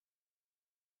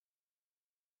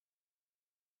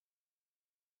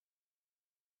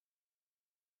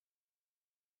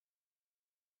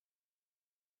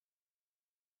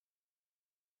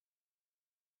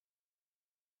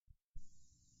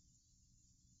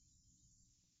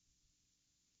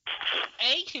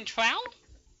eggs and trout?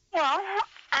 Well,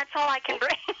 that's all I can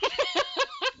bring.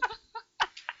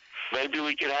 Maybe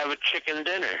we could have a chicken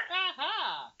dinner.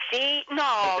 Uh-huh. See? No,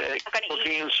 I'm going to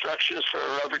Cooking eat. instructions for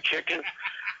a rubber chicken?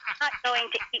 I'm not going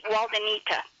to eat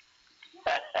Waldenita.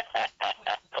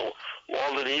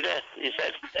 Waldenita, you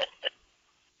said?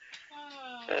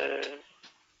 Wasn't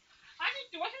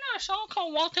there a song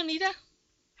called Waldenita?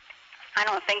 I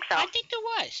don't think so. I think there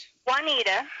was.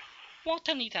 Juanita.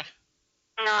 Waldenita.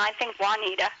 No, I think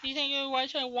Juanita. You think it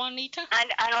was a Juanita?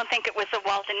 I don't think it was a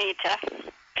Waldenita.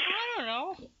 I don't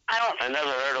know. I never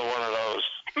heard of one of those.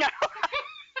 No.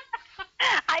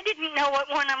 I didn't know what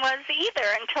one was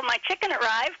either until my chicken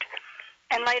arrived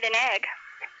and laid an egg.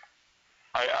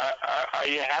 Are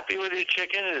you happy with your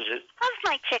chicken? Is it? How's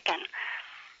my chicken?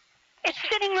 It's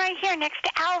sitting right here next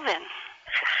to Alvin.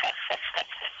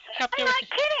 I'm not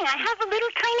kidding. I have a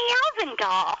little tiny Alvin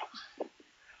doll.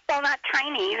 Well, not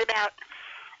tiny. He's about,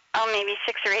 maybe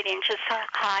 6 or 8 inches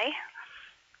high.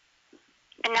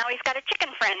 And now he's got a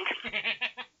chicken friend.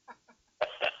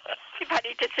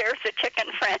 Everybody deserves a chicken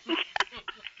friend.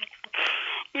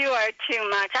 You are too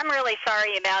much. I'm really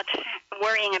sorry about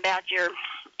worrying about your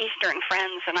Eastern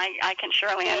friends, and I can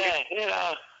surely understand. Yeah, you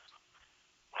know,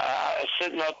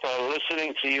 sitting up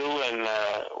listening to you and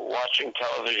watching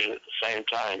television at the same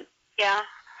time. Yeah.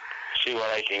 See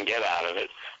what I can get out of it.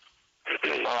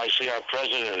 Well, I see our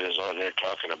president is on there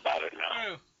talking about it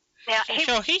now. Yeah.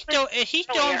 So he's still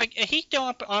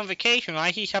up on vacation,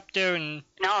 right? He's up there and.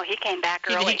 No, he came back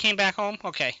early. He came back home.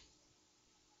 Okay.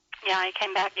 Yeah, he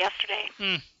came back yesterday.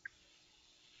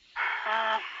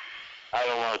 I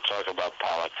don't want to talk about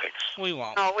politics. We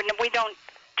won't. No, we don't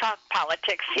talk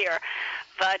politics here,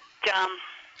 but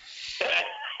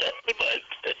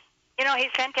you know, he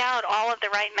sent out all of the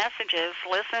right messages.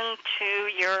 Listen to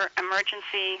your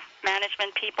emergency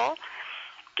management people.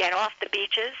 Get off the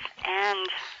beaches and.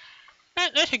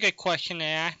 That's a good question to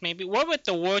ask. Maybe what was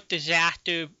the worst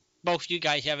disaster both you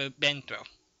guys ever been through?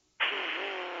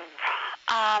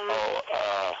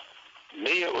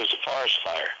 Me, it was a forest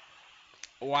fire.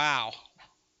 Wow.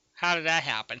 How did that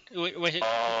happen? Was it?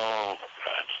 Oh,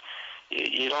 God.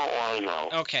 You don't want to know.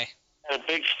 Okay. A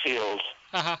big field.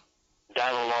 Down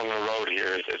along the road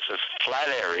here. It's a flat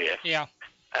area. Yeah.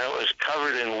 And it was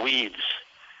covered in weeds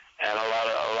and a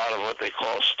lot of what they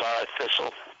call star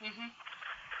thistle.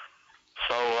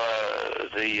 So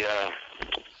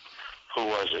who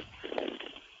was it?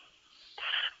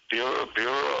 Bureau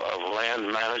of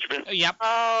Land Management. Yep.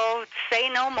 Oh, say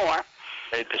no more.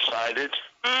 They decided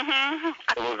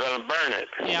they were going to burn it.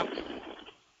 Yep.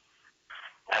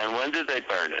 And when did they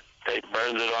burn it? They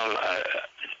burned it on a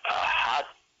hot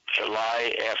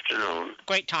July afternoon.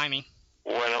 Great timing.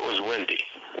 When it was windy.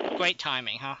 Great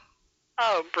timing, huh?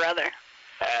 Oh, brother.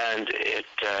 And it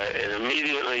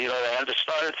immediately, you know, they had to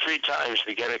start it 3 times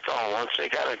to get it going. Once they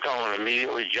got it going,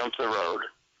 immediately jumped the road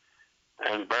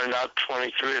and burned out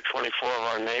 23 or 24 of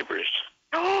our neighbors.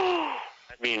 Oh.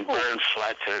 I mean, burned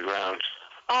flat to the ground.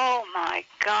 Oh, my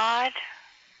God.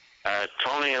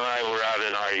 Tony and I were out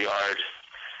in our yard,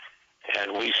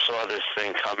 and we saw this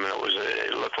thing coming.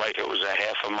 It looked like it was a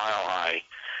half a mile high,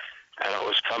 and it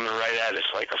was coming right at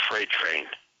us like a freight train.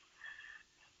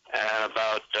 And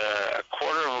about a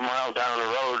quarter of a mile down the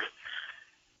road,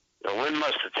 the wind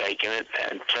must have taken it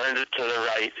and turned it to the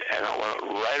right, and it went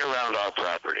right around our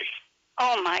property.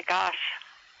 Oh, my gosh.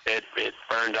 It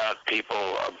burned out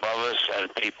people above us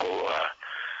and people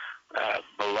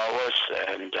below us,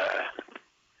 and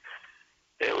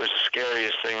it was the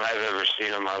scariest thing I've ever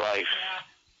seen in my life.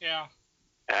 Yeah.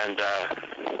 And,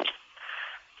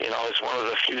 you know, it's one of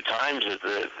the few times that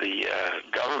the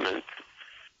government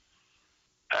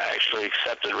actually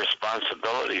accepted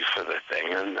responsibility for the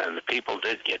thing, and the people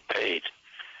did get paid.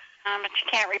 But you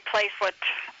can't replace what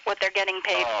they're getting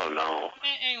paid. Oh, no.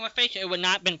 And let's face it, it would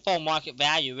not have been full market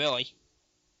value, really.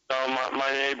 No,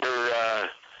 my neighbor,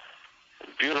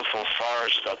 beautiful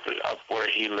forest up where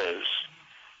he lives,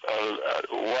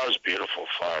 was beautiful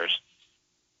forest.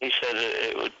 He said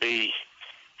he would be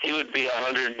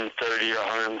 130 or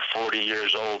 140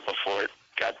 years old before it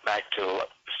got back to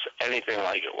anything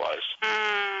like it was.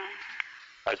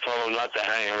 I told him not to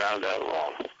hang around that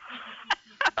long.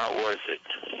 Not worth it.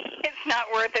 It's not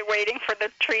worth it waiting for the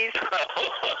trees,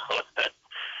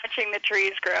 watching the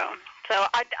trees grow. So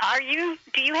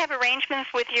do you have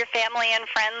arrangements with your family and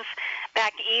friends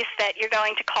back east that you're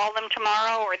going to call them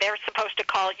tomorrow, or they're supposed to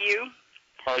call you?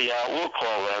 Oh, yeah, we'll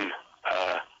call them.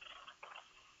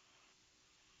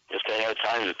 If they have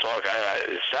time to talk.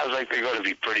 It sounds like they're going to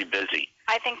be pretty busy.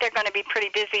 I think they're going to be pretty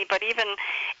busy, but even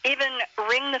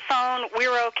ring the phone,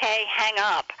 we're okay, hang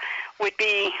up. would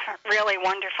be really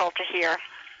wonderful to hear.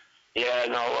 Yeah,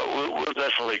 no, we'll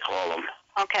definitely call them.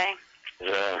 Okay.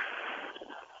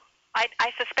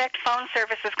 I suspect phone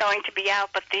service is going to be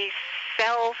out, but these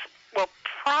cells will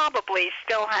probably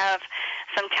still have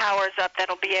some towers up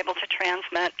that'll be able to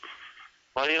transmit.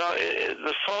 Well,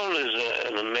 the phone is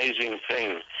an amazing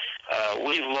thing.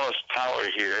 We've lost power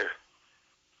here,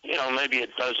 maybe a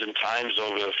dozen times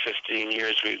over the 15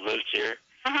 years we've lived here,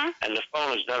 and the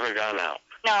phone has never gone out.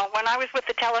 No, when I was with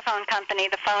the telephone company,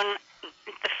 the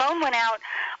phone went out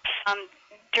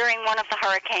during one of the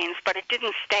hurricanes, but it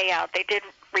didn't stay out. They did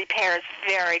repairs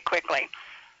very quickly.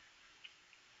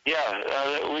 Yeah,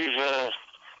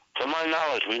 to my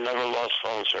knowledge, we never lost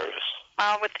phone service.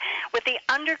 With the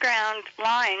underground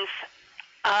lines,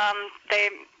 they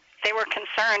were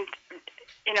concerned.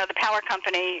 The power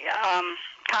company,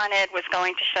 Con Ed, was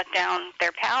going to shut down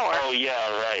their power. Oh yeah,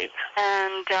 right.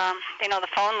 And the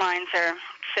phone lines are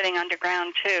sitting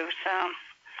underground too. So.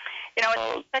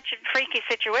 It's such a freaky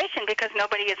situation because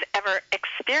nobody has ever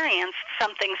experienced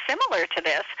something similar to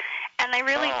this, and they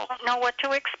really don't know what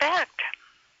to expect.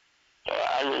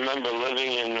 I remember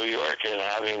living in New York and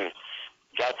having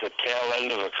got the tail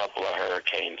end of a couple of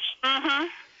hurricanes. Mm-hmm.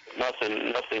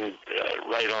 Nothing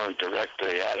right on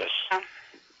directly at us.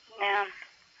 Yeah.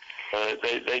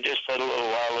 They just said a little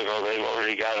while ago they've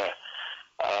already got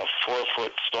a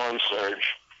 4-foot storm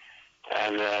surge.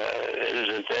 And it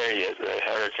isn't there yet. The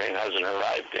hurricane hasn't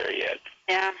arrived there yet.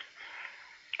 Yeah.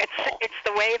 It's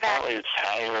the wave action. Probably it's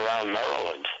hanging around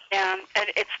Maryland. Yeah.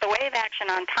 It's the wave action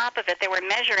on top of it. They were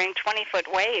measuring 20-foot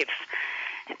waves.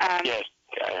 Yes,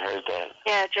 I heard that.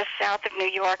 Yeah, just south of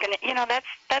New York. And,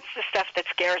 that's the stuff that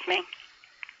scares me.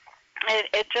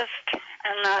 It just,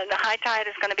 and the high tide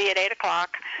is going to be at 8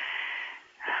 o'clock.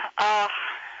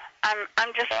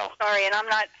 I'm just sorry, and I'm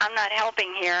not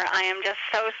helping here. I am just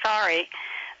so sorry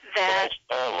that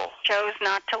chose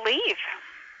not to leave.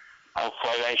 I'm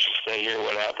quite anxious to hear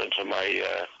what happened to my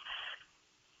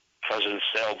cousin's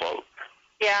sailboat.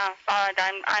 Yeah,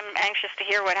 I'm anxious to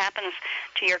hear what happens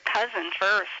to your cousin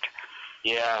first.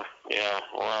 Yeah.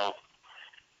 Well,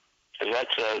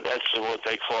 that's what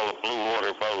they call a blue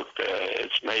water boat.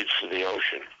 It's made for the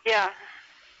ocean. Yeah.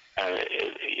 And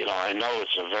I know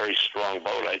it's a very strong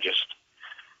boat. I just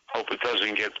hope it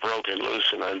doesn't get broken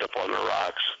loose and end up on the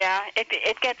rocks. Yeah,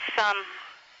 it gets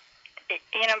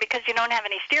because you don't have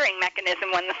any steering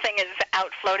mechanism when the thing is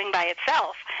out floating by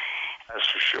itself. That's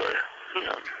for sure.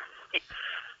 Yeah. It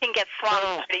can get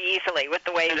swung pretty easily with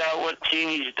the waves. You know what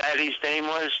Teeny's daddy's name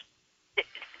was?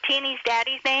 Teeny's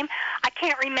daddy's name? I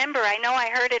can't remember. I know I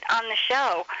heard it on the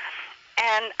show,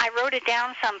 and I wrote it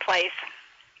down someplace.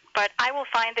 But I will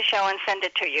find the show and send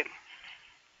it to you.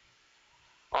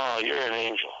 Oh, you're an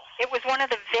angel. It was one of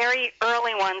the very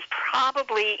early ones,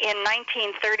 probably in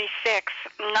 1936,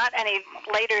 not any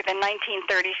later than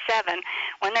 1937,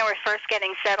 when they were first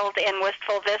getting settled in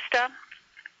Wistful Vista.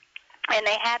 And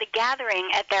they had a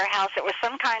gathering at their house. It was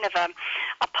some kind of a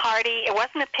party. It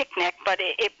wasn't a picnic, but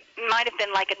it might have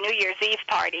been like a New Year's Eve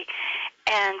party.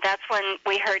 And that's when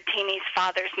we heard Teeny's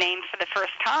father's name for the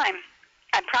first time.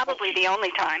 And probably the only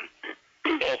time.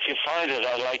 If you find it,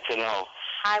 I'd like to know.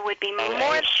 I would be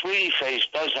more... And Sweetie Face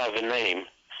does have a name.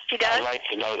 She does? I'd like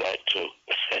to know that, too.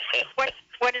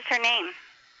 What is her name?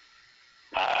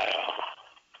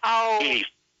 Oh. Sweetie.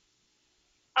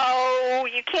 Oh,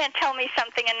 you can't tell me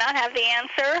something and not have the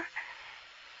answer?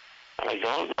 I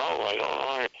don't know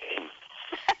her name.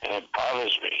 And it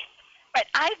bothers me. But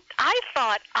I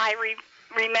thought I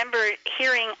remember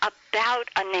hearing about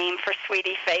a name for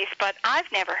Sweetie Face, but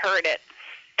I've never heard it.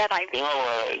 That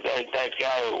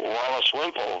guy Wallace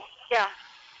Wimple. Yeah.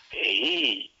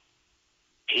 He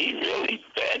really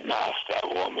badmouthed that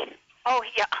woman. Oh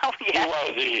yeah.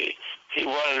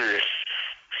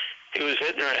 He was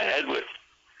hitting her head with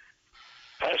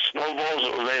snowballs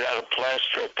that were made out of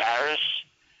plaster of Paris.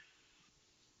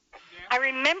 I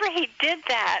remember he did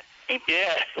that.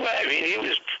 Yeah, well, I mean, he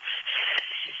was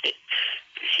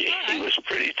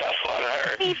pretty tough on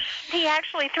her. He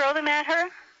actually throw them at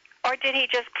her? Or did he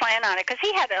just plan on it? Because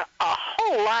he had a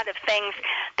whole lot of things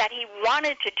that he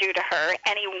wanted to do to her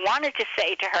and he wanted to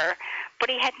say to her,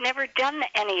 but he had never done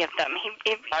any of them.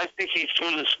 I think he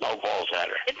threw the snowballs at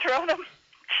her. He threw them?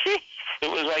 Jeez.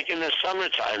 It was like in the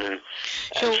summertime, and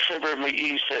Fibber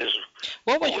McGee says,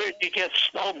 where'd you get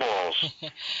snowballs?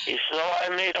 He said, I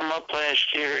made them up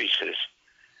last year, he says.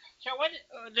 So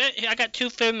I got two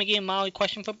Fibber McGee and Molly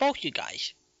questions for both you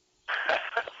guys.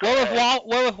 What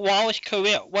was Wallace's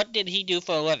career? What did he do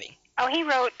for a living? Oh, he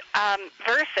wrote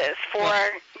verses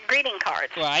for greeting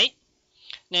cards. Right.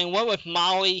 Then what was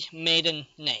Molly's maiden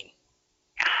name?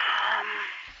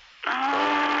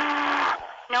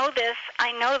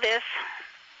 I know this.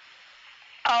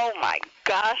 Oh, my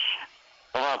gosh.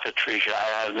 Come on, Patricia.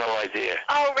 I have no idea.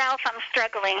 Oh, Ralph, I'm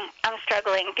struggling.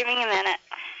 Give me a minute.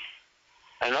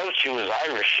 I know she was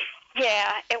Irish.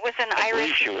 Yeah, it was an I believe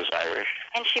Irish. she was Irish.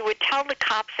 And she would tell the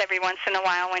cops every once in a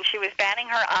while when she was batting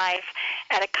her eyes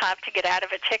at a cop to get out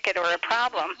of a ticket or a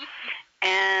problem.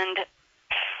 And,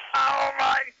 oh,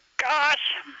 my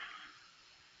gosh.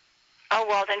 Oh,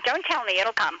 Walden, don't tell me.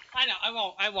 It'll come. I know. I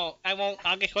won't.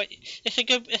 I'll just wait. It's a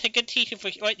good teacher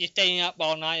for what you're staying up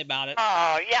all night about it.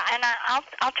 Oh, yeah, and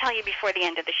I'll tell you before the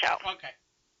end of the show. Okay.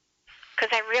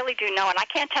 Because I really do know, and I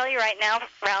can't tell you right now,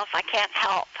 Ralph. I can't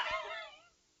help.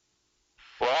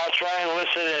 Well, I'll try and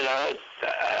listen, and I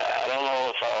don't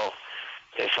know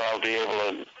if I'll be able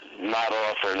to nod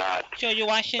off or not. So you're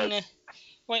watching the...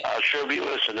 Wait. I'll sure be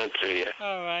listening to you.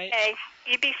 All right. Okay,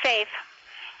 you be safe.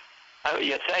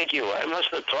 Yeah, thank you. I must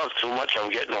have talked too much.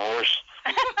 I'm getting hoarse.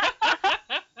 All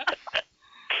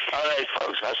right,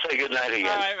 folks. I'll say good night again.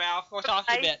 All right, Ralph. We'll talk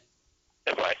to you a bit.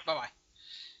 Bye-bye. Bye-bye.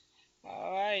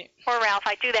 All right. Poor Ralph.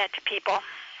 I do that to people.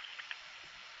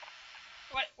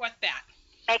 What's that?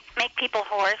 Make people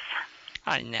hoarse.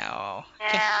 I know.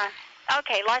 Yeah.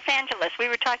 Okay, Los Angeles. We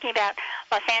were talking about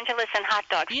Los Angeles and hot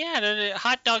dogs. Yeah, the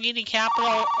hot dog eating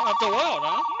capital of the world,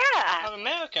 huh? Yeah. Of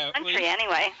America. Country,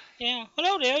 anyway. Yeah.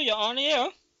 Hello there. You're on the air.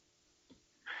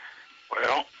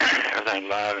 Well, everything's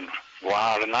live and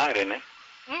wild tonight, isn't it?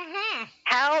 Mm-hmm.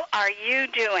 How are you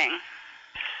doing?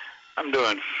 I'm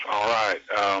doing all right.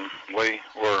 We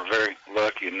were very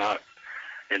lucky not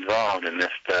involved in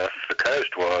this stuff. The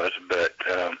coast was, but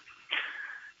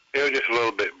it was just a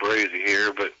little bit breezy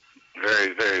here, but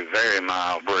very, very, very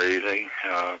mild breezy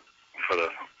for the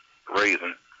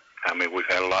reason. I mean, we've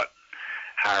had a lot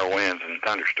higher winds and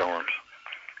thunderstorms,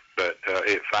 but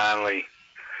it finally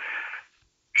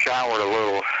showered a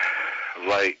little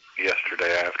late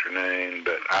yesterday afternoon,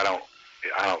 but I don't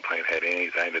think it had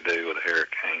anything to do with a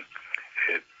hurricane.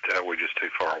 We're just too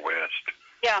far west.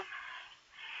 Yeah.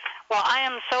 Well, I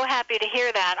am so happy to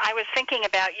hear that. I was thinking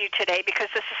about you today because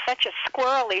this is such a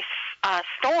squirrely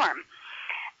storm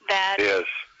that Yes.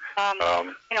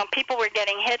 People were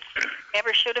getting hit,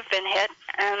 never should have been hit,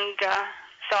 and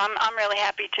so I'm really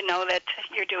happy to know that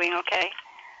you're doing okay.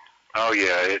 Oh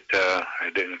yeah, it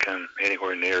didn't come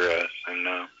anywhere near us, and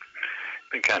it's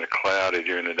been kind of cloudy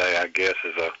during the day. I guess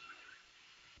is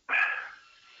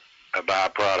a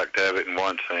byproduct of it in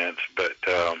one sense, but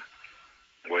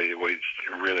we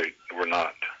really were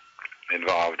not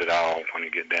involved at all when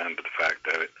you get down to the fact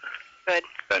of it. Good.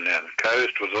 And now the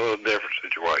coast was a little different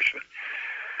situation.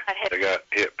 They got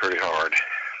hit pretty hard.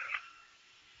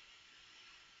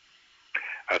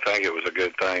 I think it was a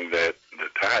good thing that the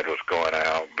tide was going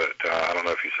out, but I don't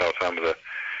know if you saw some of the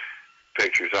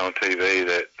pictures on TV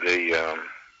that I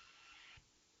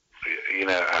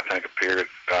think appeared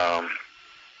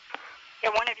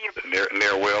one of your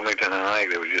near Wilmington. I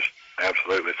think they were just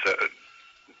absolutely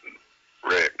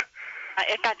wrecked.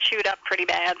 It got chewed up pretty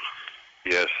bad.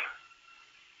 Yes.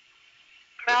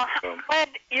 Well, I'm glad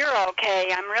you're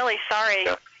okay. I'm really sorry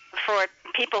for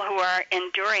people who are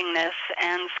enduring this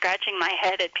and scratching my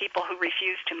head at people who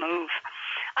refuse to move.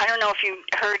 I don't know if you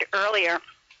heard earlier,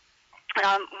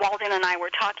 Walden and I were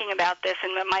talking about this,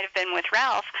 and it might have been with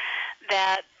Ralph,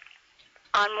 that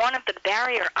on one of the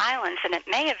barrier islands, and it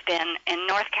may have been in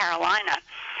North Carolina,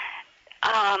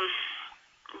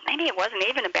 maybe it wasn't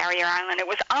even a barrier island, it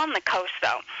was on the coast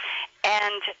though,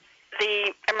 and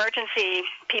the emergency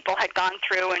people had gone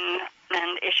through and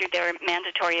issued their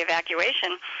mandatory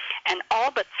evacuation, and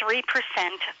all but 3%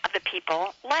 of the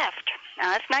people left.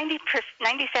 Now, that's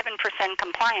 97%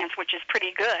 compliance, which is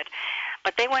pretty good.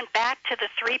 But they went back to the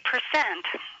 3%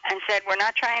 and said, we're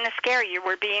not trying to scare you.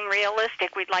 We're being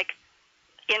realistic. We'd like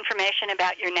information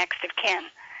about your next of kin.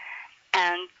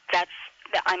 And they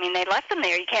left them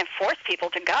there. You can't force people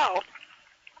to go.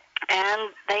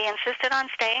 And they insisted on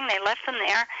staying. They left them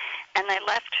there, and they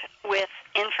left with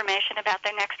information about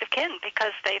their next of kin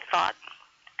because they thought,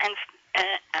 and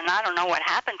I don't know what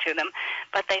happened to them,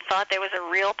 but they thought there was a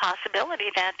real possibility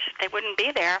that they wouldn't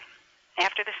be there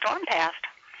after the storm passed.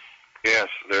 Yes,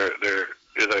 there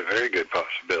is a very good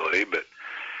possibility, but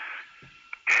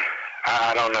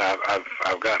I don't know.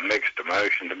 I've got mixed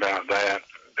emotions about that.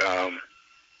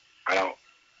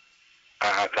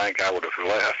 I think I would have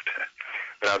left,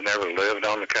 but I've never lived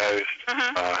on the coast.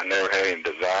 Mm-hmm. I never had any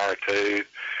desire to.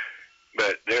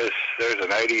 But there's an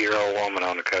 80-year-old woman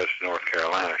on the coast of North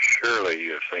Carolina. Surely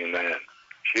you have seen that.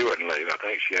 She wouldn't leave. I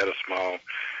think she had a small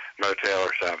motel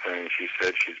or something, and she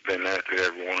said she's been there through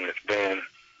everyone that's been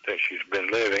since she's been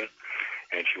living,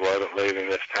 and she wasn't leaving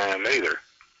this time either.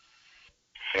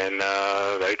 And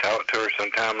they talked to her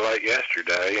sometime late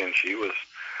yesterday, and she was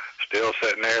still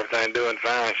sitting there, everything doing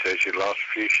fine. She said she'd lost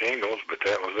a few shingles, but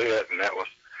that was it, and that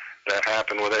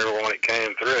happened with everyone that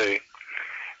came through.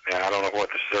 Now, I don't know what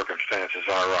the circumstances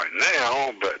are right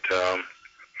now, but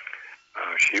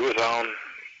she was on,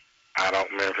 I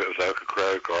don't remember if it was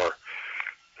Ocracoke or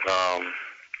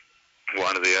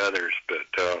one of the others, but,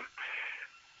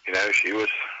 she was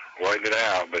waiting it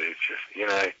out, but it's just, it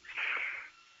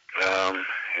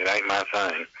ain't my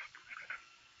thing.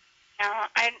 No,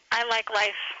 I like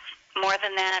life more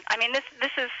than that. I mean, this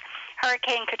is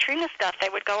Hurricane Katrina stuff. They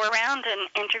would go around and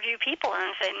interview people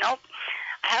and say, nope,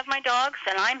 I have my dogs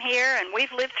and I'm here and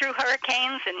we've lived through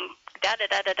hurricanes and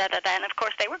da-da-da-da-da-da-da. And, of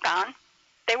course, they were gone.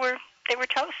 They were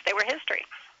toast. They were history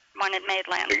when it made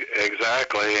land.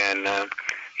 Exactly. And,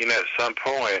 at some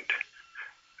point,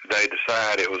 they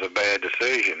decide it was a bad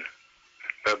decision.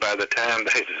 But by the time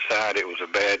they decide it was a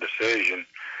bad decision,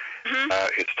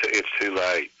 it's too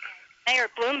late. Mayor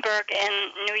Bloomberg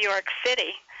in New York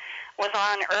City was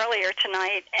on earlier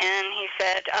tonight, and he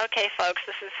said, okay, folks,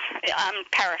 I'm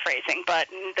paraphrasing, but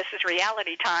this is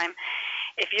reality time.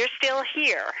 If you're still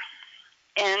here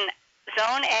in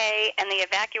Zone A and the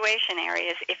evacuation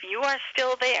areas, if you are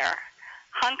still there,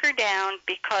 hunker down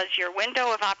because your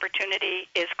window of opportunity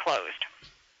is closed.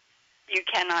 You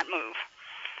cannot move.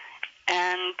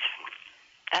 And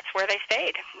that's where they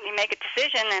stayed. You make a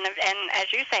decision, and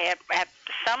as you say, at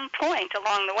some point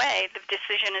along the way, the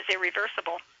decision is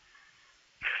irreversible.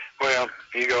 Well,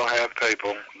 you're going to have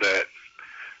people that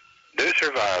do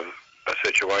survive a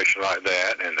situation like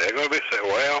that, and they're going to be saying,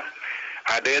 well,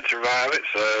 I did survive it,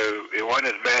 so it wasn't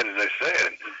as bad as they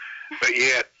said. But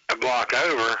yet, a block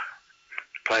over,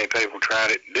 plenty of people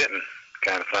tried it and didn't,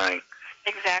 kind of thing.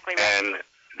 Exactly right. And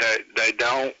they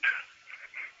don't,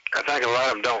 I think a lot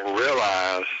of them don't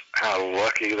realize how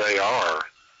lucky they are.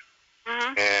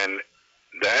 Mm-hmm. And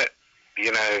that,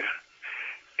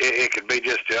 it could be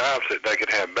just the opposite. They could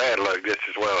have bad luck just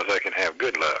as well as they can have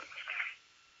good luck.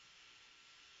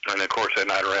 And, of course, they're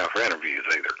not around for interviews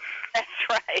either. That's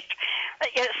right.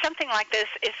 Something like this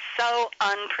is so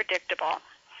unpredictable.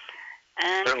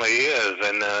 And it certainly is.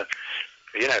 And,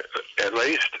 at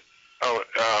least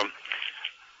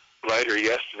later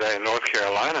yesterday in North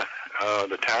Carolina,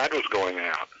 the tide was going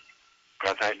out,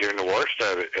 I think, during the worst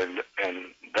of it. And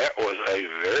that was a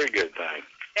very good thing.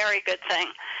 Very good thing.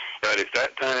 But if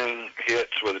that thing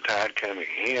hits with the tide coming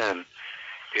in,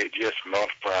 it just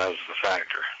multiplies the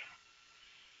factor.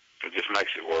 It just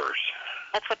makes it worse.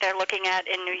 That's what they're looking at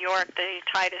in New York. The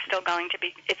tide is still going to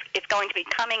be, it's going to be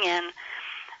coming in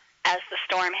as the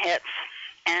storm hits,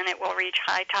 and it will reach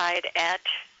high tide at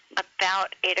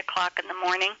about 8 o'clock in the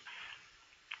morning.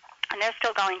 And they're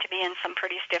still going to be in some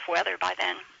pretty stiff weather by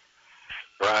then.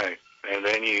 Right. And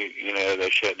then they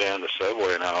shut down the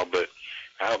subway and all, but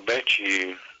I'll bet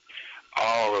you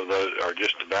all of those, or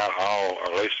just about all, or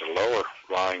at least the lower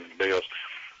lying deals,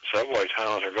 subway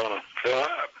tunnels are going to fill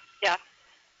up. Yeah.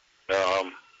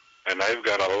 And they've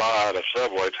got a lot of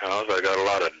subway tunnels. They've got a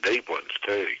lot of deep ones,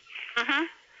 too. Mm-hmm.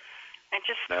 And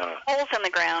just holes in the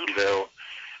ground.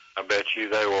 I bet you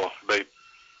they will be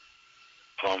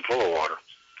plumb full of water.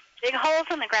 Big holes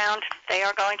in the ground. They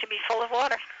are going to be full of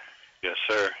water. Yes,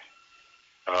 sir.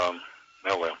 Oh,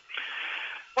 well.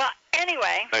 Well,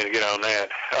 anyway. I need to get on that.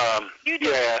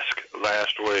 You asked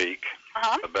last week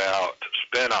about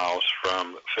spinoffs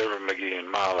from Fibber McGee and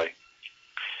Molly.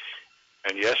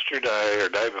 And yesterday or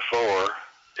day before,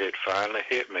 it finally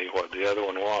hit me what the other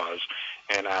one was,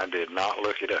 and I did not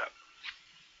look it up.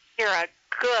 You're a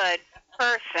good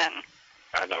person.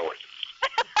 I know it.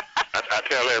 I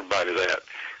tell everybody that.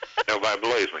 Nobody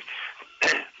believes me.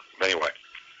 But anyway.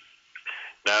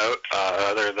 No,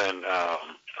 other than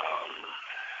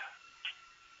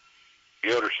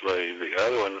Gildersleeve, the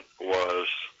other one was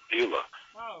Beulah.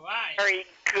 All right. Very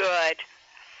good.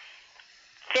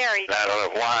 Very good. I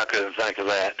don't know why I couldn't think of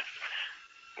that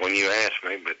when you asked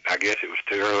me, but I guess it was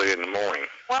too early in the morning.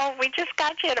 Well, we just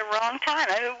got you at a wrong time.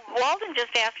 Walden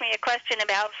just asked me a question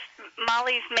about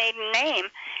Molly's maiden name,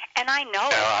 and I know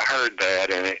it. I heard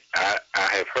that, and I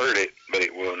have heard it, but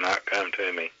it will not come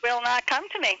to me. Will not come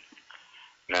to me.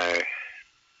 No.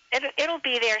 It'll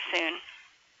be there soon.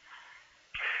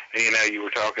 You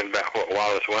were talking about what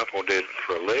Wallace Wimple did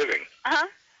for a living. Uh-huh.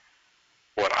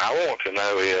 What I want to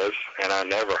know is, and I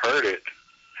never heard it,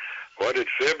 what did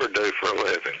Fibber do for a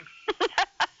living?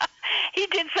 He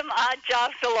did some odd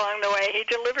jobs along the way. He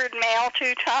delivered mail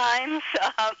 2 times.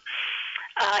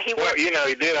 He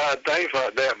did odd things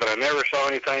like that, but I never saw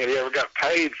anything that he ever got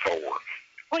paid for.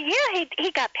 Well, yeah,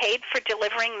 he got paid for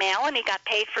delivering mail, and he got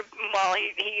paid for, well,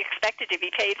 he expected to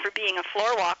be paid for being a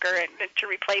floor walker and to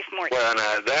replace more. Well,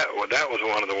 no, that was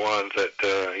one of the ones that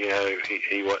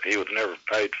he was never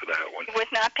paid for that one. He was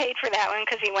not paid for that one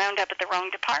because he wound up at the wrong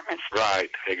department. Right,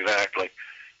 exactly.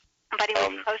 But he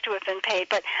was supposed to have been paid.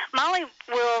 But Molly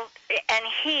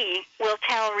he will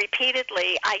tell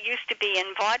repeatedly, I used to be in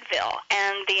vaudeville,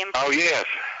 and yes.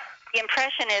 The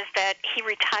impression is that he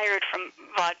retired from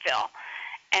vaudeville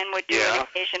and would do an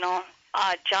occasional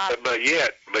odd job. But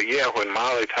yet, when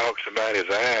Molly talks about his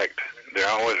act, they're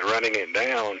always running it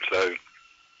down. So,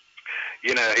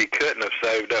 he couldn't have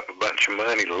saved up a bunch of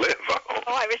money to live on.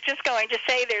 Oh, I was just going to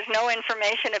say there's no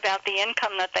information about the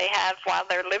income that they have while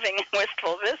they're living in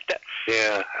Wistful Vista.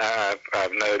 Yeah,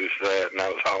 I've noticed that, and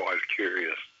I was always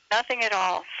curious. Nothing at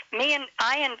all.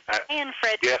 I and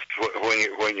Fred. Yes,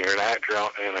 when you're an actor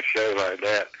in a show like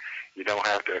that, you don't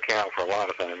have to account for a lot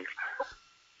of things.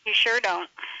 You sure don't.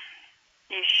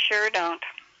 You sure don't.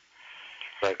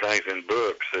 Like things in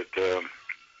books that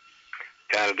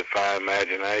kind of defy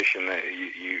imagination. That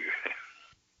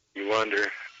you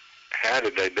wonder, how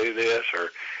did they do this,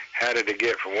 or how did they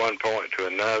get from one point to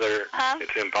another?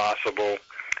 It's impossible,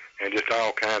 and just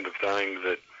all kinds of things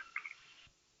that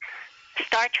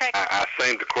Star Trek. I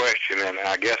seem to question, and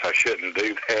I guess I shouldn't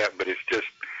do that, but it's just,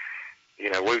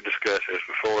 we've discussed this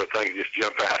before. Things just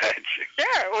jump out at you.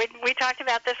 Sure, we talked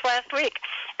about this last week.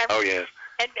 Yes.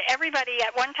 And everybody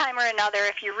at one time or another,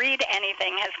 if you read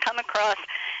anything, has come across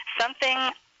something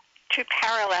to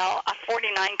parallel a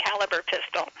 .49 caliber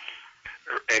pistol.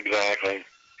 Exactly.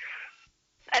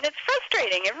 And it's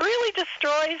frustrating. It really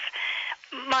destroys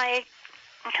my.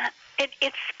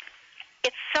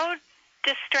 It's so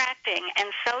distracting and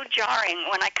so jarring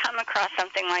when I come across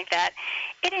something like that.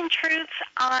 It intrudes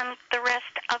on the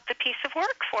rest of the piece of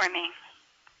work for me.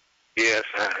 Yes,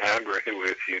 I agree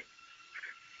with you.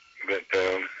 But,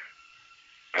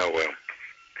 oh well.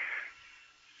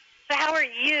 So how are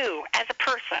you as a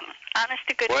person? Honest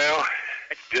to goodness. Well,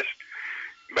 just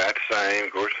about the same.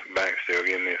 Of course, the back's still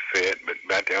giving me a fit, but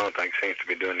about the only thing that seems to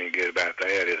be doing any good about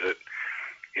that is that,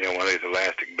 one of these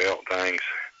elastic belt things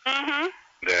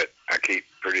that I keep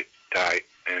pretty tight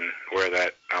and wear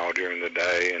that all during the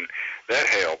day, and that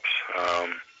helps.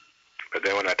 But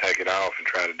then when I take it off and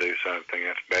try to do something,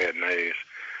 that's bad news.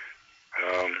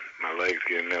 My leg's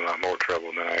giving me a lot more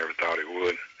trouble than I ever thought it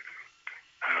would.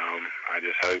 I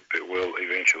just hope it will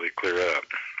eventually clear up.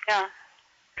 Yeah.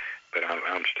 But I'm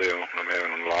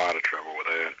having a lot of trouble with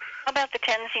that. How about the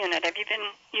TENS unit? Have you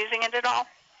been using it at all?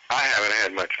 I haven't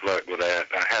had much luck with that.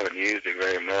 I haven't used it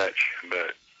very much,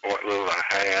 but what little I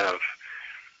have,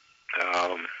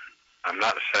 I'm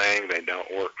not saying they don't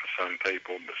work for some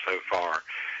people, but so far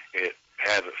it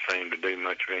hasn't seemed to do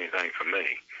much of anything for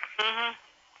me.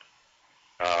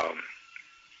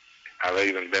 I've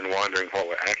even been wondering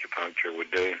what acupuncture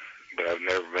would do, but I've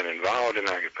never been involved in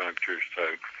acupuncture, so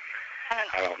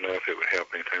I don't know if it would help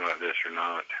anything like this or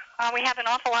not. We have an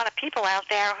awful lot of people out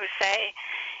there who say,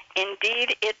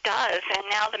 indeed it does, and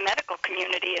now the medical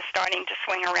community is starting to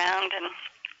swing around.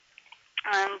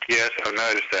 And yes, I've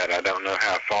noticed that. I don't know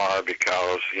how far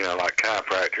because, like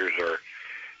chiropractors are,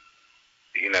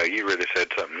 you really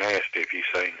said something nasty if you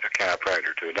say a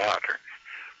chiropractor to a doctor.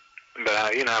 But,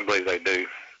 I believe they do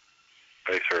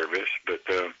pay service, but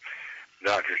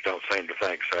doctors don't seem to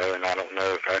think so, and I don't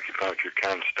know if acupuncture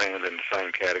kind of stands in the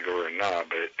same category or not,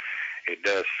 but it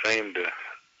does seem to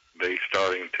be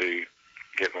starting to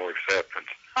get more acceptance.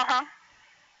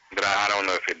 But I don't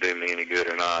know if it did me any good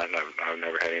or not, and I've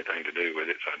never had anything to do with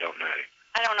it, so I don't know.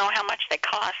 I don't know how much they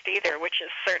cost either, which is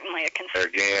certainly a concern.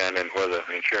 Again, and whether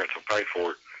insurance will pay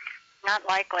for it. Not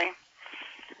likely.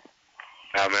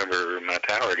 I remember my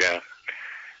tower guy,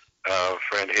 a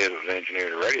friend of his was an engineer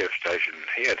at a radio station.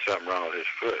 He had something wrong with his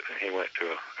foot, and he went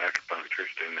to an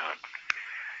acupuncturist, and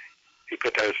he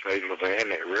put those needles in,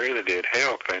 and it really did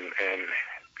help, and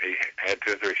he had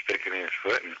 2 or 3 sticking in his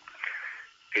foot, and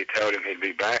he told him he'd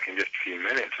be back in just a few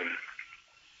minutes, and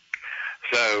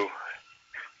so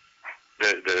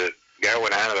the guy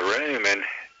went out of the room, and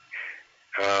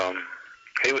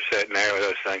he was sitting there with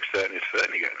those things set in his foot,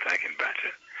 and he got thinking about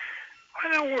it.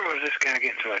 What in the world is this guy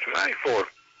getting so much money for?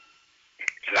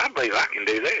 He said, I believe I can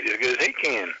do that as good as he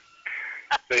can.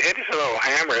 So he had this little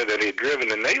hammer that he'd driven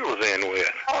the needles in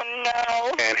with. Oh,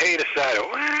 no. And he decided,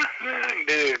 well, I can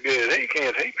do it as good as he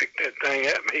can. So he picked that thing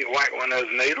up, and he whacked one of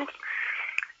those needles.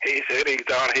 He said he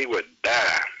thought he would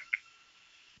die.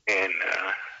 And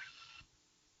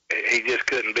he just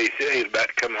couldn't be still. He was about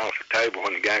to come off the table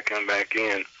when the guy come back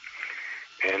in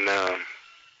and,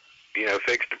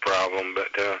 fixed the problem.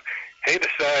 But he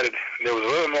decided there was a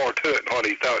little more to it than what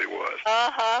he thought it was.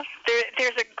 Uh-huh.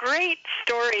 There's a great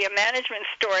story, a management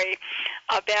story,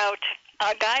 about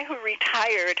a guy who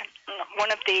retired,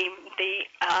 one of the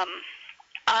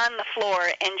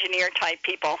on-the-floor engineer-type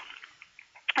people,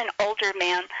 an older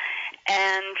man,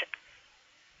 and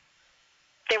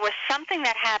there was something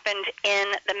that happened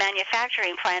in the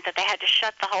manufacturing plant that they had to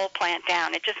shut the whole plant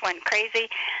down. It just went crazy.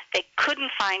 They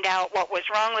couldn't find out what was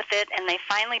wrong with it, and they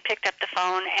finally picked up the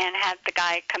phone and had the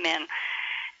guy come in.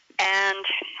 And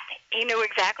he knew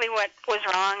exactly what was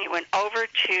wrong. He went over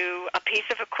to a piece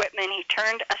of equipment. He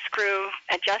turned a screw,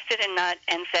 adjusted a nut,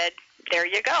 and said, "There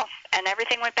you go." And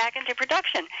everything went back into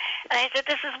production. And I said,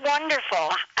 "This is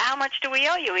wonderful. How much do we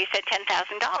owe you?" He said,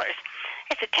 $10,000.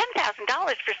 I said,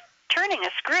 $10,000 for turning a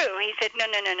screw? He said, no,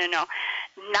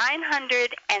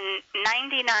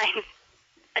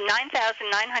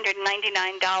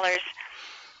 $9,999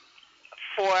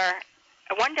 for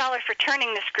 $1 for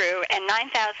turning the screw and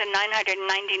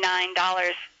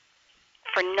 $9,999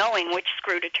 for knowing which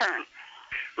screw to turn.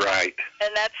 Right.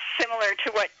 And that's similar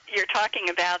to what you're talking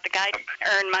about. The guy didn't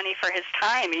earn money for his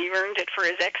time. He earned it for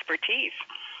his expertise.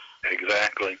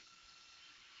 Exactly.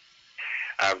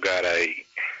 I've got to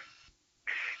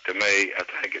me, I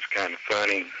think it's kind of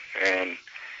funny, and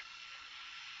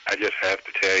I just have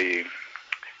to tell you,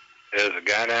 there's a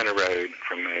guy down the road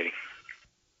from me,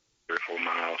 3 or 4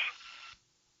 miles.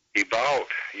 He bought,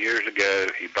 years ago,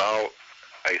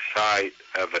 a site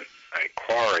of a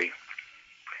quarry,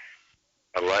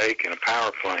 a lake, and a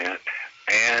power plant,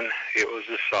 and it was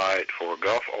the site for a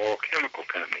Gulf Oil Chemical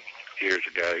Company years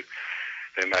ago.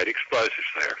 They made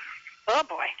explosives there. Oh,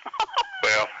 boy.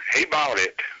 Well, he bought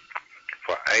it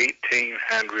for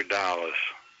 $1,800.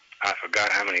 I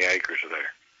forgot how many acres are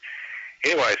there.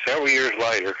 Anyway, several years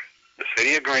later, the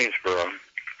city of Greensboro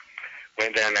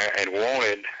went down there and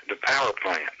wanted the power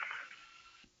plant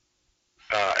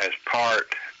as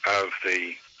part of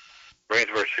the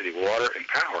Greensboro City Water and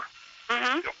Power.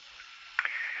 Mm-hmm.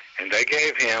 And they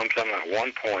gave him something like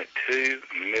 $1.2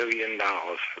 million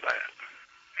for that.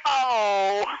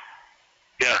 Oh.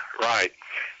 Yeah, right.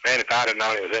 Man, if I'd have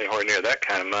known it was anywhere near that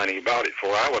kind of money he bought it for,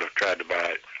 I would have tried to buy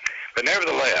it. But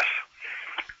nevertheless,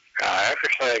 after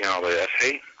saying all this,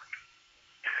 he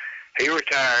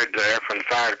retired there from the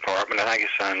fire department. I think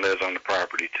his son lives on the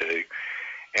property too.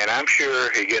 And I'm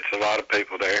sure he gets a lot of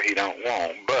people there he don't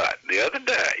want. But the other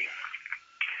day,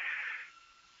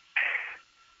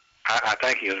 I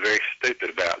think he was very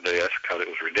stupid about this because it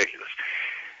was ridiculous.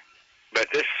 But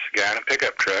this guy in a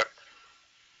pickup truck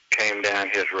came down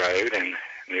his road and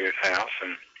near his house,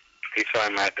 and he saw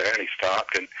him right there, and he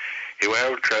stopped, and he went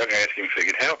over to the truck and asked him if he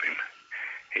could help him.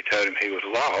 He told him he was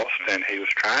lost, and he was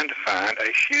trying to find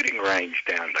a shooting range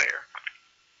down there.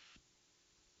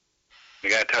 The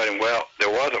guy told him, well, there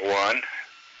wasn't one,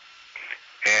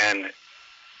 and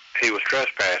he was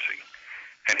trespassing,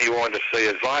 and he wanted to see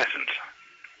his license.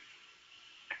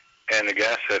 And the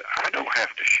guy said, I don't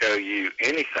have to show you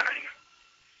anything.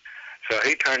 So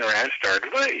he turned around and started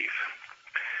to leave.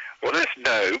 Well, this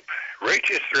dope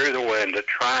reaches through the window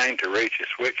trying to reach a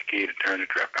switch key to turn the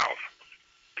truck off.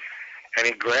 And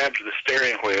he grabs the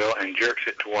steering wheel and jerks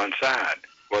it to one side.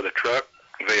 Well, the truck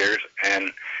veers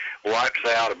and wipes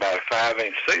out about a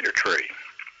 5-inch cedar tree.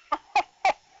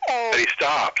 But he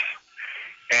stops.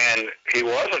 And he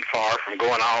wasn't far from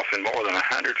going off in more than a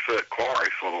 100-foot quarry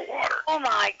full of water. Oh,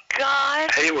 my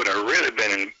God. He would have really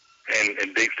been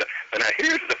in deep stuff. But now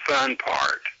here's the fun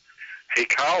part. He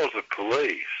calls the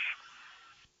police.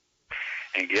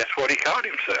 And guess what he called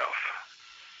himself?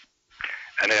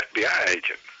 An FBI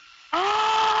agent.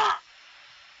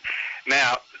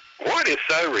 Now, what is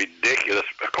so ridiculous,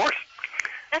 of course,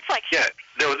 that's like... Yeah,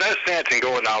 there was no sense in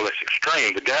going all this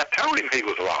extreme. The guy told him he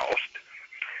was lost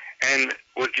and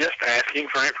was just asking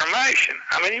for information.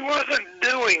 I mean, he wasn't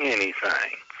doing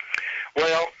anything.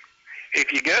 Well,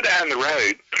 if you go down the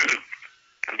road,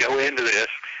 go into this,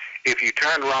 if you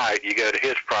turn right, you go to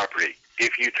his property.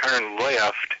 If you turn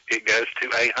left, it goes to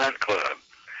a hunt club.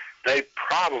 They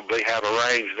probably have a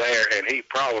range there, and he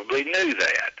probably knew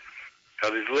that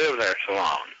because he's lived there so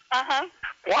long. Uh-huh.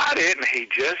 Why didn't he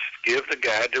just give the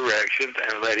guy directions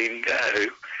and let him go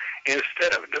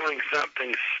instead of doing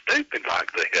something stupid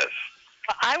like this?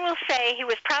 Well, I will say he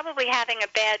was probably having a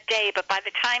bad day, but by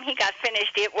the time he got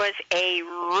finished, it was a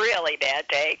really bad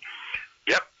day.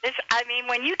 Yep.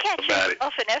 When you catch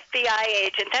yourself an FBI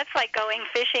agent, that's like going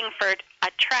fishing for a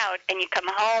trout and you come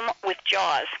home with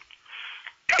jaws.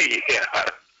 Yeah.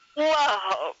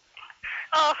 Whoa.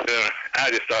 Oh. I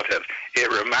just thought that it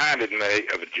reminded me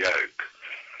of a joke.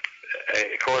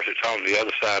 Of course, it's on the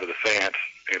other side of the fence.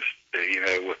 It's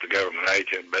with the government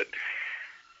agent. But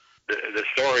the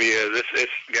story is this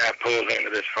guy pulls into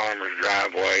this farmer's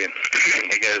driveway, and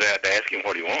he goes out to ask him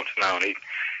what he wants now, and he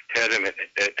tells him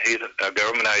that he's a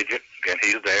government agent, and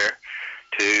he's there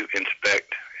to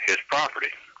inspect his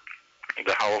property,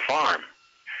 the whole farm.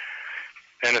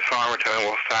 And the farmer told him,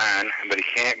 well, fine, but he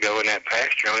can't go in that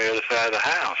pasture on the other side of the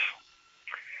house.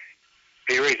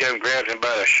 He reaches up and grabs him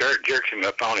by the shirt, jerks him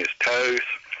up on his toes,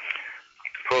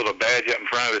 pulls a badge up in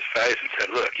front of his face and said,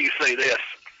 look, you see this?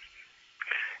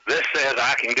 This says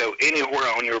I can go anywhere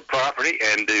on your property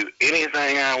and do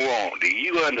anything I want. Do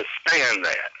you understand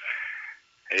that?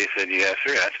 He said, yes,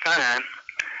 sir, that's fine.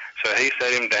 So he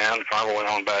set him down, the farmer went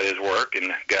on about his work, and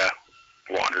the guy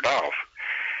wandered off.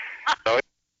 So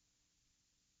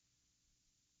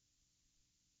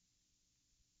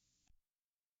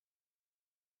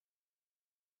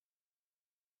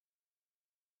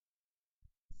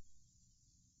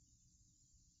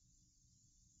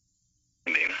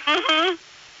Mm-hmm.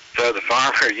 So the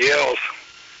farmer yells,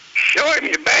 show him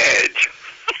your badge.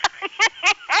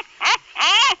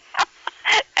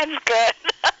 That's good.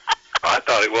 I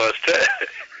thought it was too.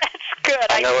 That's good.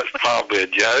 I know it's probably a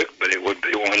joke, but it would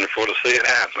be wonderful to see it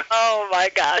happen. Oh my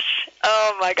gosh.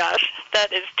 Oh my gosh.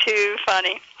 That is too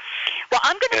funny. Well,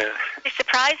 I'm going to be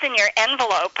surprised in your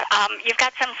envelope. You've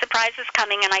got some surprises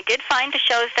coming, and I did find the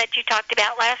shows that you talked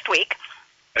about last week.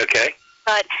 Okay.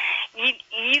 But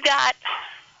you got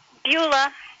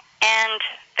Beulah and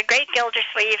the Great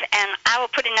Gildersleeve, and I will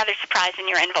put another surprise in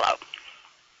your envelope.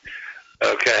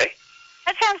 Okay.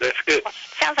 That's good.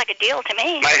 Sounds like a deal to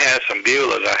me. May have some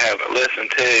Beulahs I haven't listened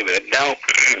to, but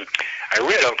I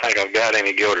really don't think I've got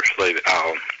any Gildersleeve at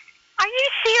all. Are you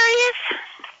serious?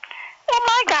 Oh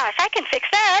my gosh, I can fix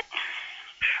that.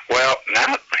 Well,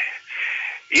 now,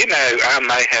 I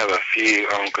may have a few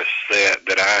on cassette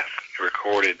that I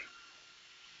recorded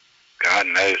God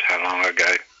knows how long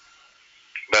ago.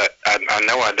 But I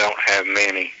know I don't have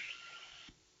many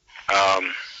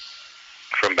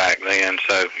from back then,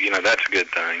 so, that's a good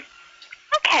thing.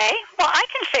 Okay, well, I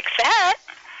can fix that.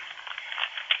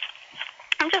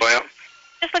 I'm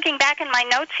just looking back in my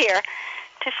notes here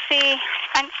to see.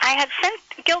 I had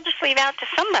sent Gildersleeve out to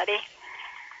somebody.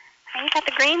 You got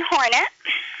the Green Hornet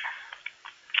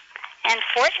and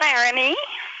Fort Laramie.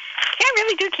 Yeah, I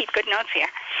really do keep good notes here.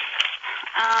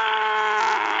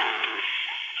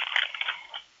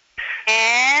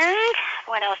 And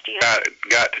what else do you have?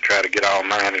 Got to try to get all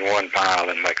mine in one pile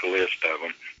and make a list of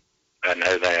them. I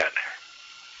know that.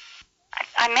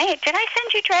 Did I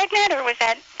send you Dragnet, or was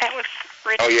that was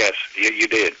written? Oh, yes, you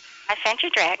did. I sent you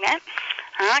Dragnet.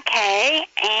 Okay,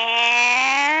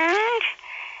 and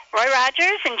Roy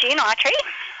Rogers and Gene Autry.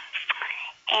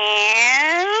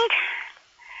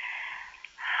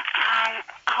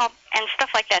 And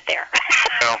stuff like that there.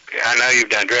 Well, I know you've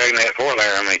done Dragnet for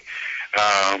Laramie.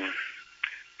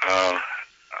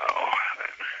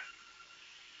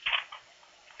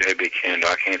 J.B. Kendall,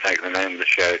 I can't think of the name of the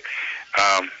show.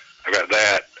 I got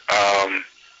that. Oh,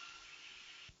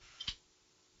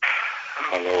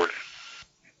 Lord.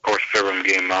 Of course, Fibber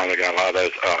McGee and Molly got a lot of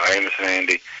those. Amos and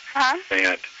Andy.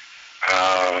 Sent.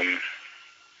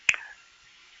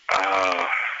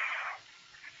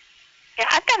 Yeah,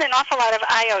 I've got an awful lot of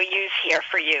IOUs here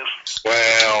for you.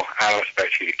 Well, I don't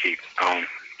expect you to keep on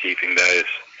keeping those.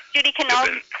 Judy Canova. I've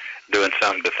been doing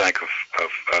something to think of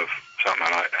something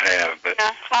I like to have, but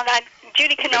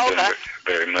Judy Canova.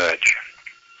 Very much.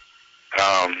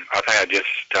 I think I just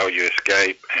told you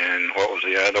Escape, and what was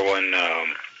the other one?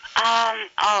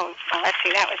 Let's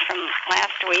see, that was from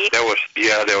last week. There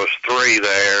was 3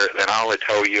 there, and I only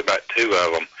told you about 2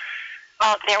 of them.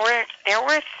 Well, there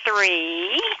were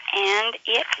 3, and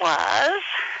it was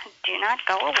Do Not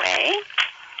Go Away.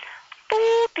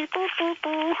 Boo, boo, boo, boo,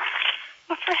 boo.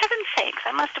 Well, for heaven's sakes,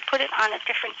 I must have put it on a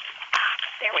different.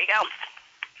 There we go.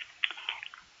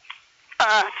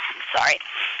 Sorry,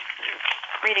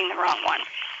 reading the wrong one.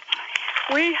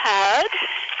 We had.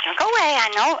 Don't go away. I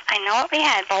know what we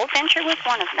had. Bold Venture was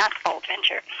one of, not Bold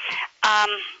Venture.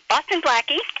 Boston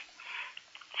Blackie,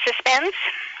 Suspense,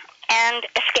 and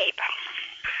Escape.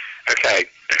 Okay.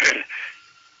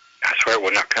 I swear it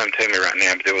will not come to me right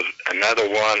now, but there was another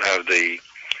one of the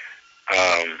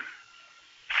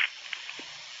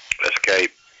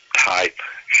Escape type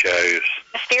shows.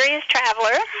 Mysterious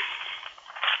Traveler.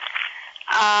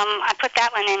 I put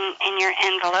that one in your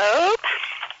envelope.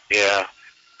 Yeah.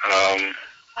 Of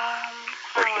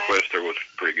course, the Whistler was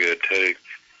pretty good too,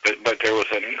 but there was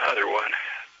another one.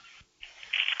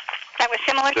 That was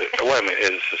similar to wait a minute,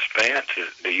 is it Suspense?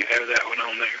 Do you have that one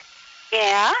on there?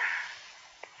 Yeah.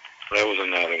 That was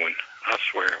another one. I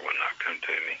swear it would not come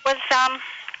to me. Was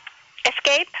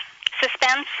Escape,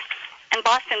 Suspense, and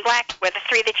Boston Black were the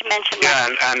three that you mentioned.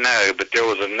 Yeah, I know, but there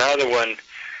was another one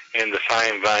in the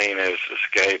same vein as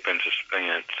Escape and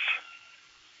Suspense.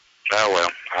 Oh,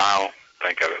 well, I'll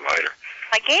think of it later.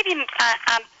 I gave you,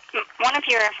 one of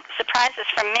your surprises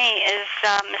from me is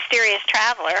Mysterious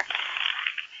Traveler.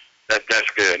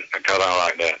 That's good, because I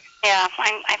like that. Yeah,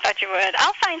 I thought you would.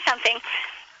 I'll find something.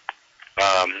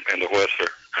 And the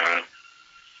Whistler.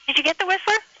 Did you get the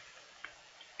Whistler?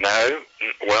 No,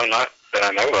 well, not that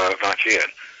I know of, not yet.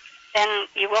 Then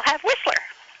you will have Whistler.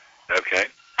 Okay.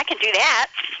 I can do that.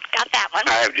 Got that one.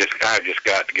 I've just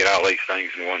got to get all these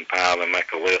things in one pile and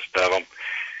make a list of them.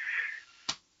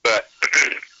 But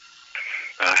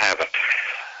I haven't.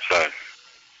 So. You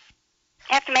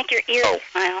have to make your ears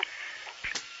smile.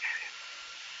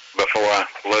 Before I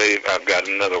leave, I've got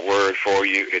another word for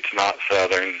you. It's not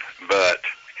Southern, but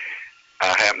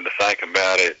I happened to think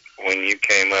about it when you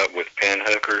came up with pin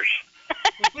hookers.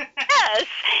 Yes,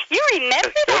 you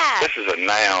remember that. This is a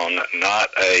noun, not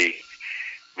a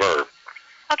verb.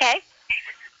 Okay.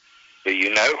 Do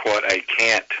you know what a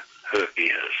cant hook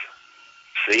is?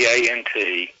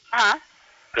 C-A-N-T.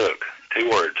 Hook. 2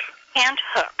 words. Cant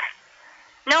hook.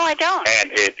 No, I don't.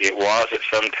 And it was at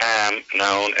some time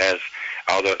known as,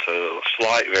 although it's a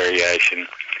slight variation,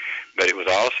 but it was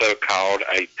also called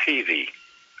a peavy.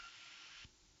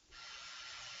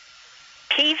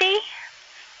 Peavy?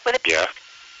 With a P? Yeah.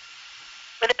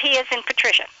 With a P as in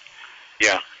Patricia?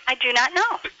 Yeah. I do not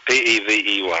know.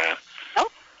 P-E-V-E-Y.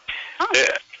 Oh.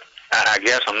 I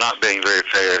guess I'm not being very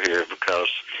fair here because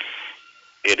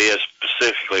it is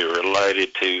specifically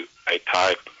related to a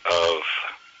type of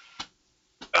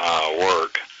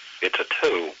work. It's a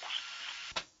tool.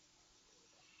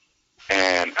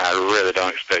 And I really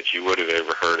don't expect you would have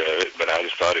ever heard of it, but I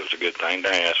just thought it was a good thing to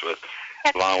ask with,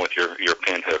 along with your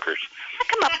pin hookers. I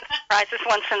come up with surprises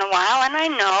once in a while, and I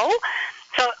know.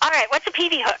 So, all right, what's a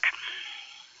peavy hook?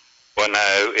 Well,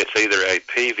 no, it's either a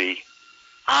peavy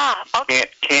okay.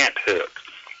 cant hook.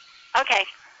 Okay.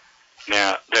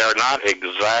 Now, they're not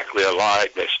exactly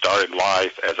alike. They started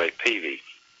life as a peavy.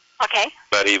 Okay.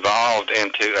 But evolved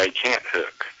into a cant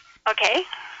hook. Okay.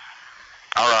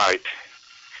 All right.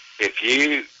 If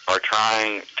you are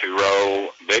trying to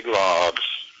roll big logs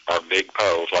or big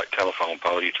poles, like telephone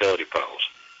poles, utility poles,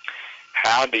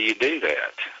 how do you do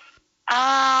that?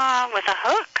 With a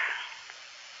hook.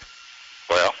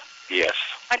 Well, yes.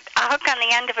 A hook on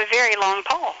the end of a very long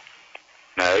pole.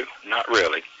 No, not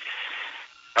really.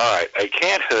 All right, a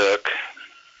cant hook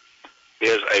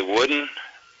is a wooden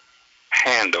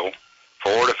handle,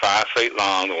 4 to 5 feet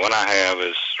long. The one I have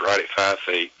is right at 5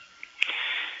 feet.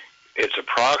 It's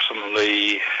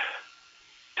approximately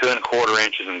 2 1/4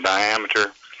 inches in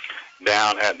diameter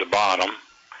down at the bottom,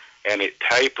 and it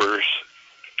tapers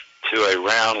to a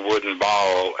round wooden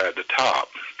ball at the top.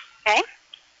 Okay.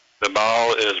 The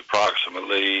ball is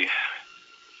approximately,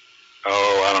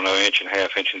 1.5 inches,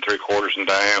 1 3/4 in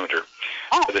diameter.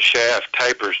 Oh. The shaft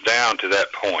tapers down to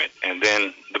that point, and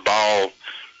then the ball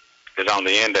is on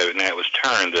the end of it, and it was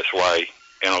turned this way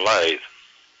in a lathe.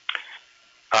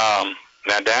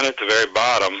 Now, down at the very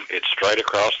bottom, it's straight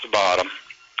across the bottom.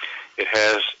 It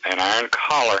has an iron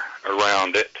collar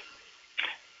around it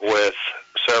with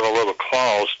several little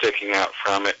claws sticking out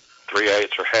from it,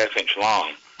 3/8 or 1/2 inch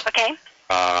long. Okay.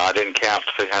 I didn't count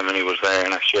to see how many was there,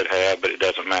 and I should have, but it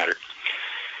doesn't matter.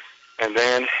 And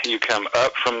then you come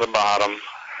up from the bottom,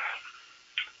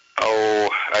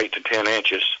 8 to 10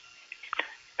 inches,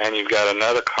 and you've got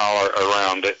another collar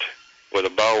around it with a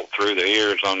bolt through the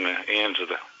ears on the ends of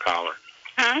the collar.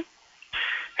 Mm-hmm.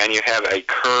 And you have a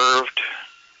curved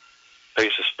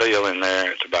piece of steel in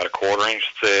there. It's about 1/4 inch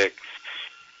thick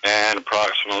and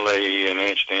approximately 1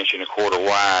 inch to 1 1/4 inches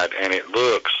wide, and it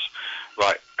looks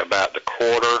like about the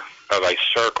quarter of a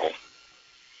circle.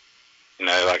 You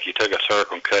know, like you took a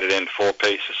circle and cut it into 4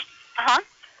 pieces. Uh-huh.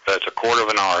 So it's 1/4 of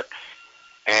an arc.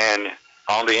 And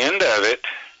on the end of it,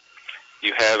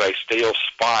 you have a steel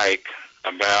spike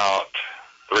about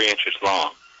 3 inches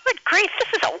long. Good grief,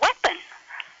 this is a weapon.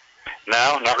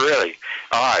 No, not really.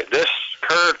 All right, this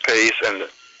curved piece and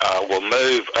will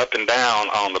move up and down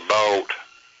on the bolt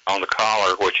on the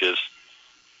collar, which is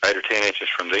 8 or 10 inches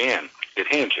from the end. It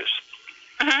hinges.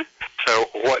 Mm-hmm. So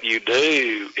what you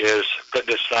do is put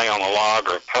this thing on a log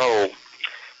or a pole,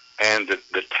 and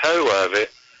the toe of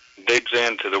it digs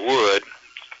into the wood,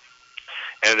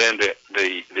 and then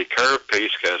the curved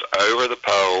piece goes over the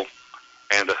pole,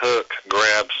 and the hook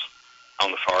grabs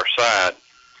on the far side,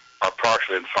 or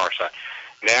partially on the far side.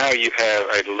 Now you have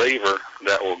a lever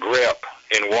that will grip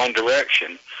in one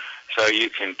direction, so you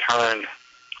can turn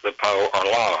the pole or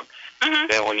log. Mm-hmm.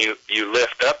 Then when you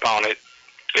lift up on it,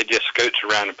 it just scoots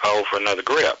around the pole for another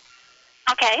grip.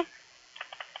 Okay.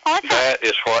 Well, That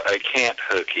is what a cant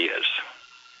hook is.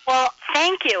 Well,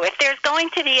 thank you. If there's going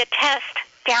to be a test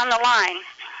down the line.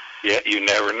 Yeah, you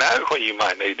never know when you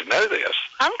might need to know this.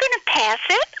 I'm going to pass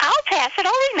it. I'll pass it.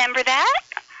 I'll remember that.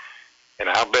 And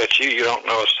I'll bet you don't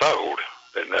know a soul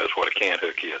that knows what a cant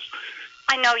hook is.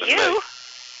 I know But you. me.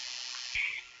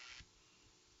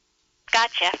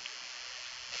 Gotcha.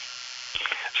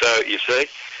 So, you see,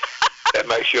 that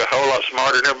makes you a whole lot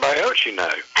smarter than everybody else you know.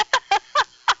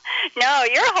 No,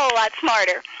 you're a whole lot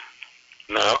smarter.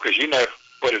 No, because you know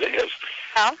what it is.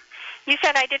 Well, you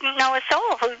said I didn't know a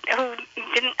soul who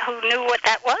knew what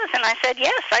that was, and I said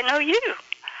yes, I know you.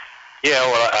 Yeah,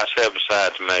 well, I said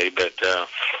besides me, but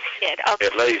Okay.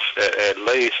 at least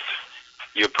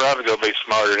you're probably going to be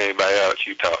smarter than anybody else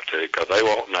you talk to, because they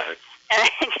won't know.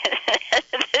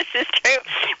 This is true,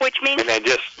 which means... And then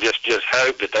just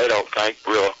hope that they don't think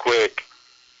real quick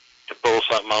to pull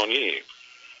something on you.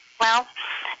 Well,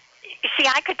 you see,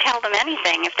 I could tell them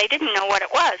anything. If they didn't know what it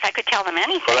was, I could tell them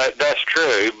anything. Well, that's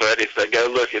true, but if they go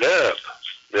look it up,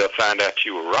 they'll find out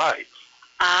you were right.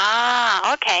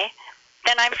 Ah, okay.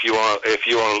 Then If you want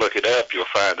to look it up, you'll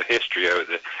find the history of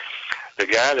it. The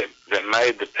guy that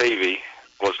made the Peavey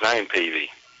was named Peavey,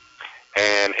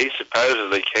 and he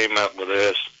supposedly came up with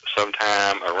this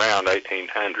sometime around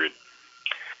 1800,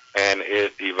 and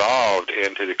it evolved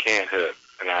into the cant hook.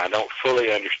 And I don't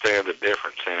fully understand the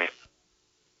difference in it,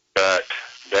 but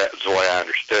that's the way I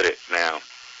understood it. Now,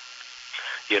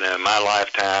 in my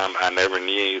lifetime, I never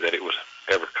knew that it was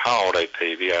ever called a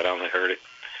Peavey. I'd only heard it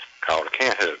called a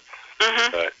cant hook.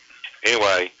 Mm-hmm. But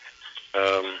anyway,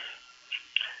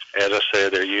 as I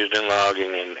said, they're used in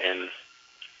logging and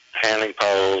handling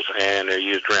poles, and they're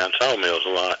used around sawmills a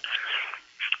lot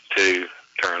to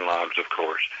turn logs, of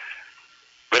course.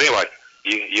 But anyway,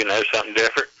 you know something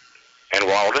different. And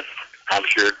Walden, I'm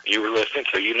sure you were listening,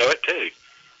 so you know it too.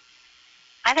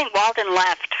 I think Walden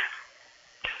left.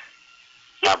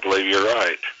 I believe you're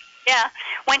right. Yeah.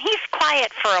 When he's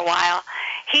quiet for a while,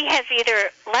 he has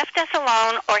either left us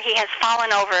alone or he has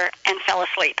fallen over and fell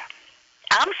asleep.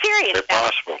 I'm serious It's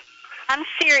about possible. I'm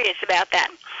serious about that.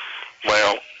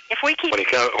 Well, If we keep... when he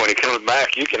comes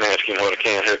back, you can ask him what a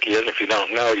cant hook is. If you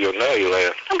don't know, you'll know you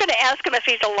left. I'm going to ask him if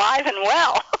he's alive and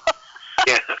well.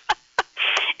 Yeah.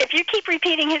 If you keep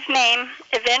repeating his name,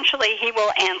 eventually he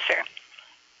will answer.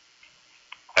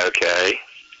 Okay.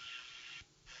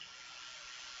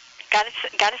 Got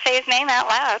to say his name out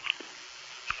loud.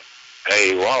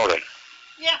 Hey, Walden.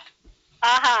 Yeah.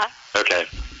 Uh-huh. Okay.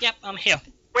 Yep, I'm here.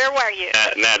 Where were you?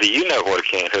 Now, do you know what a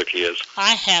cant hook is?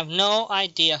 I have no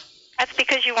idea. That's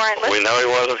because you weren't listening. We know he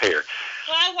wasn't here.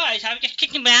 Well, I was just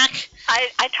kicking back.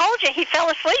 I told you he fell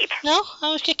asleep. No,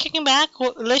 I was just kicking back,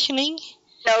 listening.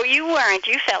 No, you weren't.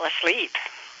 You fell asleep.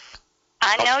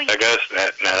 I know you.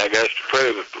 That goes to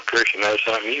prove if Patricia knows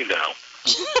something you don't.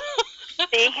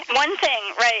 See, one thing,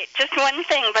 right? Just one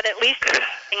thing, but at least one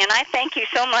thing, and I thank you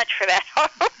so much for that.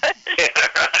 Yeah,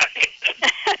 right.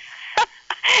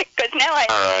 Because now I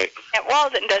All right. that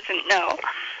Walden doesn't know.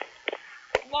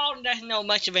 Walden doesn't know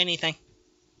much of anything.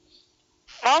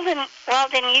 Walden,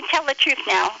 you tell the truth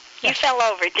now. You Yes. fell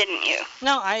over, didn't you?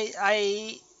 No,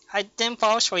 I didn't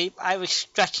fall asleep. I was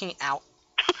stretching out.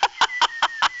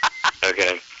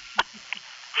 Okay.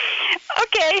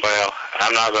 Okay. Well,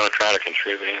 I'm not going to try to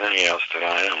contribute anything else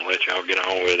tonight. I'm going to let y'all get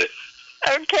on with it.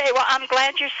 Okay. Well, I'm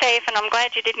glad you're safe, and I'm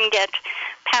glad you didn't get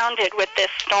pounded with this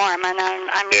storm. And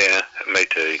I'm Yeah, me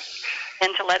too.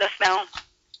 in to let us know.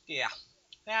 Yeah,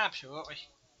 absolutely.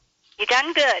 You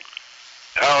done good.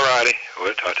 All righty.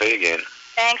 We'll talk to you again.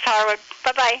 Thanks, Harwood.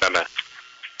 Bye-bye. Bye-bye.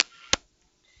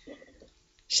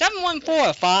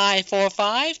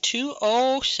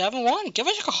 714-545-2071. Give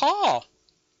us a call.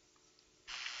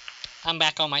 I'm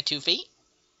back on my 2 feet.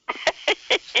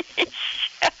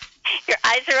 Your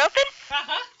eyes are open.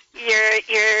 Uh-huh.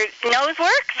 Your nose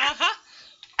works. Uh-huh.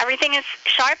 Everything is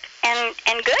sharp and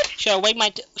good. Shall I wave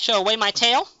my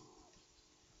tail?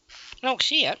 I don't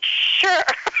see it. Sure.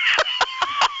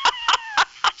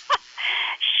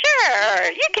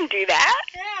 Sure, you can do that.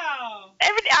 Yeah.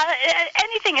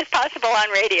 Anything is possible on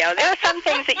radio. There are some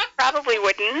things that you probably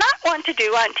would not want to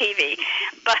do on TV,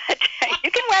 but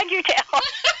you can wag your tail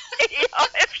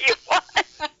if you want.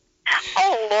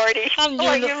 Oh, Lordy.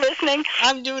 Are you listening?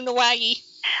 I'm doing the waggy.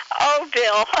 Oh,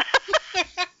 Bill.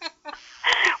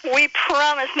 We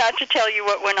promise not to tell you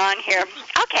what went on here.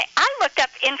 Okay, I looked up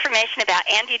information about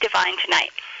Andy Devine tonight.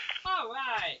 All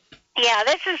right. Yeah,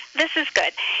 this is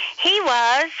good. He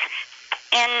was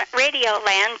in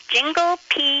Radioland, Jingle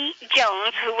P.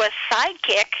 Jones, who was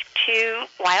sidekick to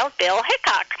Wild Bill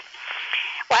Hickok.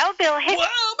 Wild Bill Hickok.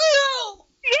 Wild Bill!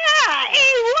 Yeah,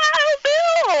 hey, Wild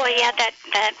Bill! He had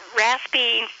that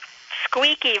raspy,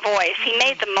 squeaky voice. He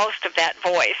made the most of that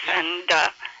voice, and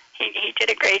he did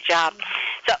a great job.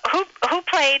 So who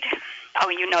played? Oh,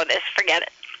 you know this. Forget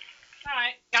it. All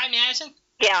right, Guy Madison.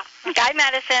 Yeah, Guy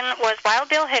Madison was Wild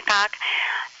Bill Hickok,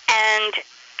 and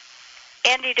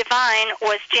Andy Devine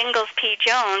was Jingles P.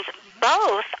 Jones,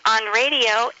 both on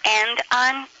radio and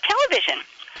on television.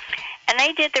 And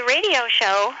they did the radio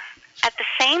show at the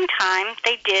same time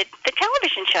they did the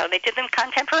television show. They did them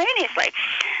contemporaneously.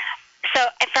 So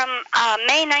from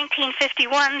May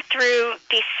 1951 through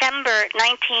December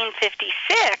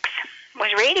 1956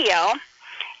 was radio,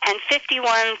 and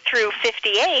 51 through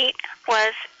 58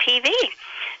 was TV.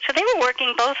 So they were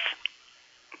working both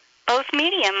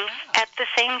mediums at the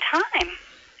same time.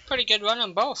 Pretty good run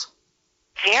on both.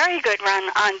 Very good run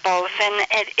on both, and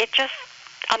it just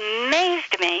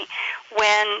amazed me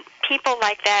when people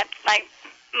like that, like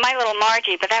My Little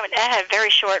Margie, but that had a very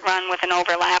short run with an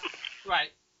overlap.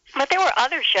 Right. But there were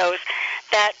other shows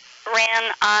that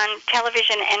ran on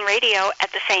television and radio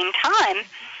at the same time,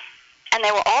 and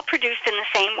they were all produced in the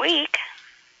same week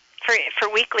for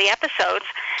weekly episodes.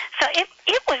 So it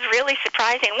was really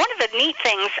surprising. One of the neat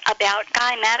things about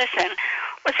Guy Madison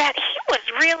was that he was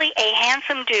really a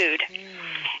handsome dude.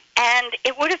 And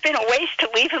it would have been a waste to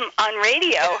leave him on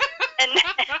radio. And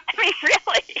I mean,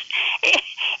 really,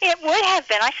 it would have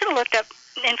been. I should have looked up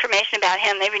information about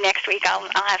him. Maybe next week I'll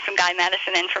have some Guy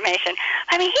Madison information.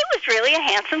 I mean, he was really a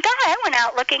handsome guy. I went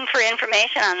out looking for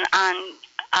information on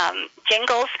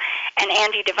Jingles and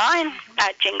Andy Devine,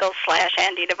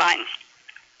 Jingles/Andy Devine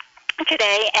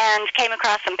today, and came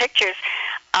across some pictures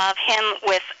of him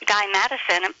with Guy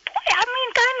Madison. And boy, I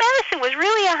mean, Guy Madison was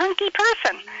really a hunky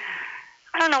person.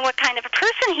 I don't know what kind of a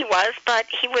person he was, but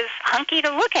he was hunky to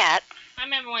look at. I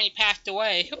remember when he passed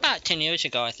away, about 10 years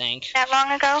ago, I think. That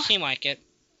long ago? Seemed like it.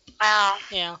 Wow.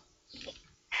 Yeah.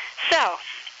 So,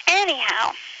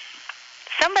 anyhow,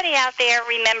 somebody out there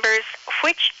remembers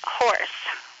which horse,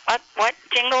 what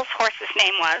Jingles' horse's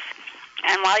name was.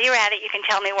 And while you're at it, you can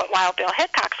tell me what Wild Bill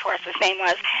Hickok's horse's name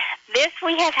was. This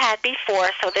we have had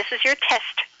before, so this is your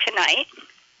test tonight.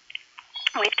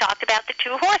 We've talked about the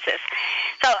two horses.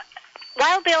 So,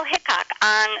 Wild Bill Hickok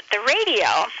on the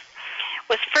radio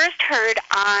was first heard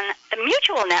on the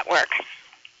Mutual Network.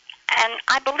 And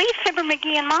I believe Fibber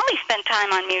McGee and Molly spent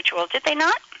time on Mutual, did they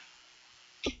not?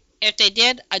 If they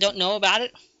did, I don't know about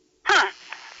it. Huh.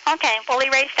 Okay, we'll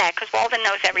erase that because Walden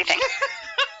knows everything.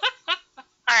 All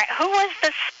right, who was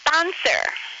the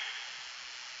sponsor?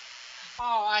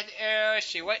 Oh, let's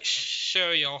see, what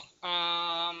cereal?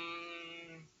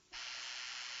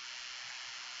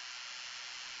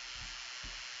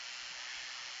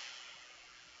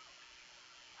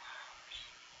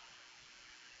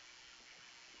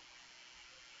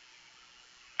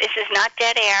 This is not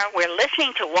dead air. We're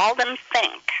listening to Walden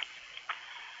think.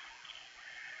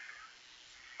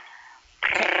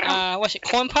 What's it,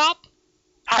 Corn Pop?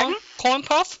 Pardon? Corn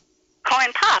Puff?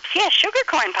 Corn Pops. Yes, Sugar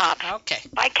Corn Pops. Okay.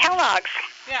 By Kellogg's.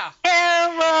 Yeah.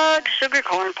 Kellogg's Sugar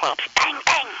Corn Pops. Bang,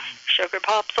 bang. Sugar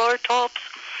Pops are tops.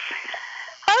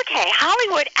 Okay,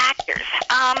 Hollywood actors.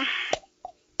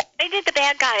 They did the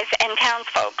bad guys and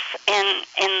townsfolks in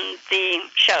the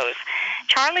shows.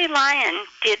 Charlie Lyon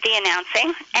did the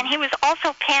announcing, and he was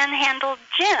also Panhandle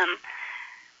Jim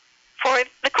for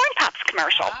the Corn Pops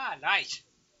commercial. Ah, nice.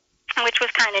 Which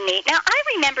was kind of neat. Now, I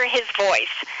remember his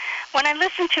voice. When I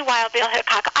listened to Wild Bill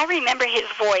Hickok, I remember his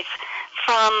voice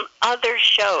from other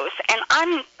shows, and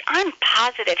I'm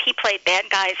positive he played bad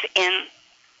guys in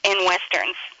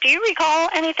westerns. Do you recall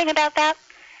anything about that?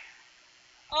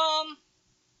 I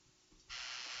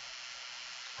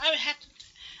would have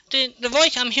to. The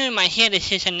voice I'm hearing in my head is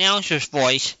his announcer's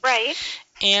voice. Right.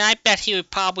 And I bet he would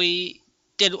probably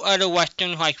did other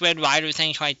westerns like Red Ryder,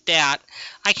 things like that.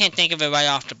 I can't think of it right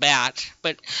off the bat,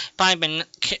 but probably been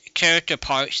character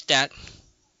parts that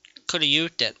could have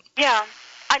used it. Yeah,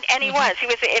 and he was.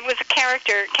 It was a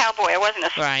character cowboy. It wasn't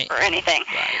a right. or anything.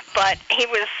 Right. But he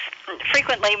was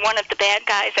frequently one of the bad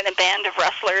guys in a band of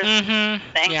rustlers.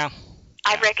 Mm-hmm. Yeah.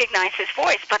 I recognized his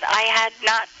voice, but I had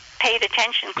not paid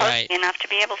attention closely enough to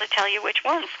be able to tell you which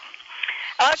ones.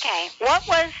 Okay, what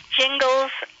was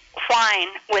Jingles' whine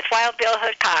with Wild Bill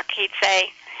Hickok? He'd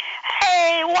say,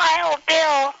 "Hey, Wild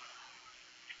Bill."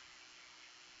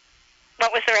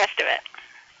 What was the rest of it?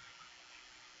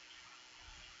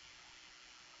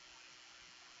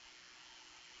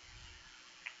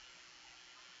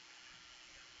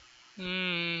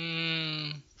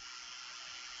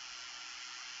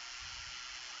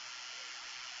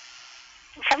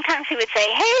 Sometimes he would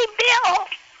say, "Hey, Bill,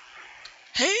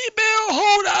 Hey, Bill,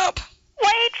 hold up.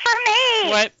 wait for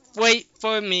me. Wait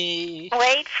for me.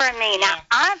 Wait for me." Now,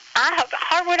 Yeah. I hope,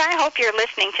 Harwood, I hope you're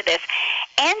listening to this.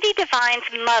 Andy Devine's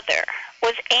mother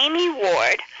was Amy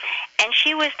Ward, and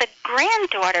she was the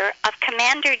granddaughter of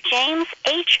Commander James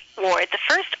H. Ward, the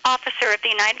first officer of the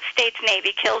United States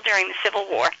Navy killed during the Civil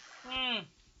War.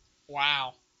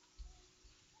 Wow.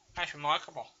 That's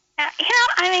remarkable. Now,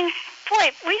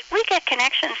 boy, we get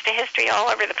connections to history all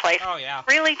over the place. Oh, yeah.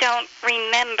 Really don't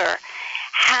remember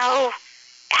how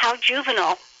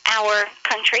juvenile our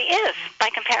country is by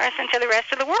comparison to the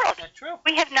rest of the world. That's true.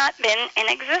 We have not been in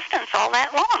existence all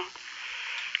that long.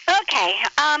 Okay.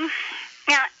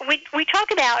 Now, we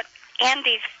talk about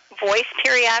Andy's voice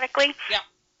periodically. Yeah.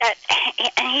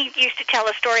 And he used to tell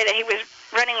a story that he was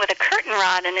running with a curtain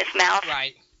rod in his mouth.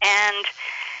 Right. And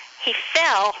he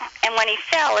fell, and when he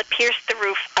fell, it pierced the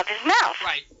roof of his mouth.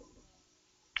 Right.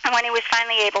 And when he was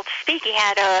finally able to speak, he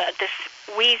had this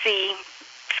wheezy,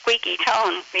 squeaky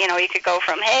tone. You know, he could go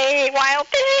from, "Hey, Wild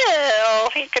Bill,"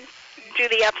 he could do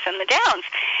the ups and the downs.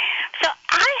 So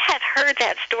I had heard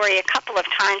that story a couple of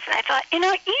times, and I thought, you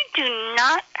do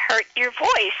not hurt your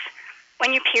voice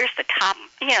when you pierce the top,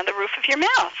 the roof of your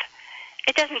mouth.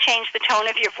 It doesn't change the tone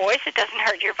of your voice. It doesn't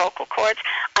hurt your vocal cords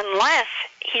unless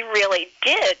he really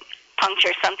did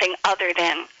puncture something other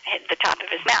than the top of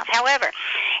his mouth. However,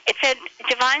 it said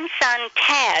Devine's son,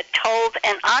 Tad, told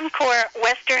an Encore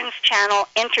Westerns Channel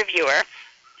interviewer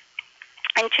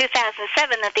in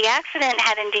 2007 that the accident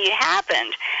had indeed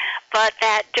happened, but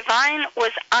that Devine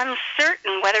was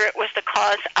uncertain whether it was the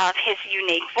cause of his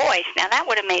unique voice. Now, that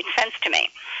would have made sense to me.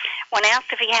 When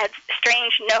asked if he had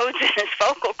strange nodes in his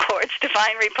vocal cords,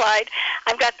 Devine replied,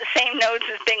 "I've got the same nodes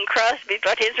as Bing Crosby,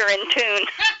 but his are in tune."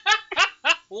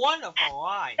 Wonderful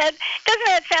line. Doesn't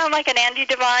that sound like an Andy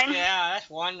Devine? Yeah, that's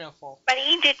wonderful. But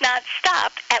he did not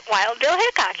stop at Wild Bill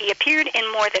Hickok. He appeared in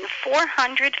more than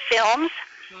 400 films,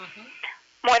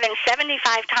 more than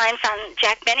 75 times on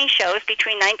Jack Benny shows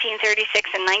between 1936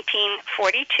 and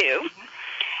 1942.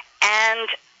 And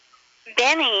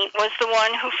Benny was the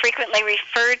one who frequently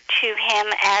referred to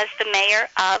him as the mayor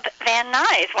of Van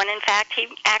Nuys, when in fact he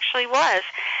actually was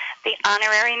the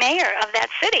honorary mayor of that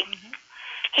city.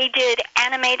 He did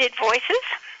animated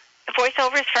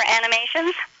voiceovers for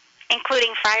animations,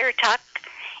 including Friar Tuck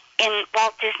in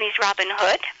Walt Disney's Robin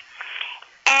Hood.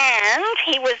 And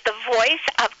he was the voice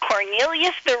of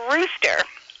Cornelius the Rooster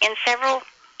in several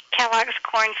Kellogg's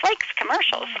Corn Flakes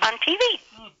commercials on TV.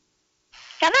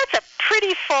 Now, that's a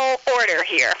pretty full order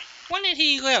here. When did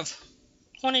he live?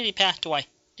 When did he pass away?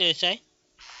 Did it say?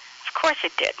 Of course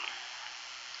it did.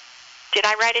 Did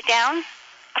I write it down?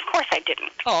 Of course I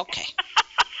didn't. Oh, okay.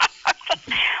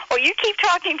 Well, you keep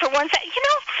talking for one second.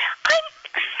 I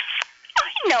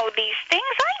know these things.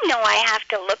 I know I have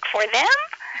to look for them.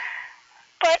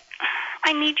 But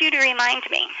I need you to remind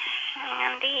me.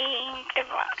 Andy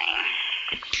Devine.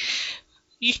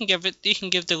 You can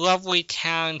give the lovely,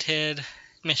 talented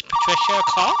Miss Patricia a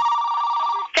call.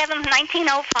 7th,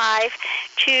 1905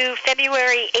 to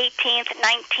February 18th,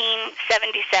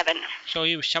 1977. So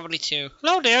you were 72.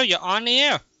 Hello there, you're on the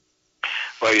air.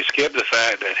 Well, you skipped the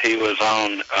fact that he was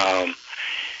on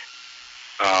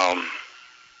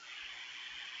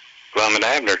Lum and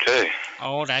Abner, too.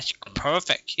 Oh, that's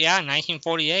perfect. Yeah,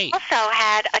 1948. Also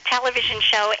had a television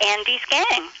show, Andy's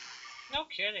Gang. No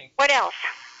kidding. What else?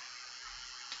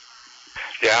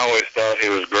 Yeah, I always thought he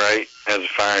was great as a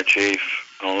fire chief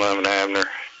on Lum and Abner.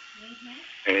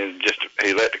 And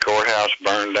he let the courthouse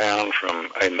burn down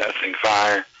from a nothing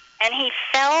fire. And he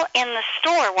fell in the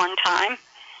store one time.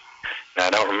 Now, I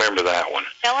don't remember that one.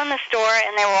 Fell in the store,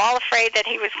 and they were all afraid that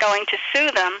he was going to sue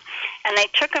them. And they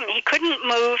took him. He couldn't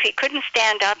move. He couldn't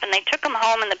stand up, and they took him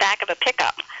home in the back of a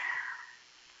pickup.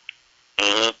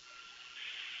 I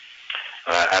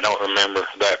don't remember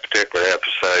that particular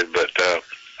episode, but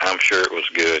I'm sure it was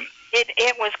good.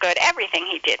 It was good. Everything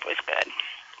he did was good.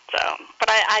 So, but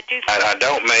I do. I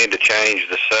don't mean to change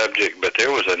the subject, but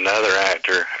there was another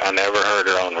actor. I never heard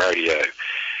her on radio,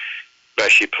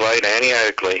 but she played Annie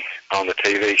Oakley on the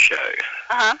TV show.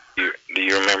 Do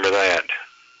you remember that?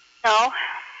 No.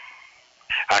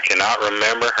 I cannot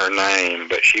remember her name,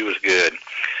 but she was good.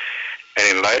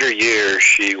 And in later years,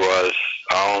 she was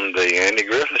on the Andy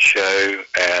Griffith Show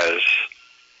as,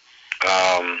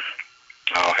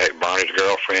 Barney's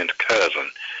girlfriend's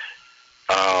cousin.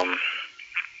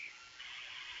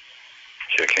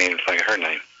 I can't even think of her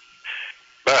name.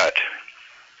 But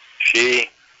she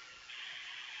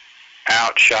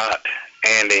outshot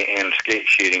Andy in the skeet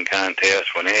shooting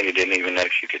contest when Andy didn't even know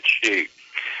she could shoot.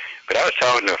 But I was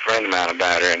talking to a friend of mine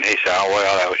about her, and he said, "Oh,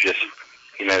 well, that was just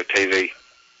TV,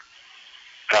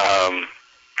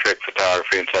 trick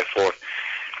photography and so forth.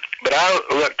 But I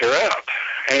looked her up,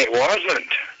 and it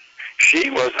wasn't. She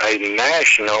was a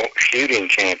national shooting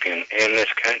champion in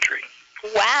this country.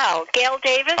 Wow. Gail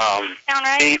Davis? Sound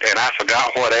right? And I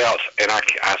forgot what else, and I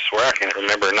swear I can't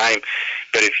remember her name.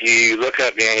 But if you look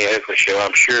up the Annie Oakley show,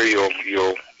 I'm sure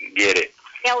you'll get it.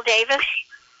 Gail Davis?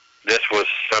 This was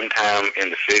sometime in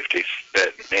the 50s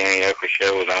that the Annie Oakley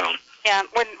show was on. Yeah,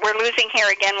 we're losing here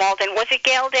again, Walden. Was it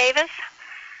Gail Davis?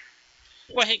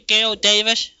 Was it Gail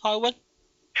Davis, Hollywood?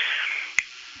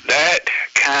 That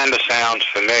kind of sounds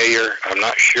familiar. I'm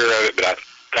not sure of it, but I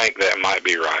think that might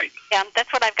be right. Yeah,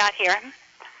 that's what I've got here.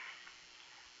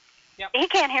 Yep. He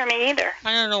can't hear me either.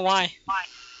 I don't know why.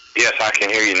 Yes, I can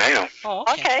hear you now. Oh,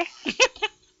 okay.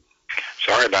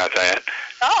 Sorry about that.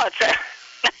 Oh, it's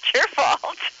not your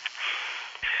fault.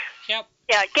 Yep.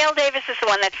 Yeah, Gail Davis is the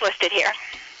one that's listed here.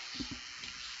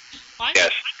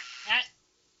 Yes.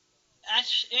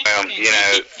 That's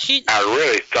interesting. I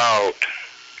really thought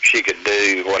she could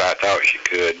do what I thought she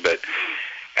could, but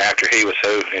after he was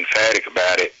so emphatic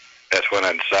about it, that's when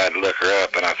I decided to look her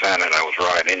up, and I found out I was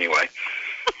right anyway.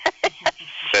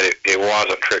 But it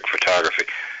wasn't trick photography.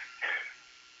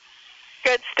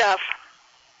 Good stuff.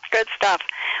 Good stuff.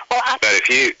 Well, but if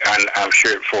you, I'm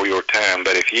sure before your time,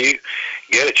 but if you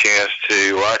get a chance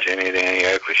to watch any of the Annie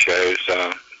Oakley shows,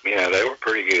 they were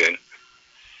pretty good.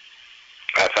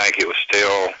 I think it was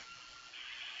still,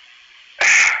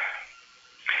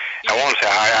 I want to say,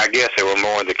 I guess they were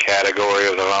more in the category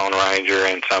of the Lone Ranger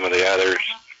and some of the others.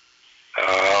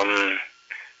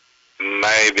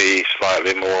 Maybe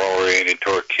slightly more oriented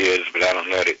toward kids, but I don't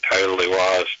know that it totally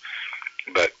was,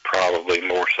 but probably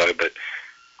more so. But,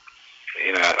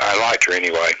 I liked her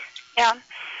anyway. Yeah.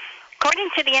 According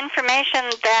to the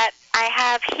information that I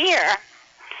have here,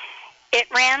 it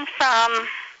ran from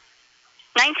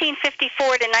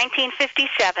 1954 to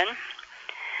 1957,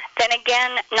 then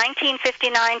again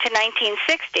 1959 to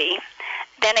 1960,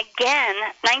 then again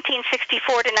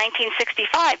 1964 to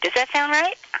 1965. Does that sound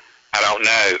right? I don't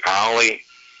know. I only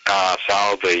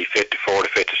saw the 54 to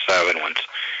 57 ones.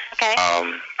 Okay.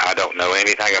 I don't know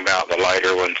anything about the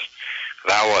later ones.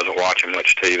 I wasn't watching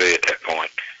much TV at that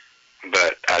point.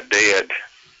 But I did,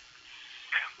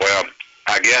 well,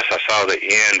 I guess I saw the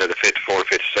end of the 54 to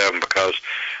 57 because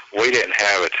we didn't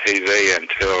have a TV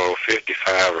until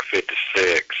 55 or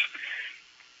 56.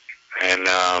 And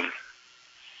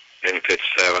in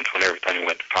 57 when everything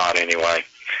went to pot anyway.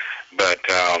 But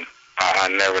I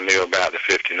never knew about the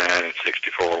 59 and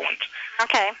 64 ones.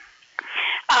 Okay.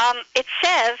 It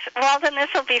says, Walden,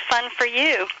 this will be fun for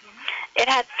you. It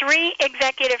had 3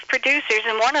 executive producers,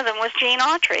 and one of them was Gene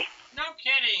Autry. No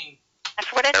kidding.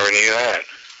 That's what it Never knew that.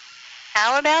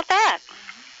 How about that?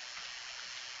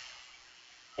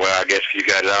 Well, I guess if you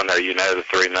got it on there, you know the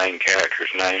 3 main characters'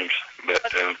 names. But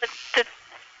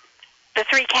the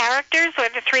 3 characters, or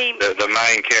the 3? The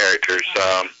main characters,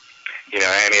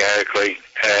 Annie Oakley,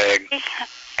 Tag,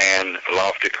 and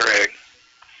Lofty Craig.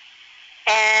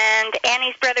 And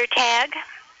Annie's brother Tag?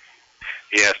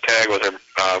 Yes, Tag was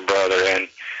her brother, and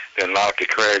then Lofty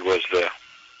Craig was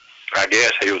I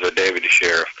guess he was a deputy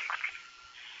sheriff.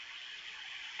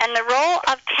 And the role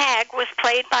of Tag was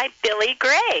played by Billy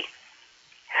Gray,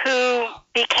 who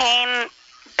became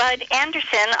Bud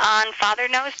Anderson on Father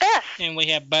Knows Best. And we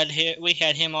had Bud here. We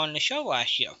had him on the show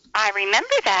last year. I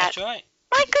remember that. That's right.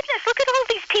 My goodness, look at all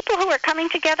these people who are coming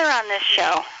together on this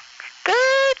show.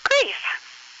 Good grief.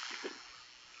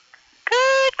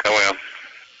 Good grief. Oh, well,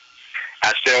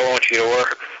 I still want you to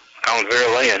work on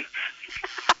Vera Lynn.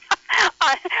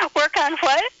 Work on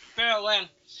what? Vera Lynn.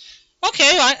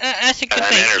 Okay, that's a good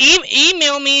thing.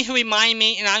 Email me to remind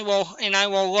me, and I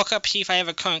will look up, see if I have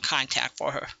a current contact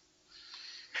for her.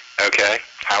 Okay,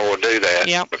 I will do that.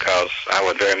 Yep. Because I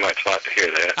would very much like to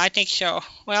hear that. I think so.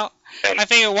 Well, and I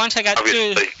figure once I got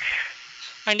through,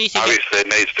 I need to obviously it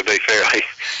needs to be fairly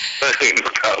soon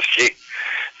because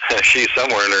she's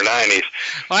somewhere in her 90s.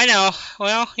 Well, I know.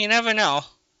 Well, you never know.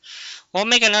 We'll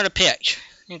make another pitch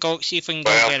and go see if we can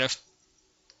go get her.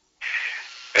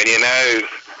 And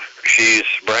she's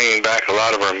bringing back a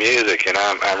lot of her music, and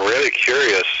I'm really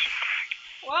curious.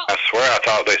 Well, I swear I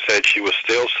thought they said she was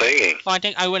still singing. Well, I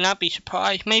think I would not be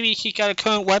surprised. Maybe she's got a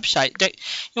current website.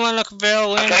 You want to look at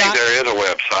VeraLynn? I think there is a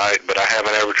website, but I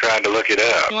haven't ever tried to look it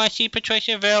up. You want to see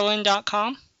Patricia,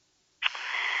 VeraLynn.com?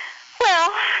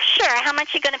 Well, sure. How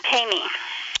much are you going to pay me?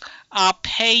 I'll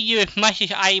pay you as much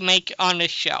as I make on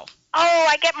this show. Oh,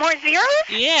 I get more zeros?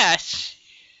 Yes.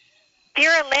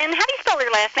 Vera Lynn. How do you spell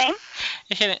her last name?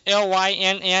 Is it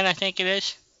Lynn, I think it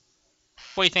is?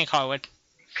 What do you think, Hollywood?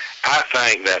 I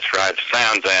think that's right. It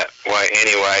sounds that way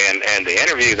anyway. And the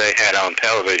interview they had on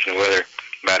television with her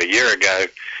about a year ago,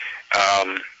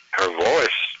 her voice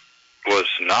was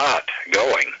not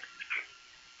going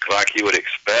like you would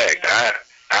expect.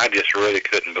 I just really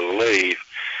couldn't believe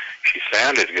she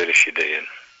sounded as good as she did.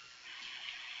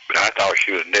 But I thought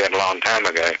she was dead a long time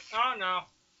ago. Oh, no.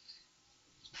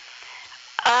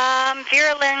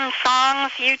 Vera Lynn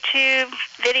songs, YouTube,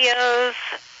 videos,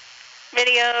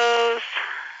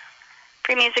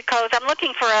 free music codes. I'm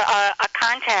looking for a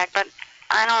contact, but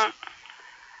I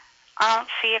don't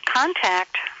see a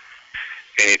contact.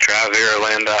 Can you try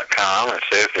VeraLynn.com and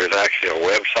see if there's actually a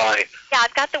website? Yeah,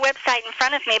 I've got the website in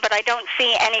front of me, but I don't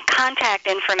see any contact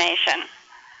information.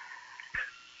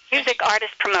 Music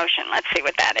artist promotion. Let's see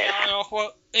what that is. Yeah,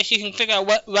 well, if you can figure out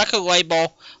what record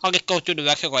label, I'll just go through the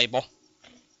record label.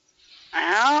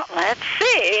 Well, let's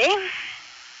see.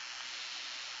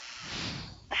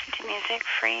 Listen to music,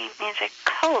 free music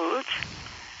codes.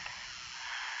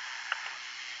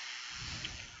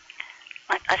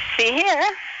 Let us see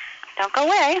here. Don't go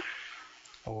away.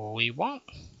 We won't.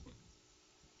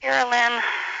 Vera Lynn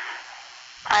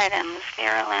items.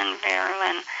 Vera Lynn.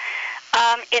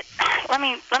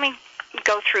 Let me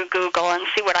go through Google and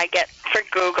see what I get for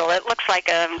Google. It looks like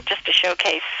just a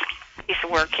showcase piece of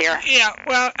work here. Yeah,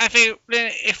 well,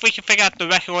 if we can figure out the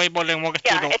record label, then we'll get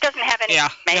through the... it doesn't have any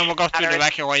information. Then we'll go through the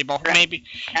record label. Right. Maybe.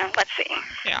 Let's see.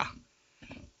 Yeah.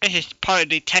 This is part of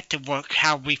detective work,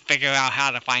 how we figure out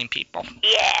how to find people.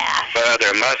 Yeah. Well,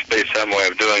 there must be some way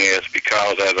of doing this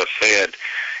because, as I said,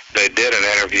 they did an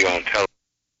interview on television.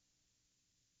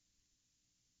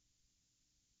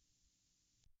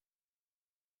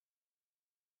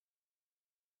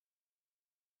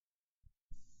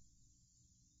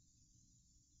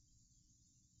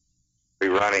 Be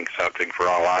running something for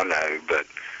all I know, but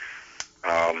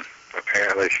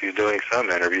apparently she's doing some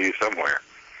interview somewhere.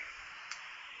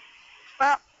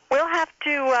 Well, we'll have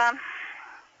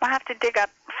to dig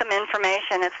up some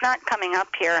information. It's not coming up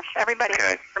here. Everybody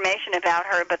has information about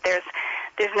her, but there's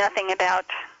nothing about,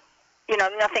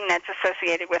 nothing that's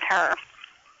associated with her.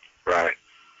 Right.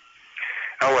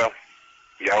 Oh well,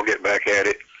 y'all get back at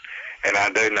it. And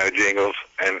I do know Jingles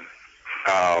and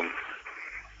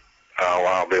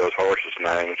Wild Bill's horses'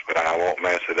 names, but I won't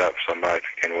mess it up. Somebody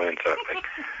can win something.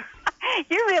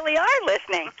 You really are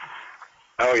listening.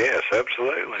 Oh yes,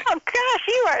 absolutely. Oh gosh,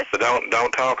 you are. So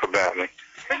don't talk about me.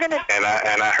 We're gonna. And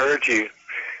I heard you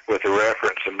with the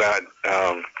reference about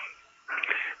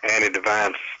Annie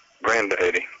Devine's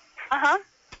granddaddy.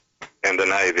 In the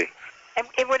Navy.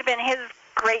 It would have been his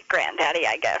great granddaddy,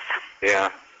 I guess. Yeah.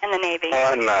 In the Navy.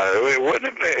 Oh no, it wouldn't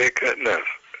have been. It couldn't have.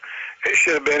 It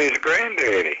should have been his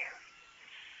granddaddy.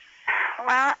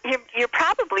 Well, you're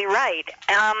probably right.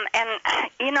 And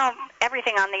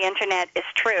everything on the internet is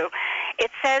true. It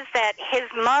says that his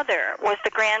mother was the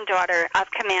granddaughter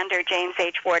of Commander James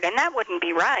H. Ward, and that wouldn't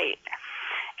be right.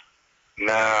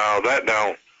 No, that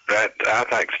I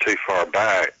think is too far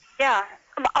back. Yeah.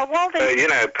 Walden.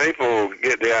 People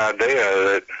get the idea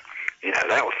that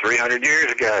that was 300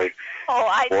 years ago. Oh,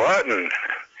 wasn't.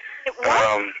 It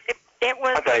was. It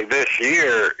was. I think this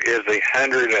year is the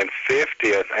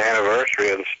 150th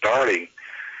anniversary of the starting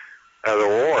of the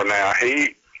war. Now,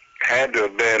 he had to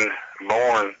have been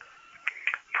born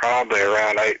probably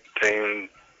around 18...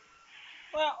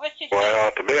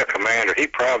 Well, to be a commander, he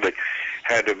probably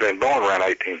had to have been born around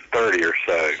 1830 or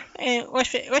so. And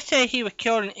let's say he was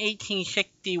killed in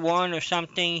 1861 or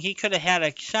something. He could have had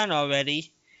a son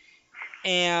already.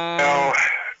 And...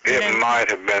 It might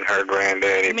have been her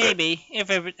granddaddy. Maybe,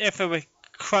 if it was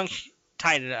crunched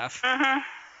tight enough.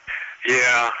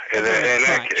 Yeah, and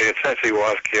since he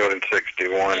was killed in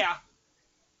 61,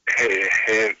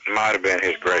 it might have been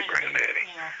his great-granddaddy.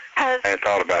 I hadn't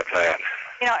thought about that.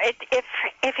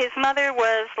 If his mother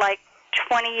was like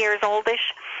 20 years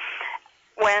oldish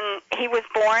when he was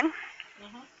born,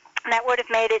 that would have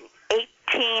made it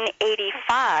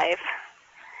 1885,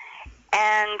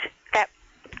 and that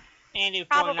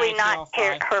probably not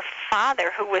her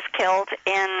father who was killed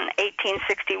in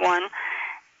 1861.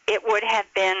 It would have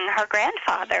been her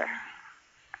grandfather,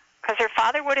 because her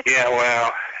father would have... Yeah,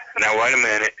 well, now wait a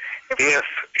minute. If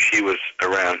she was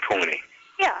around 20.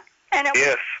 Yeah. And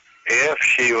if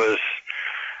she was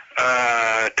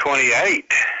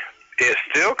 28, it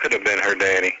still could have been her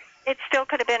daddy. It still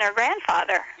could have been her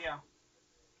grandfather. Yeah.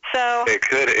 So... It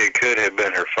could have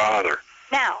been her father.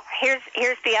 Now,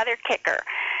 here's the other kicker.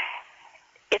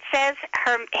 It says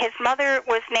his mother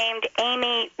was named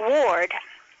Amy Ward,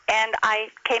 and I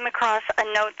came across a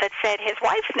note that said his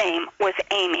wife's name was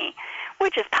Amy,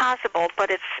 which is possible, but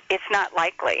it's not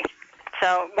likely.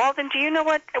 So, Walden, do you know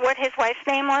what his wife's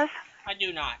name was? I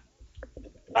do not.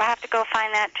 I'll have to go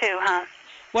find that too, huh?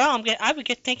 Well, I would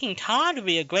get thinking Todd would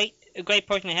be a great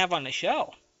person to have on the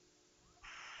show.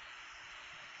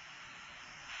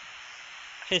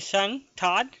 His son,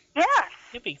 Todd? Yeah.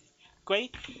 He'd be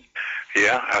great.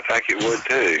 Yeah, I think it would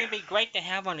too. He'd be great to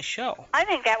have on the show. I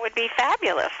think that would be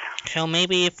fabulous. So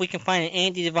maybe if we can find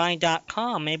an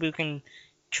AndyDevine.com, maybe we can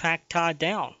track Todd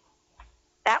down.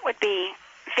 That would be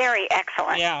very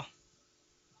excellent. Yeah.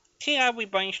 See how we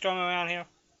brainstorm around here?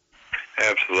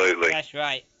 Absolutely. That's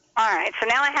right. All right, so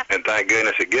now I have to... And thank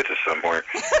goodness it gets us somewhere.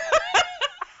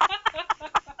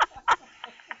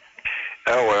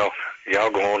 Oh, well,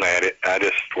 y'all go on at it. I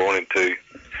just wanted to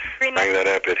bring that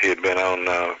up that he had been on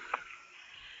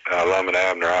Lum and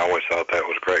Abner. I always thought that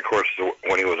was great. Of course,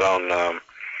 when he was on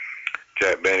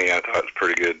Jack Benny, I thought it was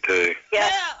pretty good, too. Yeah.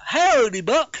 Howdy,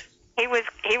 Buck. He was...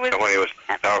 And when he was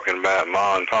talking about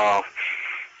Ma and Pa.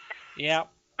 Yep.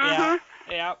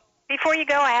 Mm-hmm. Yep. Before you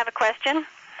go, I have a question.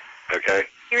 Okay.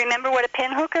 You remember what a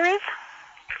pin hooker is?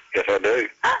 Yes, I do.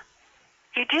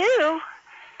 You do?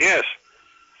 Yes.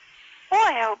 Boy,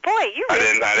 oh boy, you I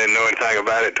really... didn't know anything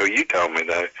about it until you told me,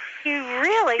 though. You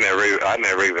really... I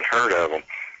never even heard of them.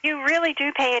 You really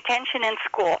do pay attention in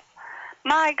school.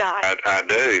 My God. I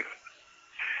do.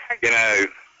 You know,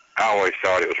 I always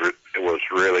thought it was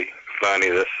really funny.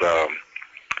 This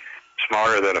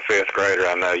Smarter Than a Fifth Grader.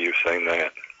 I know you've seen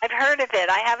that. I've heard of it.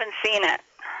 I haven't seen it.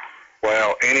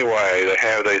 Well, anyway, they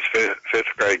have these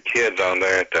fifth grade kids on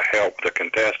there to help the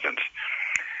contestants.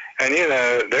 And, you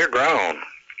know, they're grown.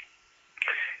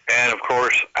 And, of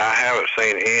course, I haven't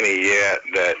seen any yet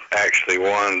that actually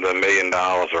won the $1 million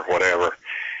or whatever.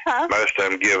 Huh? Most of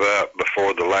them give up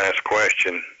before the last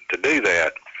question to do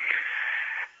that.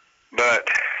 But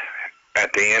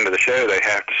at the end of the show, they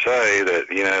have to say that,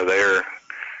 you know, they're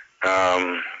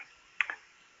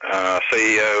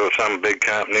CEO of some big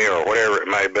company or whatever it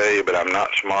may be, but I'm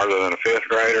not smarter than a fifth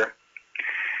grader.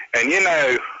 And, you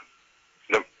know,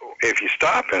 if you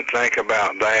stop and think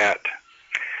about that,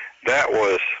 that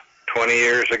was 20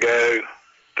 years ago,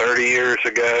 30 years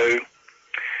ago.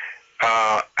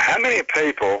 How many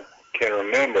people can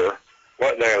remember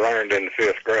what they learned in the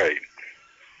fifth grade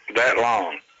that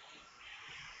long?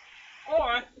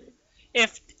 Or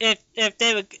if they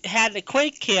had the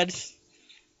quiz kids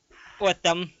with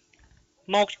them,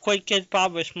 most quiz kids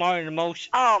probably were smarter than most.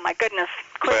 Oh, my goodness.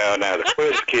 Well, now, the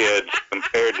quiz kids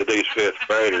compared to these fifth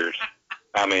graders,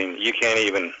 I mean, you can't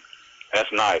even,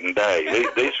 that's night and day.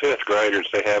 These fifth graders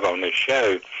they have on this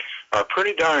show are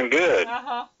pretty darn good.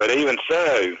 Uh-huh. But even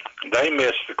so, they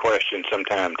miss the question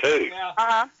sometime, too. Yeah.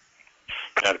 Uh-huh.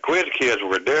 Now, the quiz kids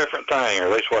were a different thing, or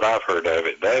at least what I've heard of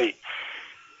it.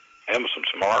 Them some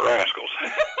smart rascals.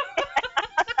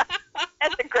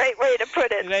 That's a great way to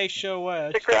put it. They sure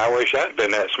was. I wish I'd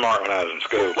been that smart when I was in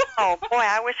school. Oh, boy,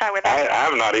 I wish I were that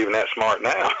I'm not even that smart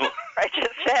now. I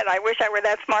just said, I wish I were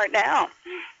that smart now.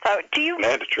 So,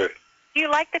 That's the truth. do you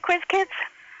like the quiz kids?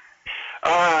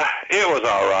 It was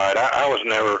all right. I was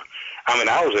never,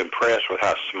 I was impressed with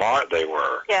how smart they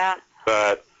were. Yeah.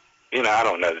 But, you know, I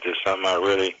don't know that it's something I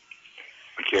really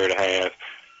would care to have,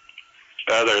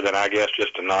 other than, I guess,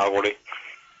 just a novelty.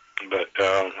 But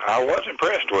I was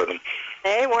impressed with them.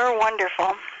 They were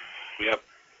wonderful. Yep.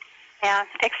 Yeah,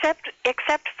 except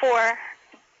for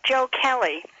Joe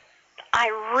Kelly. I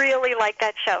really like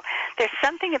that show. There's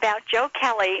something about Joe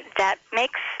Kelly that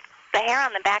makes the hair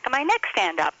on the back of my neck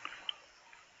stand up.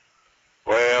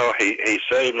 Well, he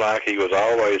seemed like he was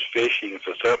always fishing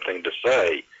for something to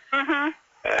say. Mm-hmm.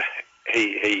 I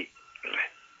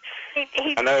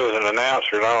know he was an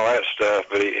announcer and all that stuff,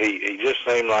 but he just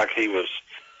seemed like he was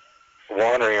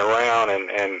wandering around and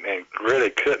really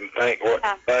couldn't think what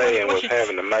to say and was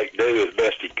having to make do as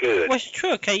best he could. Well, it's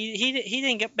true, because he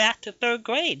didn't get back to third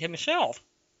grade himself.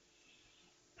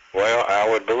 Well, I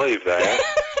would believe that.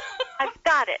 I've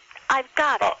got it.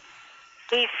 Oh.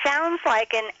 He sounds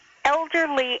like an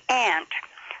elderly aunt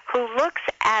who looks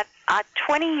at a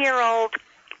 20-year-old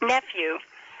nephew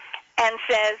and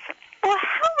says, "Well,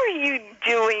 how are you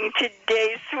doing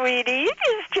today, sweetie? It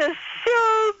is just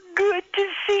so good to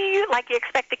see you." Like you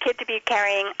expect the kid to be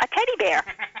carrying a teddy bear.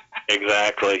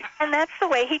 Exactly. And that's the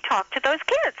way he talked to those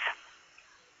kids.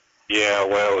 Yeah,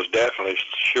 well, it was definitely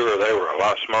sure they were a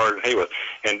lot smarter than he was.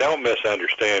 And don't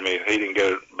misunderstand me, he didn't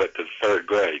go but to third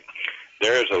grade.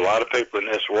 There's a lot of people in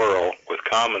this world with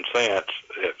common sense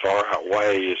that far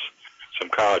outweighs some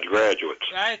college graduates.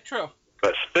 That's true.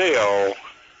 But still,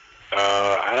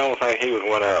 I don't think he was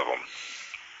one of them.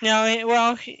 No,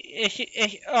 well,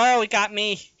 it got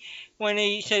me when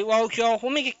he said, "Well, Joe,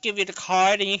 let me give you the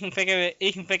card and you can figure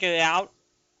it out."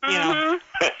 You know.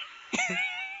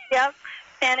 Yep.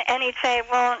 And he'd say,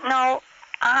 well, no,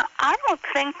 I don't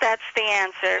think that's the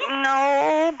answer.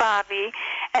 No, Bobby.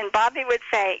 And Bobby would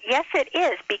say, yes, it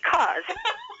is, because.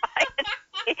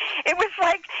 It was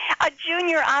like a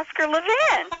junior Oscar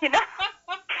Levin, you know.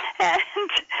 And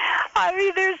I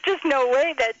mean, there's just no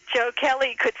way that Joe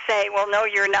Kelly could say, well, no,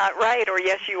 you're not right, or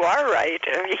yes, you are right.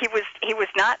 He was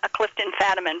not a Clifton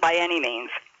Fadiman by any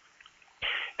means.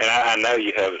 And I know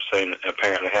you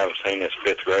apparently haven't seen this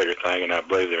fifth grader thing, and I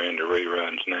believe they're into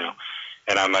reruns now.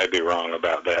 And I may be wrong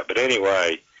about that. But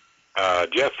anyway,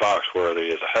 Jeff Foxworthy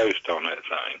is a host on that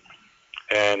thing.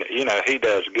 And, you know, he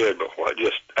does good, but what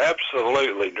just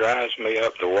absolutely drives me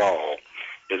up the wall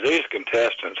is these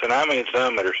contestants, and I mean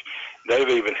some that they've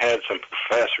even had some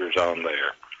professors on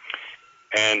there.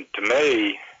 And to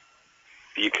me,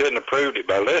 you couldn't have proved it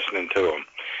by listening to them.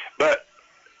 But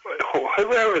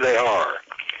whoever they are,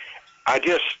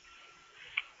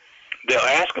 they'll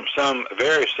ask them some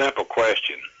very simple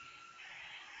question.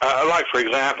 Like, for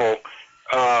example,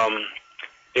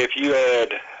 if you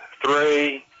add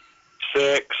 3,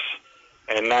 6,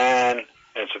 and 9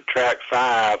 and subtract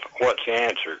 5, what's the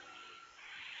answer?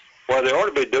 Well, they ought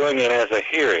to be doing it as they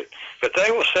hear it. But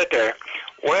they will sit there,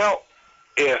 well,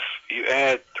 if you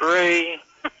add 3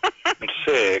 and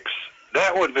 6,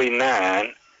 that would be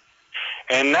 9,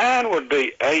 and 9 would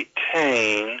be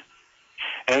 18,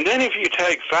 and then if you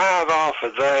take 5 off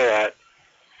of that,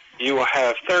 you will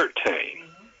have 13.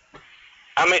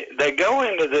 I mean, they go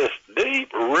into this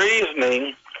deep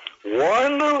reasoning,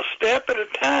 one little step at a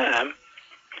time,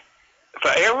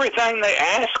 for everything they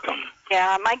ask them.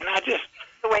 Yeah,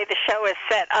 the way the show is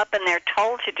set up and they're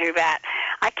told to do that,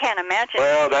 I can't imagine.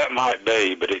 Well, that might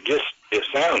be, but it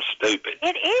sounds stupid.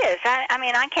 It is. I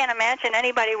mean, I can't imagine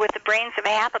anybody with the brains of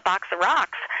half a box of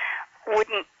rocks would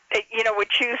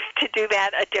choose to do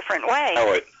that a different way.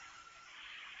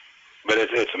 But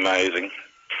it's amazing.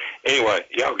 Anyway,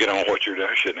 y'all get on what you're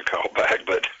doing. I shouldn't have called back,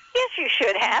 but... Yes, you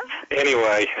should have.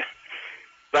 Anyway,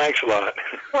 thanks a lot.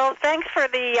 Well, thanks for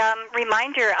the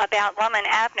reminder about Lum and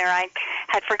Abner. I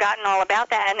had forgotten all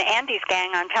about that. And Andy's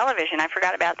Gang on television. I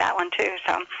forgot about that one, too.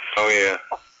 So. Oh, yeah.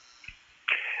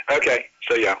 Okay,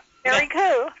 see y'all. Very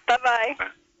cool. Bye-bye.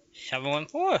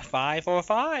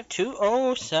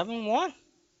 714-545-2071.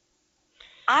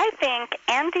 I think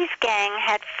Andy's Gang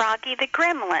had Froggy the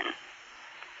Gremlin.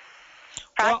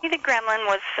 Froggy the Gremlin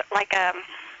was like a...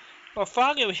 Well,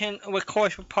 Froggy was of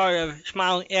course, part of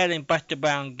Smiling Ed and Buster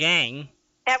Brown Gang.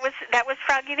 That was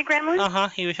Froggy the Gremlin? Uh-huh,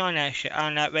 he was on that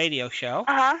on that radio show.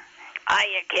 Uh-huh.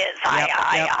 Hiya, kids.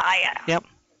 Hiya. Yep.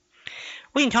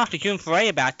 We can talk to June Foray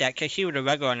about that, because she was a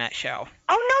regular on that show.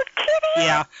 Oh, no kidding?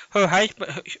 Yeah, her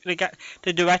husband,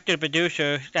 the director,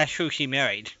 producer, that's who she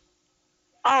married.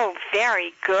 Oh,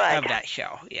 very good. Of that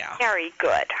show, yeah. Very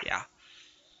good. Yeah.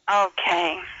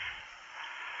 Okay.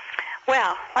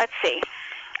 Well, let's see.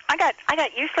 I got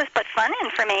useless but fun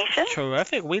information.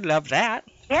 Terrific. We love that.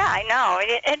 Yeah, I know.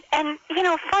 And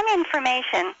fun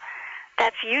information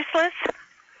that's useless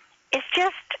is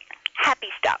just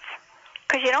happy stuff,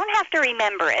 because you don't have to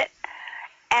remember it,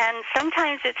 and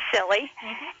sometimes it's silly,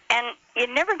 and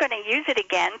you're never going to use it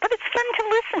again, but it's fun to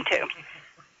listen to.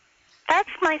 That's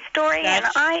my story, and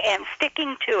I am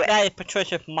sticking to it. That is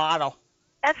Patricia's model.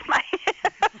 That's my...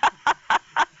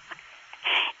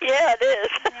 Yeah, it is.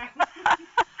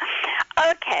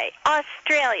 Okay,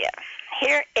 Australia.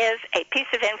 Here is a piece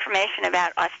of information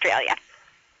about Australia.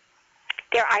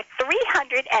 There are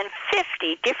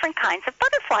 350 different kinds of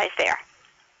butterflies there.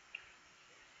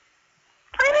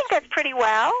 I think that's pretty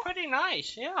well. Pretty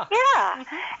nice, yeah. Yeah.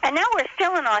 And now we're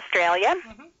still in Australia.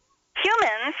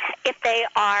 Humans, if they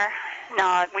are...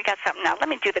 No, we got something now. Let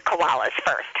me do the koalas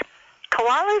first.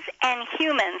 Koalas and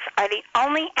humans are the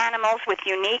only animals with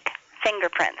unique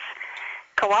fingerprints.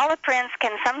 Koala prints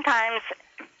can sometimes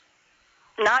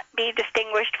not be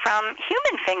distinguished from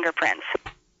human fingerprints.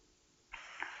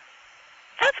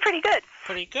 That's pretty good.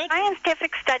 Pretty good.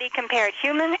 Scientific study compared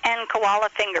human and koala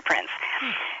fingerprints.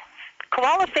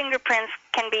 Koala fingerprints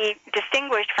can be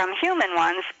distinguished from human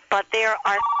ones, but there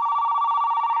are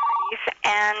similarities,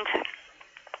 and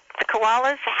the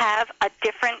koalas have a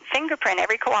different fingerprint.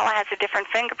 Every koala has a different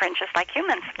fingerprint, just like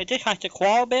humans. Is this like the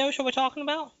koala bears that we're talking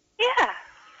about? Yeah.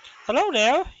 Hello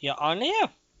there. You're on the air.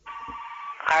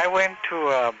 I went to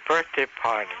a birthday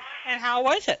party. And how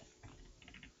was it?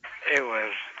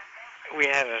 We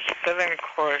had a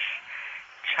 7-course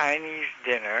Chinese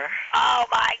dinner. Oh,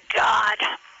 my God.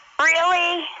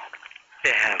 Really?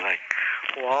 They had, like,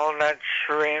 walnut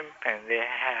shrimp, and they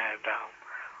had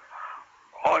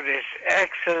all this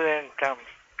excellent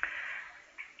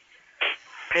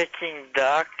Peking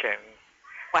duck and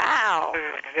Wow.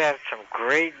 They had some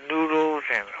great noodles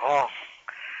and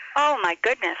Oh, my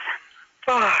goodness.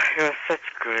 it was such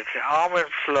good. Almond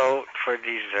float for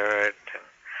dessert and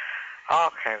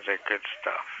all kinds of good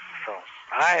stuff. So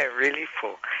I am really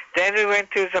full. Then we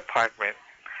went to his apartment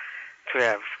to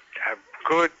have a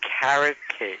good carrot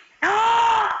cake.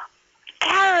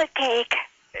 Carrot cake.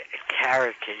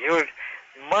 Carrot cake. It was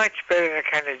much better than the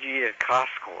kind that you eat at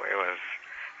Costco. It was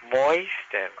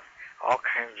moist and all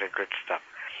kinds of good stuff.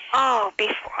 Oh,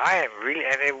 I am really,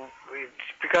 and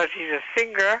because he's a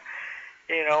singer,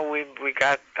 you know,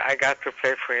 I got to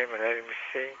play for him and let him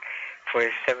sing for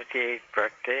his 78th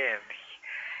birthday,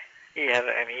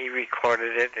 and he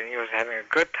recorded it, and he was having a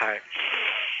good time.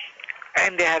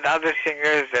 And they had other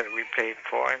singers that we played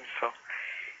for, and so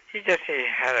he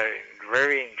had a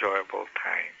very enjoyable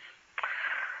time.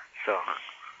 So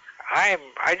I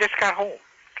just got home.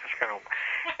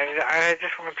 And I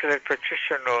just want to let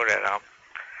Patricia know that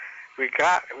we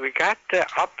got the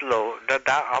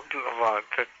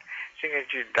thing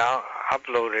that you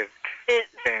uploaded. The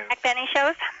Jack Benny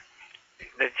shows?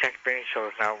 The Jack Benny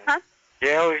shows now. Huh?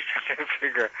 Gail is trying to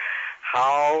figure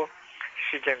how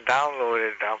she can download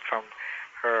it from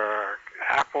her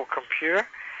Apple computer,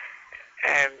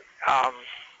 and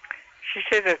she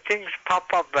said that things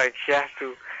pop up like she has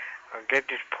to get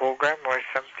this program or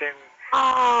something.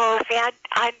 Oh, see, I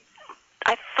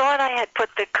thought I had put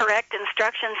the correct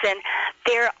instructions in.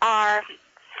 There are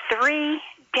 3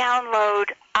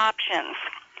 download options.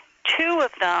 2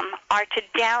 of them are to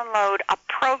download a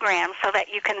program so that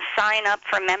you can sign up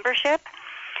for membership,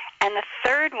 and the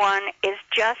 3rd one is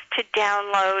just to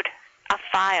download a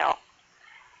file.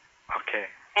 Okay.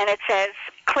 And it says,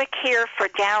 click here for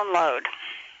download.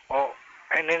 Oh,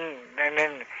 and then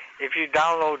if you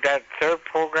download that 3rd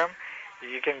program,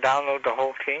 you can download the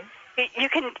whole thing? You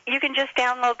can just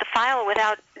download the file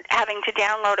without having to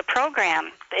download a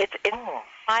program. It's a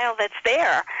file that's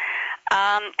there,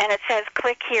 and it says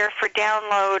click here for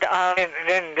download of.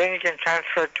 And then you can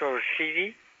transfer it to a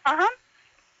CD.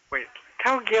 Wait,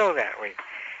 tell Gail that. Wait,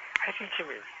 I think she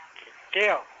means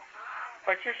Gail.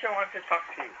 Patricia wants to talk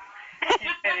to you.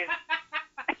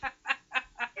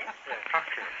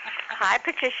 Hi,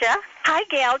 Patricia. Hi,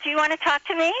 Gail. Do you want to talk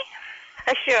to me?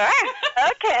 Sure.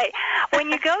 Okay. When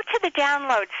you go to the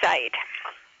download site,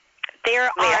 there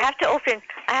are. I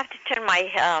have to turn my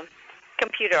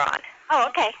computer on. Oh,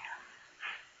 okay.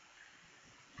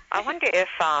 I wonder if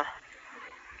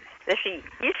let's see.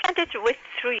 You sent it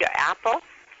through your Apple.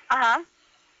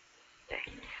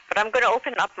 But I'm going to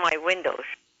open up my Windows.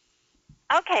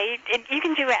 Okay, you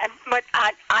can do it, but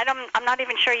I'm not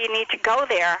even sure you need to go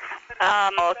there.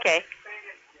 Okay.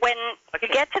 When you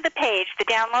get to the page, the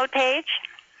download page.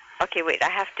 Okay, wait.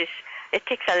 It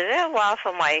takes a little while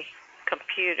for my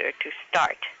computer to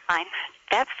start. Fine.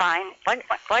 That's fine. Why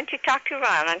don't you talk to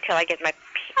Ron until I get my...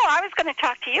 Oh, I was going to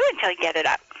talk to you until you get it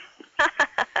up.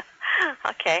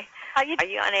 Okay. Are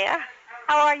you on air?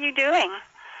 How are you doing?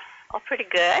 Oh, pretty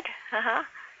good.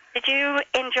 Did you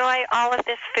enjoy all of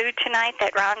this food tonight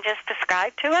that Ron just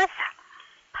described to us?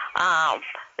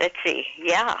 Let's see.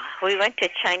 Yeah, we went to a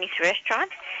Chinese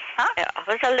restaurant. It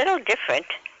was a little different,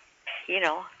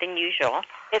 than usual.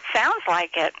 It sounds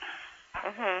like it.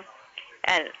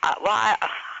 And, I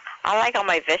like all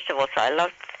my vegetables. So I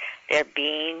loved their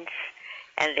beans,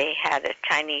 and they had a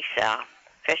Chinese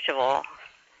vegetable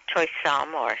choy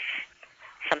sum or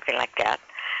something like that.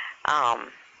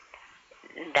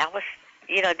 That was,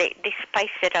 they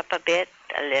spiced it up a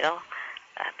little,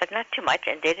 but not too much,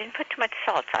 and they didn't put too much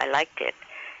salt, so I liked it,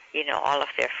 all of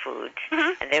their foods.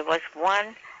 And there was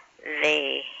one,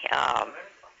 they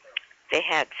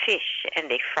had fish, and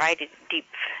they fried it deep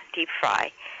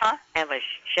fry, and it was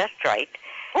just right.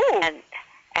 Ooh. And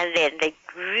then they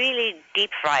really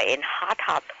deep fry in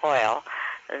hot oil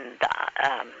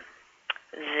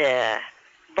the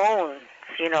bones,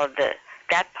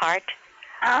 that part,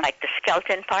 like the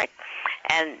skeleton part,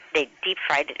 and they deep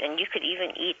fried it, and you could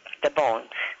even eat the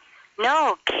bones.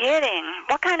 No kidding.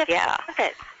 What kind of fish was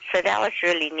it? So that was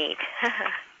really neat.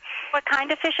 What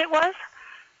kind of fish it was?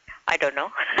 I don't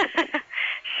know.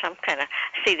 Some kind of.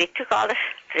 See, they took all the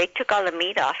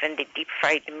meat off, and they deep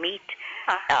fried the meat,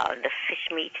 the fish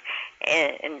meat,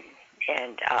 and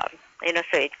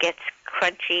so it gets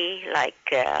crunchy, like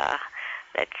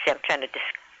let's see, I'm trying to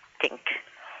think.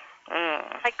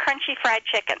 Like crunchy fried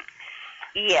chicken.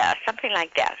 Yeah, something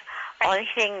like that. Only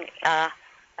thing,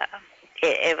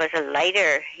 it was a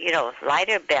lighter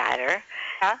batter,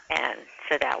 and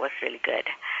so that was really good.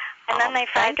 And then they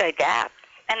fried. I enjoyed that.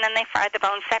 And then they fried the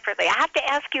bones separately. I have to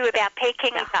ask you about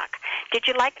Peking duck. Did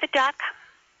you like the duck?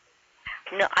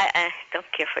 No, I don't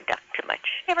care for duck too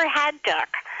much. Never had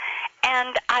duck.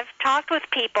 And I've talked with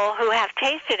people who have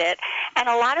tasted it, and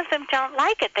a lot of them don't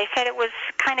like it. They said it was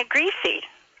kind of greasy.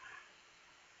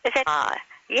 Is it?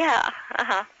 Yeah.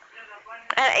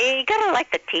 You gotta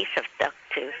like the taste of duck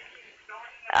too.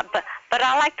 But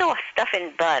I like the stuff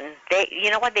in bun.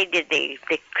 You know what they did? They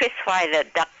crisp fry the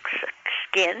duck's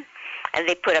skin, and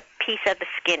they put a piece of the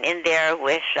skin in there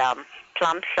with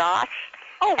plum sauce.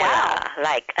 Oh wow!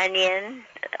 Like onion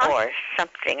or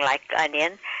something like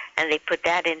onion, and they put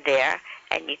that in there,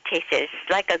 and you taste it. It's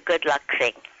like a good luck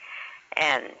thing,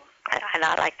 and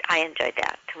I enjoy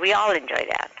that. We all enjoy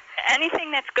that. Anything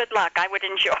that's good luck, I would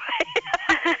enjoy.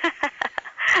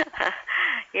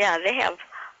 Yeah, they have,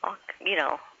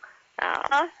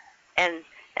 and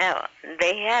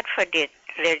they had for their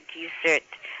dessert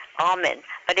almond,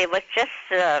 but it was just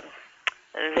the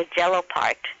Jello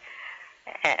part.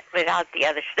 Without the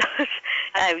other stuff.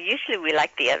 Usually we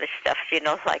like the other stuff,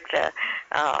 like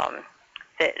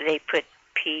they put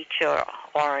peach or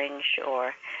orange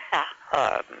or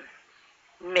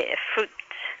fruit,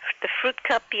 the fruit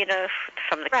cup,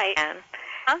 from the can,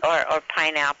 or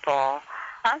pineapple,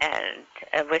 and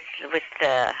with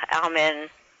the almond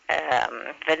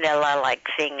vanilla like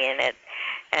thing in it,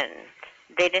 and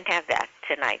they didn't have that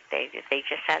tonight. They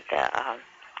just had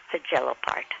the Jello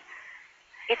part.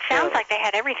 It sounds like they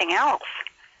had everything else.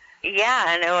 Yeah,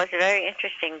 and it was very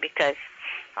interesting because,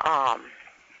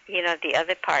 the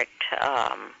other part,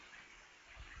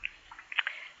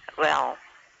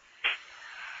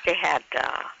 they had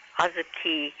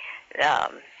azuki,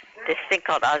 this thing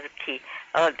called azuki.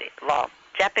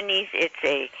 Japanese, it's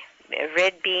a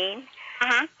red bean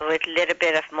with a little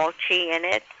bit of mochi in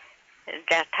it,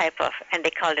 that type of, and they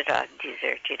call it a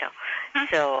dessert,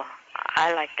 So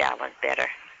I like that one better.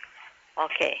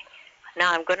 Okay.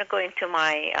 Now I'm going to go into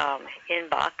my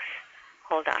inbox.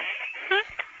 Hold on.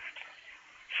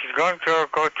 She's going to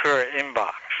go to her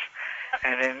inbox,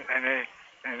 and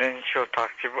then she'll talk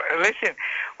to you. But listen,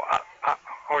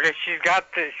 okay, she's got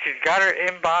her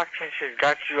inbox and she's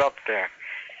got you up there.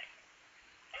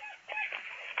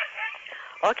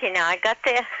 Okay, now I got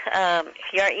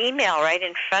your email right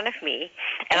in front of me,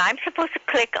 and I'm supposed to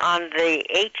click on the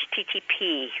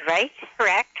HTTP, right?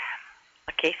 Correct.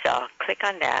 Okay, so I'll click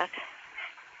on that.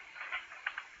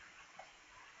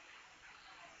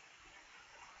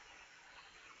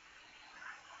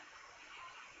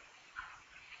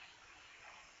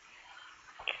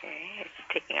 Okay, it's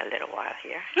taking a little while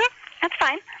here. That's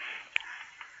fine.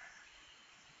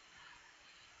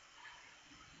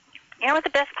 You know what the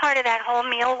best part of that whole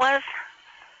meal was?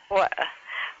 What?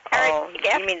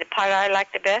 You mean the part I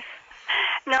like the best?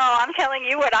 No, I'm telling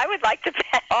you what I would like the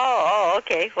best. Oh,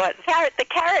 okay. What? The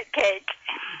carrot cake.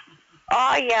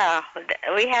 Oh, yeah.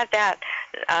 We had that.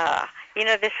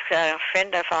 This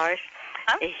friend of ours,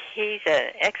 he's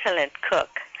an excellent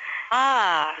cook.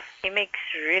 He makes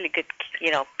really good,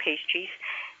 pastries,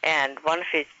 and one of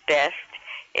his best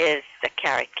is the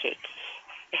carrot cake.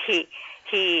 He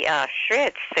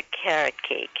shreds the carrot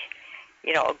cake,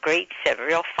 grates it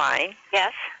real fine.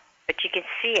 Yes. But you can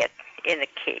see it in the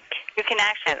cake. You can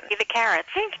actually see the carrots.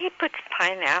 I think he puts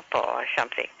pineapple or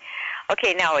something.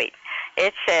 Okay, now wait.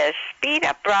 It says, speed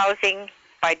up browsing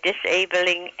by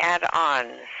disabling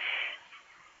add-ons.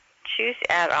 Choose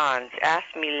add-ons.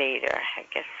 Ask me later. I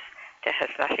guess that has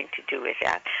nothing to do with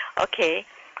that. Okay,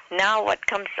 now what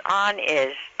comes on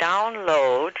is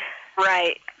download.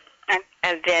 Right.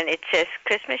 And then it says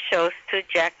Christmas shows to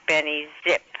Jack Benny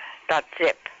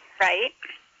zip.zip. Right.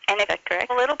 And if it's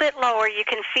correct? A little bit lower, you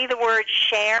can see the word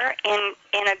share in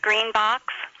a green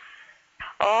box.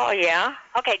 Oh, yeah.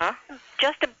 Okay. Huh?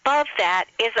 Just above that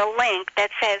is a link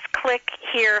that says click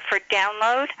here for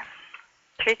download.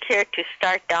 Click here to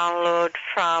start download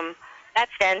from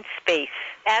then space.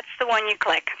 That's the one you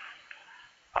click.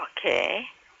 Okay.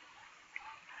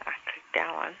 I'll click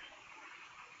that one.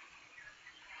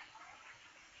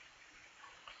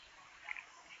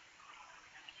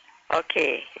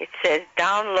 Okay, it says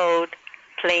download,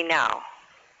 play now.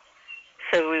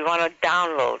 So we want to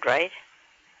download, right?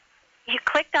 You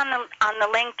clicked on the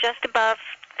link just above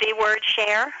the word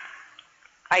share.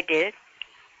 I did.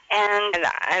 And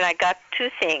I got two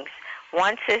things.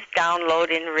 One says download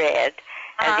in red,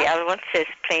 and the other one says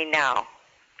play now.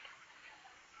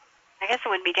 I guess it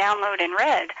would be download in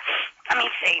red. Let me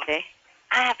see. Okay.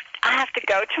 I have to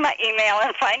go to my email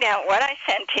and find out what I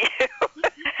sent to you.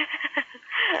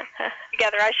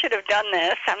 Together, I should have done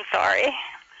this. I'm sorry.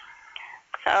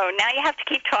 So now you have to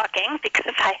keep talking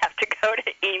because I have to go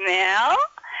to email.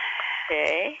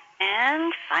 Okay.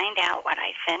 And find out what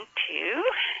I sent to.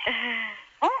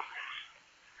 Oh.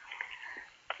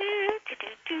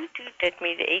 Let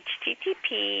me the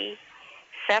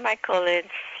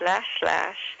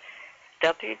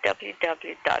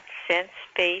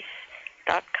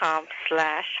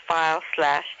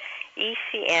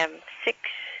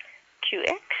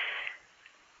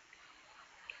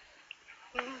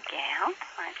Yeah,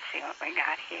 let's see what we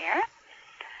got here.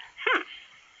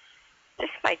 This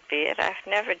might be it. I've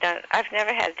never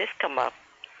had this come up.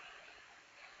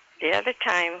 The other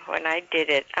time when I did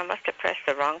it, I must have pressed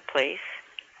the wrong place,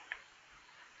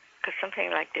 because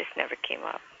something like this never came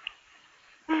up.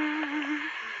 Alright,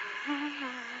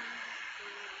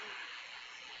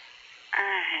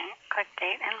 click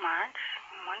date and launch.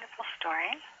 Wonderful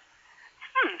story.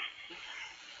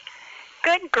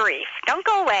 Good grief. Don't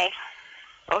go away.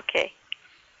 Okay.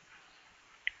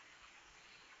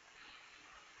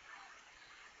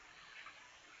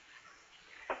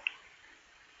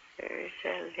 There is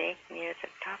a link near the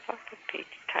top of the page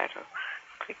title.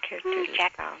 Click here to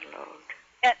Check. download.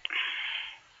 It.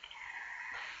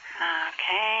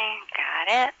 Okay, got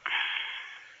it.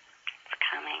 It's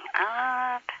coming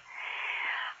up.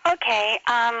 Okay,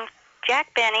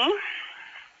 Jack Benny.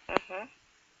 Mm-hmm.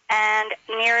 And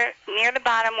near the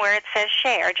bottom where it says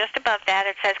share, just above that,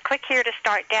 it says click here to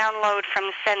start download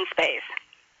from SendSpace.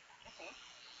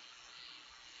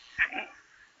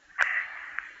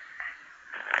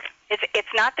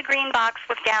 It's not the green box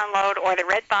with download or the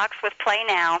red box with play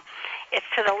now. It's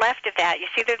to the left of that. You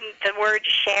see the word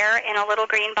share in a little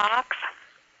green box?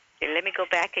 Okay, let me go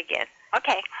back again.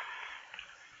 Okay.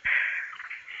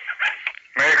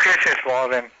 Merry Christmas,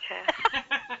 Walden.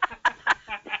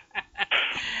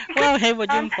 Well, hey, we're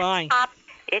doing fine.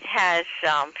 It has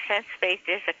SendSpace.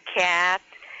 There's a cat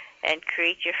and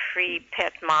create your free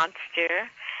pet monster,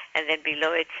 and then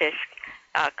below it says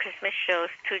Christmas shows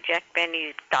to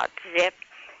jackbenny.zip,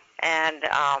 and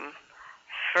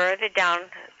further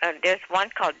down there's one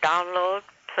called download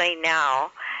play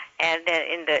now, and then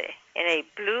in a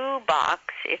blue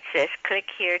box it says click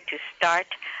here to start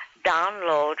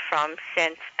download from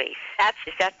SendSpace.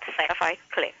 Is that the stuff I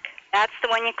click? That's the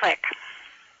one you click.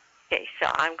 Okay, so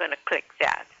I'm going to click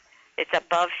that. It's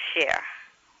above share,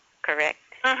 correct?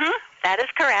 Mm-hmm. That is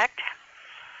correct.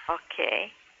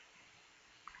 Okay.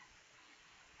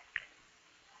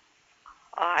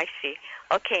 Oh, I see.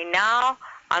 Okay, now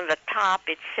on the top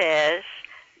it says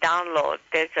download.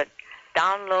 There's a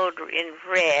download in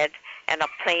red and a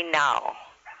play now.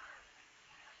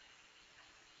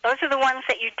 Those are the ones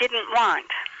that you didn't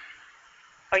want.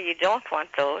 Oh, you don't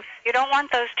want those? You don't want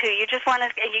those two. You just want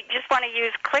to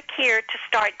use click here to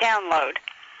start download,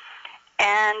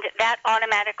 and that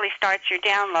automatically starts your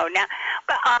download. Now,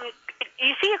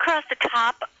 you see across the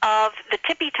top of the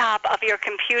tippy top of your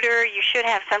computer, you should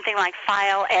have something like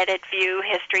File, Edit, View,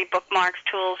 History, Bookmarks,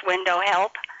 Tools, Window,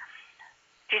 Help.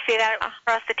 Do you see that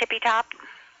across the tippy top?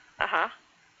 Uh-huh.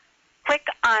 Click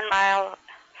on File.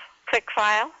 Click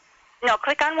File? No,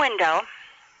 click on Window.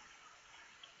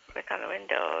 Click on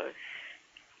Windows.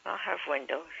 I don't have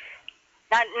Windows.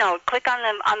 No, click on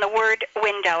the word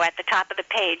Window at the top of the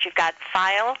page. You've got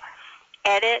File,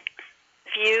 Edit,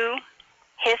 View,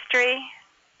 History,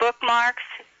 Bookmarks,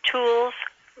 Tools,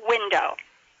 Window.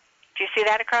 Do you see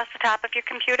that across the top of your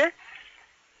computer?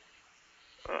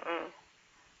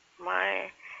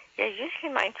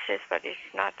 Usually mine says, but it's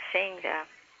not saying that.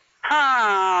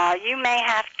 You may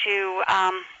have to,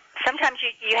 sometimes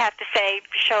you have to say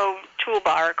show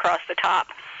toolbar across the top.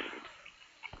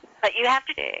 But you have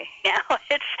to, now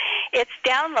it's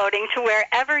downloading to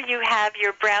wherever you have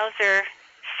your browser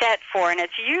set for, and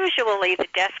it's usually the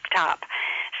desktop.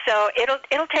 So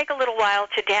it'll take a little while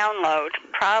to download.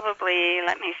 Probably,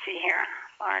 let me see here.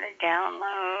 Start to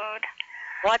download.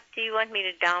 What do you want me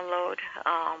to download?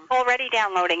 Already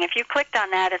downloading. If you clicked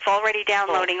on that, it's already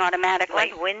downloading automatically.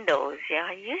 Like Windows, yeah.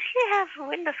 I usually have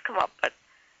Windows come up, but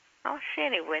I don't see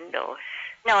any Windows.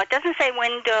 No, it doesn't say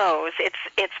Windows.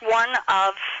 It's one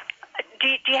of. Do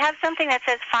you have something that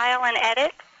says File and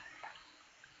Edit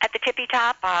at the tippy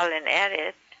top? File and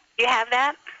Edit. You have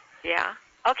that? Yeah.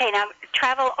 Okay, now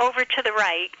travel over to the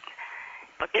right.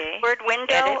 Okay. Is the word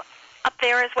Window Edit. Up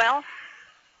there as well?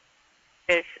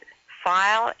 There's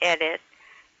File, Edit,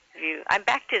 View. I'm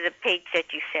back to the page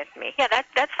that you sent me. Yeah,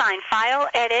 that's fine. File,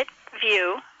 Edit,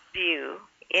 View. View,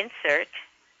 Insert,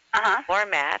 Uh-huh.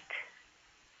 Format,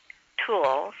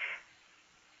 Tools,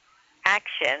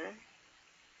 Action,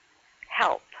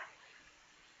 Help.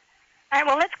 All right,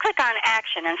 well, let's click on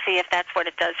Action and see if that's what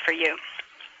it does for you.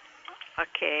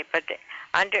 Okay, but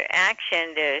under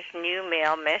Action, there's New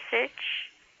Mail Message,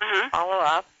 Follow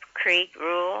Up, Create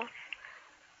Rules,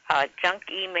 Junk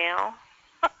Email,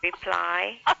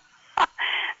 Reply.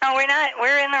 No, we're not.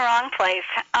 We're in the wrong place.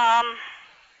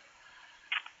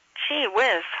 Gee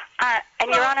whiz. And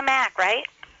you're on a Mac, right?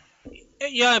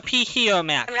 You're on a PC or a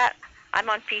Mac? I'm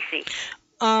on PC.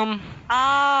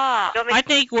 I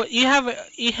think what you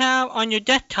have on your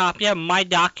desktop, you have My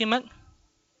Document.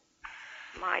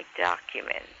 My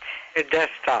Document. A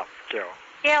desktop, Joe.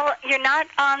 Yeah, well, you're not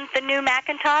on the new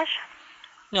Macintosh?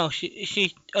 No,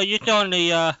 you're still on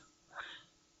the,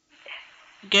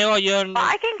 Gail, you're on the... Well,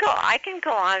 I can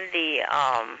go on the,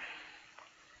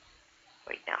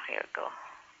 wait, now, here we go.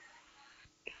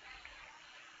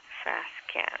 Fast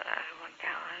scan, I want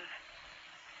that one.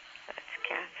 Let's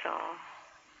cancel.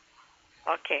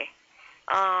 Okay.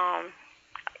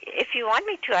 If you want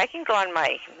me to, I can go on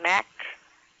my Mac,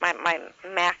 my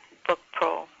MacBook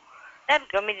Pro. You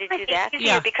want me to do that?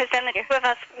 Yeah, because then the two of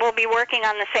us will be working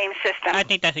on the same system. I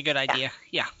think that's a good idea.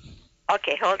 Yeah.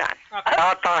 Okay, hold on. Okay.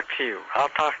 I'll talk to you.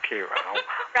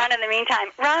 Ron, in the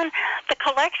meantime, Ron, the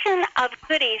collection of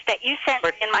goodies that you sent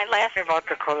me in my last... Tell me about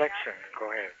the collection.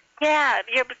 Go ahead. Yeah,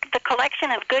 the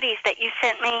collection of goodies that you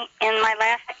sent me in my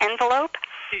last envelope.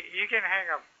 You can hang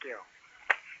up,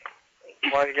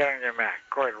 Gil. While you get on your Mac.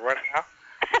 Go ahead. What now?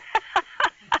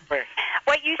 Wait.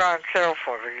 What you... on cell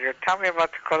phone. You tell me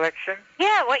about the collection?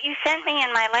 Yeah, what you sent me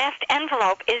in my last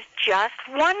envelope is just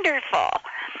wonderful.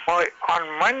 Well,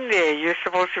 on Monday, you're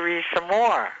supposed to read some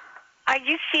more. Are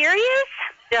you serious?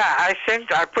 Yeah, I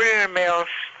put it in the mail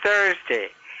Thursday.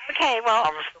 Okay,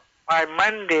 well... by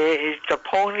Monday is the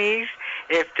ponies,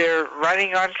 if they're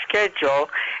running on schedule,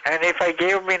 and if I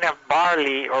gave them enough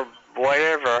barley or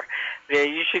whatever,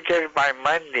 you should get it by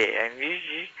Monday. And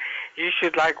you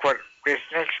should like what this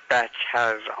next batch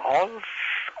has.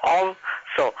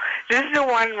 Also, this is the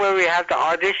one where we have the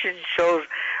audition shows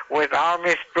with our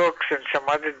Miss Brooks and some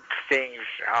other things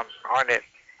on it.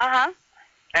 Uh-huh.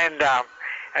 And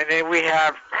then we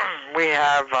have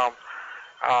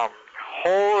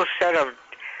whole set of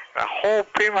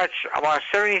pretty much about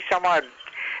 70 some odd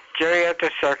Jerry at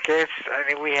the Circus, and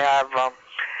then we have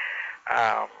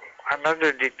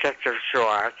another detective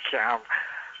show.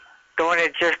 The one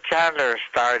that Jeff Chandler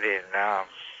starred in.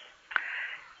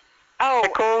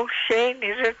 Michael Shane,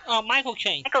 is it? Oh, Michael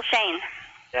Shane. Michael Shane.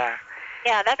 Yeah.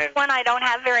 Yeah, that's one I don't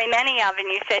have very many of, and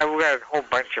you said... We got a whole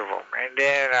bunch of them. And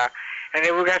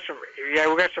then we got some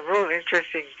real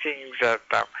interesting things that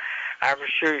I'm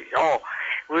sure...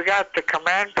 we got the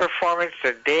command performance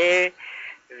the day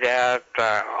that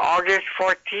August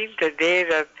 14th, the day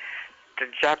that the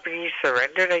Japanese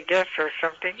surrendered, I guess, or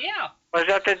something. Yeah. Was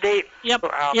that the date? Yep.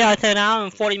 Yeah, it's an hour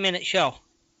and 40-minute show.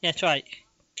 That's right.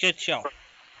 Good show.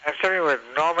 And something with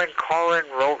Norman Collin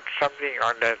wrote something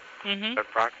on that, Mm-hmm. that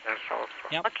broadcast also.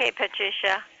 Yep. Okay,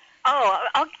 Patricia. Oh,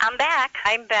 I'm back.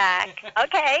 I'm back.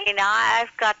 Okay. Now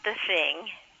I've got the thing.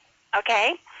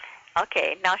 Okay.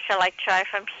 Okay, now shall I try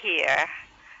from here?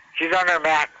 She's on her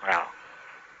Mac now.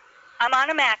 I'm on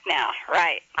a Mac now.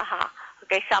 Right. Uh-huh.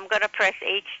 Okay, so I'm going to press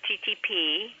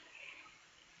HTTP.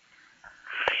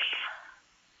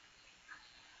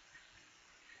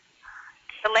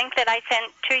 The link that I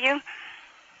sent to you?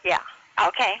 Yeah.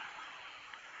 Okay.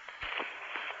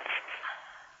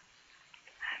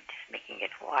 I'm just making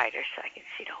it wider so I can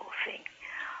see the whole thing.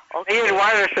 Okay. Even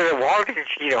wider so that Walden can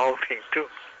see the whole thing, too.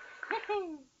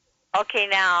 Okay,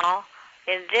 now,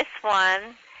 in this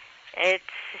one,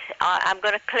 I'm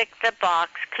going to click the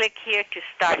box, click here to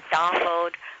start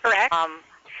download. Correct.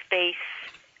 Space,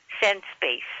 send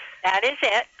space. That is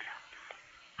it.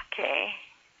 Okay.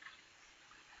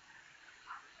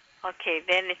 Okay,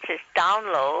 then it says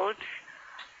downloads.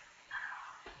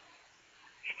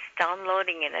 It's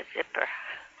downloading in a zipper.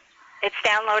 It's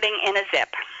downloading in a zip.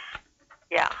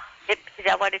 Yeah. Is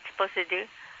that what it's supposed to do?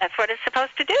 That's what it's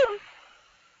supposed to do.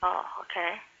 Oh,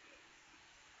 okay.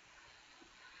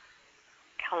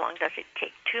 How long does it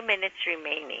take? 2 minutes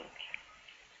remaining.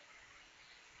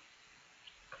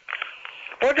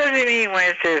 What does it mean when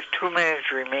it says 2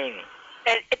 minutes remaining?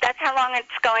 That's how long it's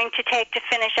going to take to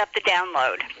finish up the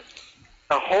download.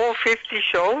 The whole 50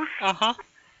 shows? Uh-huh.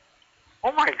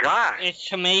 Oh, my God.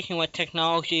 It's amazing what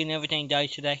technology and everything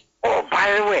does today. Oh,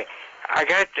 by the way, I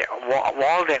got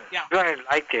Walden. Yeah. You're going to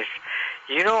like this.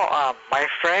 You know, my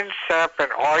friend set up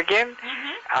an organ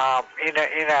in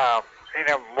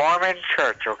a Mormon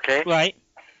church, okay? Right.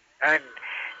 And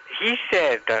he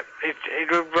said that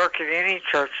it would work in any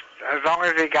church as long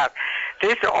as they got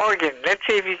this organ. Let's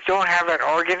say if you don't have an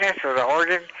organist or the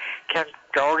organist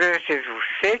is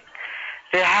sick,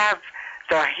 they have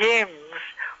the hymns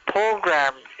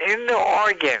programmed in the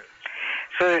organ.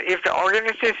 So that if the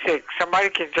organist is sick, somebody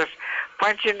can just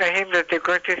punch in the hymn that the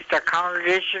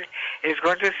congregation is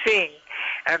going to sing,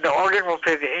 and the organ will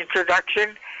play the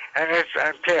introduction and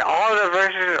play all the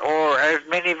verses or as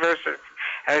many verses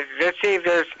as, let's say if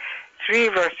there's 3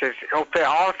 verses, it'll play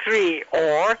all 3,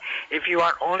 or if you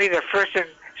want only the first and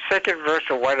second verse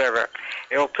or whatever,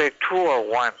 it'll play 2 or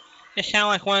 1. It sounds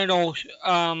like one of those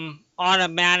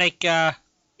automatic. Yeah,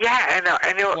 and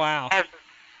it Wow. has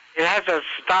the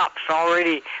stops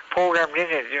already programmed in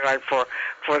it, you know, like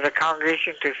for the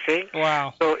congregation to sing.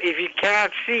 Wow. So if you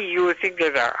cannot see, you would think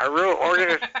that a real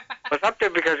organist was up there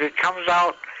because it comes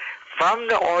out from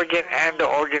the organ and the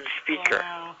organ speaker.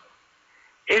 Wow.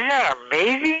 Isn't that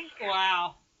amazing?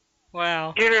 Wow.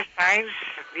 Wow. Computer science,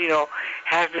 you know,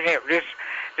 has been able.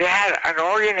 They had an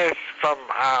organist from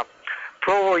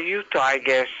Provo, Utah, I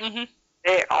guess. Mhm.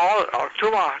 They all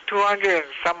 200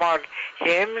 and some odd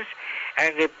hymns,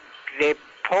 and they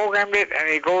programmed it, and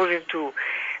it goes into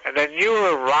the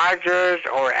newer Rogers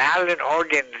or Allen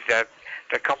organs that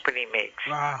the company makes.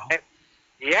 Wow. And,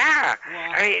 yeah,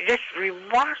 Wow. I mean, it's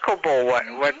remarkable what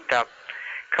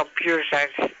computer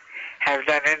science has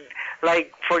done. And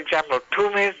like, for example,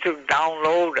 2 minutes to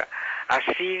download a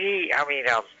CD. I mean,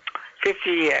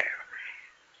 50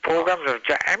 programs of.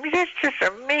 I mean, that's just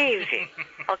amazing.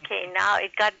 Okay, now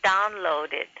it got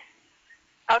downloaded.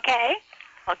 Okay.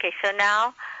 Okay, so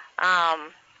now,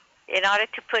 in order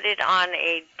to put it on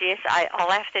a disk, all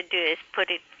I have to do is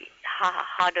put it.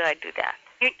 How do I do that?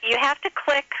 You have to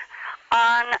click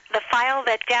on the file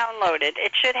that downloaded.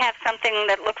 It should have something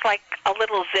that looks like a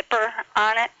little zipper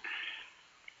on it.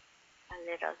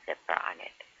 A little zipper on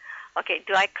it. Okay,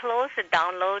 do I close the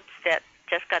downloads that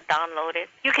just got downloaded?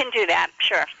 You can do that,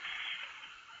 sure.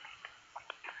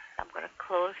 I'm going to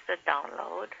close the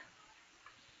download.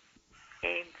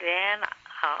 Okay, then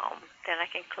I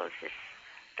can close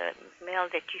the mail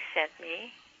that you sent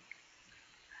me.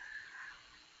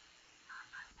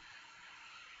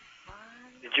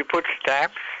 Did you put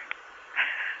stamps?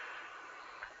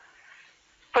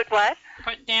 Put what?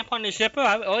 Put stamp on the zipper?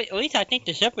 At least I think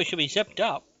the zipper should be zipped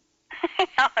up.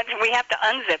 No, we have to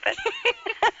unzip it.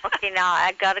 Okay, now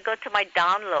I got to go to my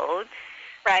downloads.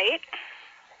 Right.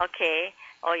 Okay.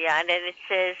 Oh, yeah, and then it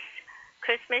says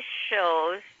Christmas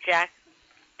shows Jack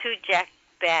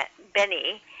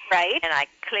Benny. Right. And I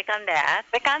click on that.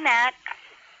 Click on that,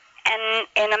 and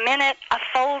in a minute, a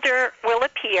folder will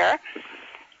appear,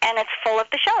 and it's full of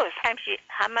the shows.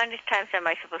 How many times am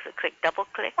I supposed to click? Double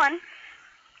click? One.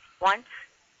 Once?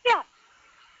 Yeah.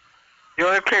 You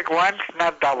only click once,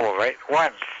 not double, right?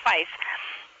 Once. Twice.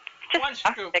 Just One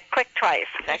scoop. click twice.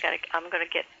 I'm gonna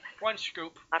get One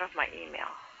scoop. out of my email.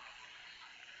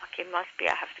 Okay, must be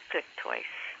I have to click twice.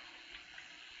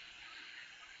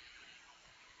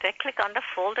 Do I click on the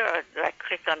folder or do I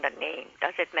click on the name?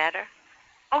 Does it matter?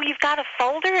 Oh, you've got a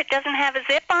folder? It doesn't have a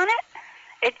zip on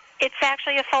it? It's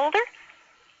actually a folder?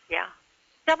 Yeah.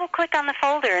 Double click on the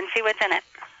folder and see what's in it.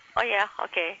 Oh, yeah,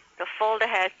 okay. The folder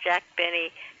has Jack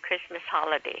Benny Christmas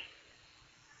Holiday.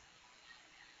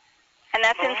 And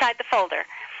that's inside the folder.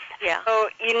 Yeah. So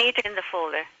you need to in the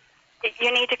folder.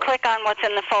 You need to click on what's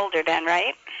in the folder then,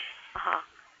 right? Uh-huh.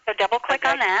 So double click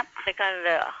on that. Click on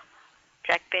the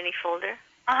Jack Benny folder.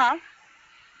 Uh-huh.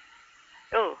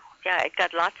 Oh, yeah, it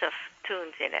got lots of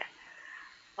tunes in it.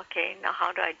 Okay, now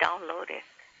how do I download it?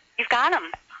 You've got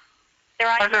them. They're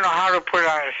on. I don't know how to put it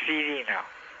on a CD now.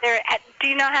 Do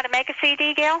you know how to make a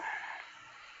CD, Gail?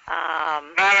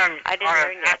 Not on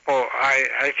an Apple.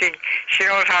 I think she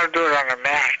knows how to do it on a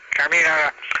Mac. I mean,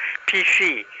 on a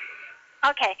PC.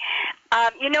 Okay.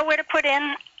 You know where to put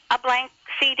in a blank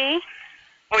CD?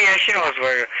 Oh, yeah, she knows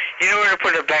where. You know where to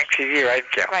put a blank CD, right,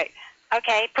 Gail? Right.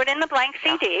 Okay, put in the blank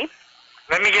CD.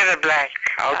 Let me get a blank.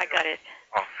 I got it.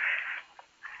 Oh.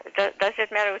 Does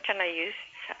it matter which one I use?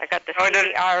 I got the Oh,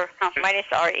 CDR minus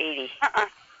R80.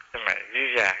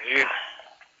 Yeah.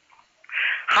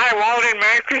 Hi, Walden.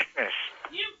 Merry Christmas.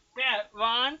 You bet,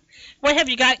 Ron. What have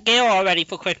you got Gail already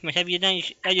for Christmas? Have you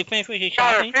finished with your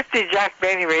shopping? 50 Jack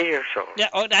Benny radio shows. Yeah,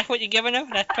 oh, that's what you're giving her?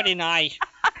 That's pretty nice.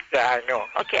 Yeah, I know.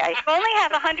 Okay, I only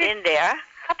have 100 in there.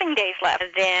 shopping days left.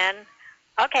 And then,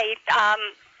 okay,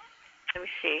 let me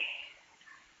see.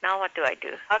 Now what do I do?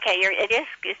 Okay,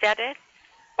 Is that it?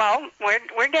 Well,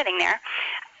 we're getting there.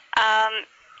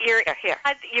 Here.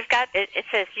 You've got. It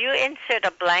says you insert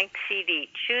a blank CD.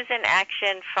 Choose an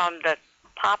action from the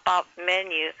pop-up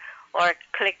menu or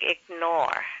click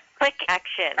ignore. Click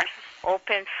action.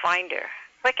 Open Finder.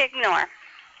 Click ignore.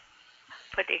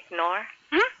 Put ignore.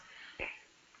 Okay.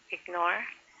 Ignore.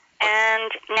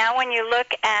 And now when you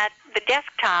look at the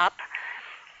desktop,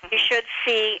 you should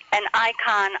see an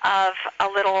icon of a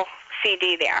little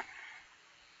CD there.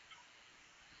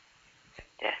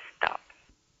 Desktop.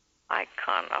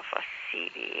 Icon of a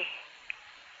CD.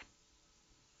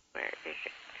 Where is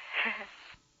it?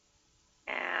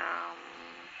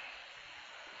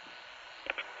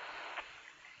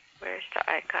 Where's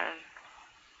the icon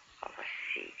of a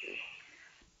CD?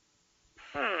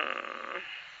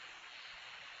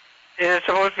 Is it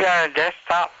supposed to be on a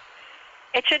desktop?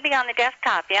 It should be on the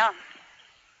desktop, yeah.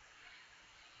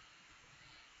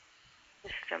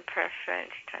 System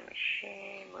preference, time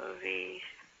machine, movies,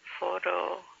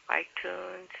 photo,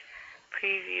 iTunes,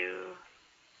 preview.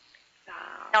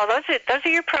 No, those are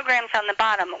your programs on the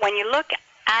bottom. When you look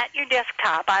at your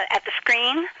desktop, at the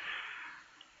screen,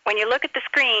 when you look at the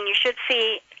screen, you should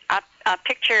see a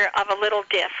picture of a little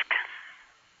disc.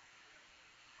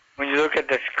 When you look at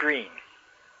the screen.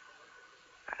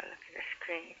 I look at the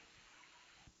screen.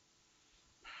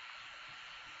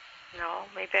 No,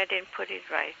 maybe I didn't put it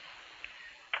right.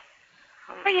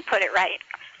 Well, you put it right.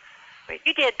 Wait.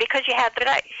 You did, because you had the...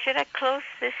 Should I close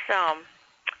this,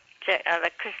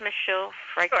 the Christmas show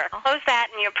right Sure. now? Close that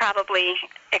and you'll probably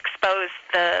expose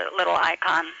the little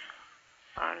icon.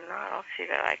 Oh, no, I don't see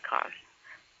that icon.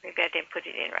 Maybe I didn't put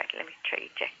it in right. Let me try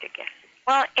eject again.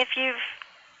 Well, if you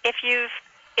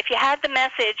had the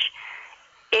message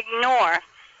ignore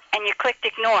and you clicked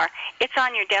ignore, it's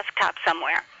on your desktop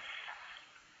somewhere.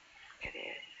 It is.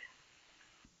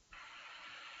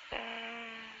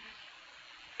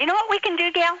 You know what we can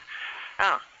do, Gail?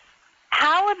 Oh.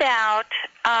 How about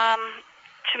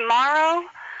tomorrow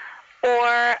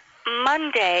or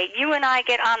Monday, you and I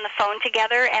get on the phone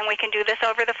together and we can do this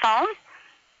over the phone?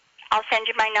 I'll send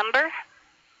you my number.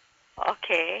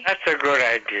 Okay. That's a good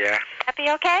idea. That be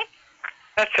okay?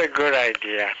 That's a good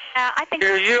idea. I think...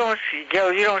 Gail, you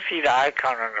don't see the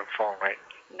icon on the phone, right?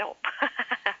 Nope.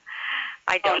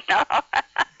 I don't know.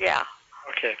 Yeah.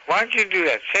 Okay. Why don't you do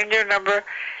that? Send your number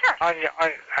Sure.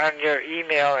 on your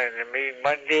email, and maybe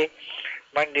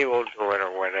Monday we'll do it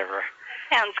or whatever.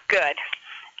 Sounds good.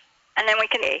 And then we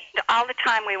can do all the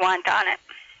time we want on it.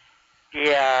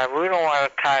 Yeah, we don't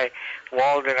want to tie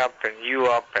Walden up and you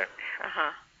up.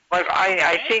 But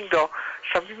I think, though,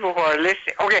 some people who are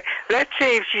listening... Okay, let's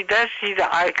say if she does see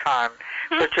the icon,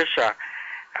 Patricia,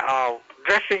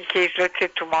 just in case, let's say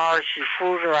tomorrow she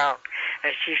fools around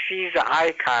and she sees the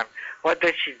icon, what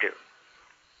does she do?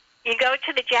 You go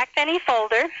to the Jack Benny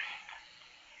folder,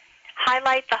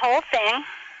 highlight the whole thing.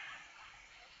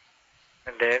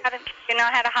 And then? You know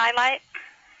how to highlight?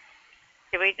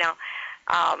 Wait now.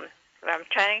 I'm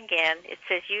trying again. It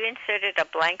says you inserted a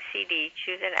blank CD.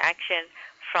 Choose an action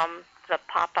from the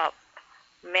pop-up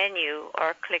menu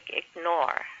or click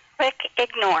ignore. Click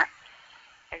ignore.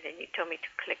 And then you told me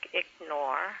to click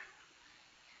ignore.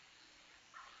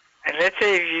 And let's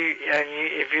say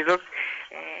if you look,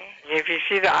 if you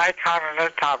see the icon on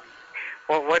the top,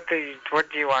 what do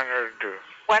you want her to do?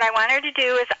 What I want her to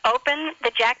do is open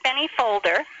the Jack Benny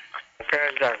folder.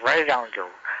 Write it down, Joe.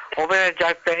 Open the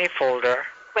Jack Benny folder.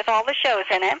 With all the shows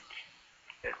in it.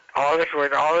 With all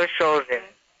the shows in.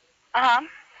 Uh-huh.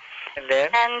 And then?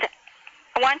 And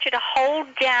I want you to hold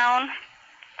down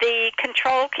the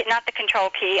control key, not the control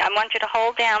key. I want you to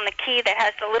hold down the key that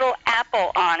has the little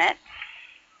apple on it.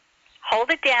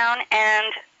 Hold it down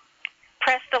and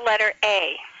press the letter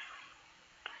A.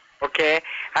 Okay.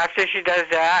 After she does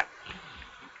that?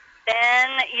 Then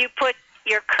you put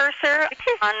your cursor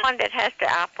on one that has the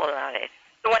apple on it.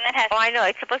 The one that has... Oh, I know.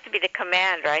 It's supposed to be the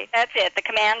command, right? That's it, the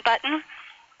command button.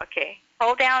 Okay.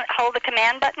 Hold the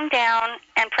command button down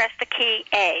and press the key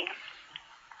A.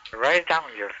 Write it down,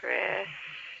 Joe. Press.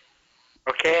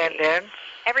 Okay, and then?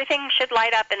 Everything should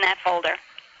light up in that folder.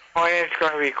 Oh, and it's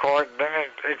going to record. Then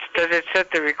does it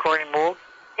set the recording mode?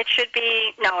 It should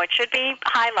be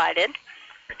highlighted.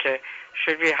 Okay,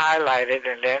 should be highlighted,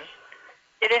 and then?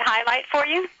 Did it highlight for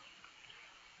you?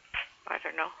 I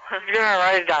don't know. She's going to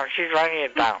write it down. She's writing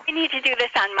it down. We need to do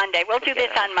this on Monday. We'll do this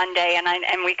on Monday,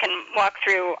 and we can walk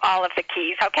through all of the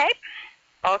keys, okay?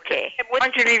 Okay. Why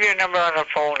don't you leave your number on the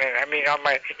phone, on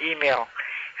my email,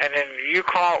 and then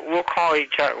we'll call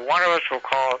each other. One of us will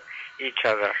call each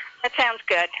other. That sounds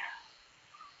good.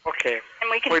 Okay.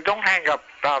 And we can... Well, don't hang up.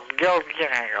 Gail, you can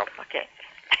hang up. Okay.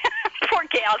 Poor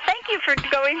Gail. Thank you for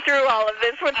going through all of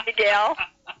this with me, Gail.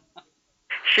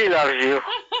 She loves you.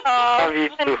 Love you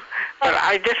too. But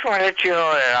I just want to let you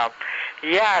know that,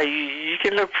 you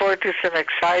can look forward to some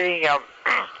exciting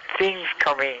things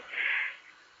coming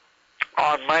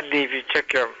on Monday if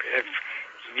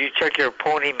you check your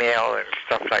pony mail and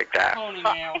stuff like that. Pony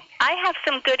mail. I have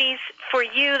some goodies for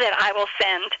you that I will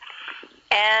send,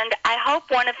 and I hope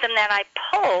one of them that I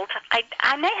pulled,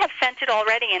 I may have sent it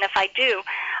already, and if I do,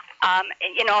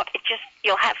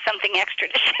 you'll have something extra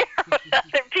to share with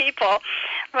other people.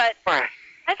 But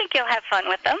I think you'll have fun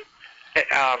with them.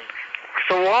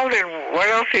 So Walden, what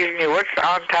else is new? What's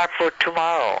on tap for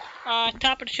tomorrow?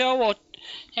 Top of the show, we'll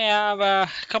have a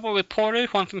couple of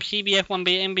reporters, one from CBS, one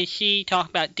from NBC, talk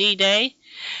about D-Day.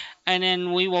 And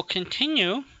then we will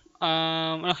continue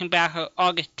looking back at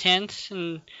August 10th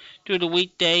and through the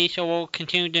weekdays. So we'll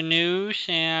continue the news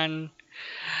and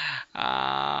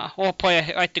we'll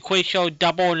play like the quiz show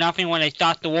Double or Nothing when they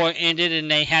thought the war ended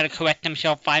and they had to correct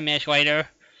themselves 5 minutes later.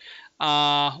 We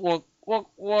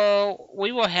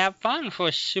will have fun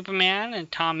for Superman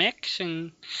and Tom Mix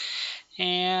and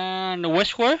the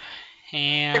Whistler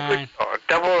and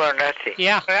Double or Nothing.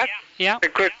 Yeah. That's a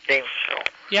good game show.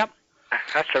 Yep.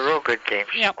 That's a real good game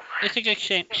show. Yep. It's a good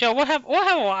game. So we'll have a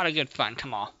lot of good fun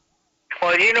tomorrow.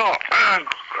 Well, you know,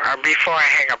 before I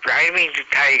hang up, I didn't mean to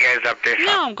tie you guys up this.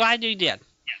 No, I'm glad you did.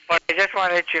 But I just want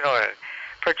to let you know that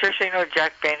Patricia, you know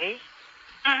Jack Benny?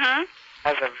 Mm-hmm.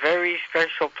 Has a very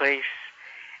special place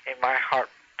in my heart,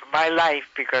 my life,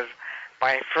 because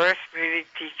my first music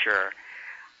teacher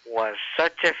was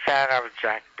such a fan of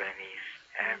Jack Benny's.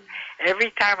 And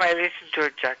every time I listen to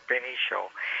a Jack Benny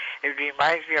show, it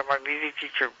reminds me of my music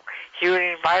teacher. He would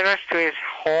invite us to his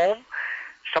home,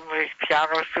 some of his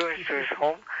piano students to his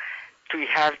home, to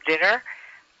have dinner.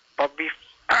 But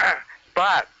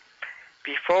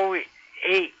before we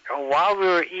ate, or while we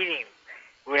were eating,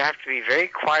 we have to be very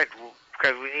quiet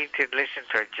because we need to listen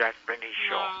to a Jack Benny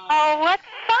show. Oh, what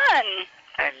fun!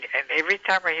 And every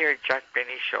time I hear a Jack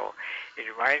Benny show, it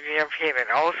reminds me of him. And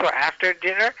also after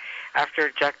dinner, after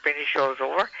Jack Benny show is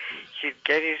over, he'd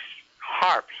get his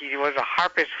harp. He was a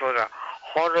harpist for the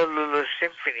Honolulu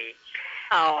Symphony.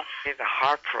 Oh. He did the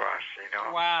harp for us, you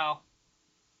know. Wow.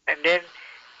 And then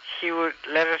he would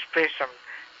let us play some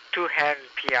four-hand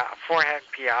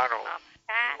piano.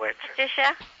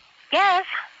 Patricia? Yes?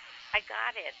 I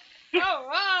got it. All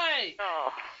right.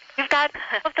 Oh. You've got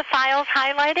all of the files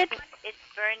highlighted? It's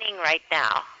burning right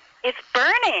now. It's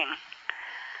burning.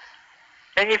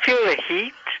 Can you feel the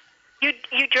heat? You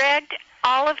dragged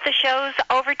all of the shows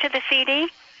over to the CD?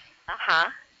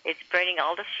 Uh-huh. It's burning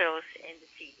all the shows in the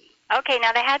CD. Okay,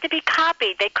 now they had to be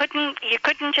copied. You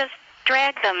couldn't just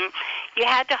drag them. You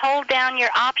had to hold down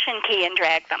your Option key and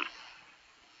drag them.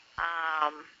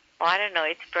 Well, I don't know.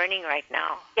 It's burning right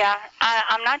now. Yeah,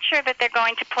 I'm not sure that they're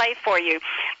going to play for you,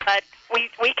 but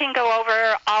we can go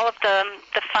over all of the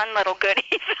fun little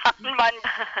goodies on Monday.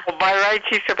 Well, by rights,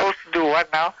 he's supposed to do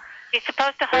what now? She's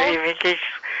supposed to hold... In case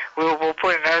we'll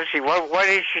put another sheet. What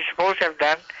is she supposed to have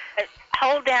done?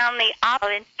 Hold down the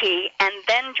Option key and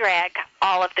then drag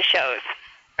all of the shows.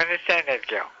 Understand that,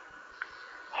 Joe.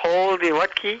 Hold the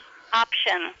what key?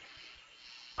 Option.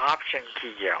 Option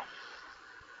key, Joe.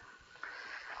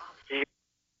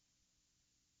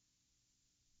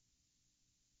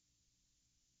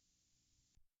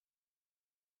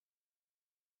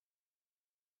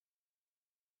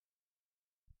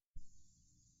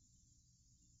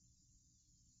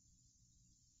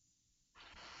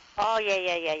 Oh,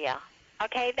 yeah.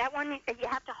 Okay, that one, you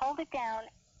have to hold it down.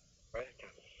 Right.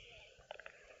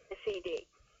 The CD.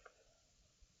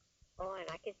 Oh, and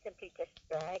I can simply just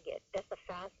drag it. That's a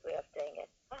fast way of doing it.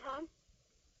 Uh-huh.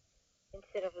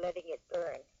 Instead of letting it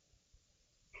burn.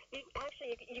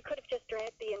 You could have just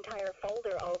dragged the entire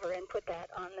folder over and put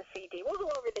that on the CD. We'll go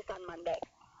over this on Monday.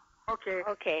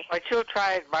 Okay. But she'll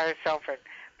try it by herself,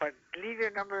 but leave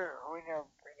your number when you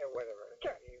whatever.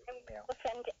 Sure. We'll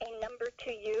send a number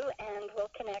to you, and we'll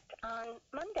connect on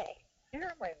Monday. You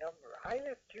have my number. I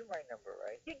left you my number,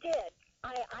 right? You did.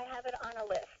 I have it on a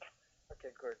list.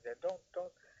 Okay, good. Then don't,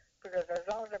 because as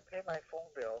long as I pay my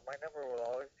phone bill, my number will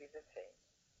always be the same.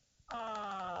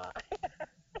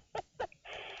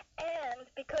 And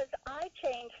because I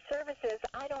changed services,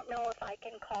 I don't know if I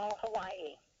can call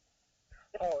Hawaii.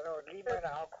 Oh, no, leave it,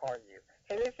 I'll call you.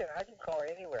 Hey, listen, I can call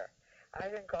anywhere. I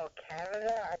can call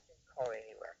Canada, I can call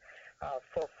anywhere,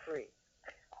 for free.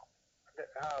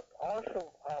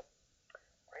 Also,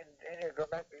 and go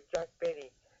back to Jack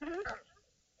Benny,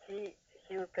 he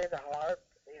would play the harp,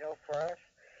 for us,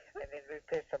 and then we'd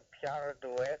play some piano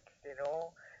duets,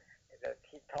 that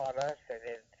he taught us, and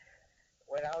then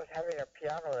when I was having a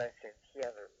piano lesson, he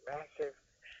had a massive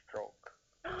stroke.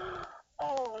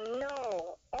 Oh,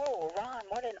 no. Oh, Ron,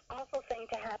 what an awful thing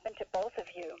to happen to both of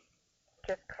you.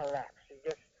 Just collapsed. He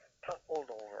just toppled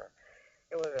over.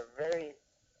 It was a very,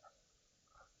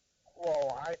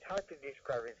 I tried to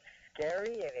describe it,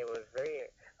 scary, and it was very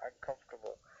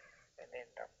uncomfortable. And then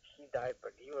he died,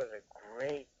 but he was a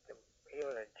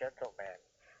gentleman.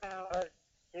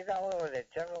 He's not only a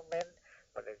gentleman,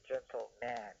 but a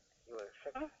gentleman. He was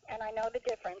such and I know the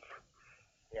difference.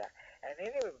 Yeah. And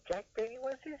anyway, Jack Benny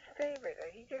was his favorite,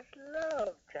 and he just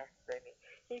loved Jack Benny.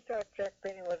 He thought Jack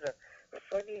Benny was a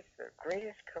funniest, the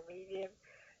greatest comedian.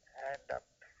 And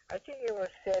I think it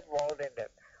was said, Walden,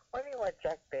 that one thing about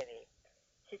Jack Benny,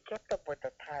 he kept up with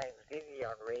the times, didn't he,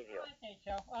 on radio? I think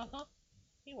so.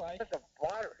 He was. He was a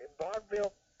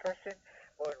vaudeville person.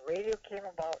 When radio came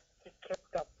about, he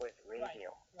kept up with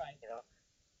radio. Right. You know,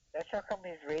 that's how come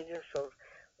his radio shows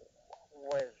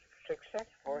was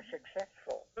successful.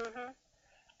 Mm-hmm.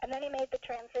 And then he made the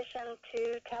transition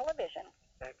to television.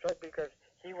 That's right, because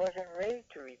he wasn't ready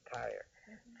to retire.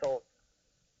 Mm-hmm. So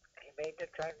he made the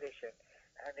transition,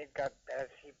 and it got, as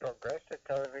he progressed, the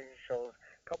television shows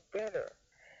got better.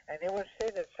 And it was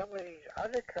said that some of these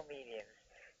other comedians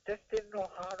just didn't know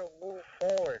how to move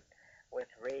forward with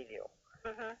radio.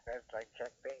 Mm-hmm. That's like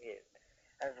Jack Benny.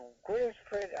 As good as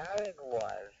Fred Allen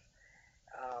was,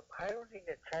 I don't think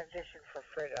the transition for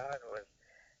Fred Allen was,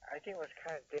 I think it was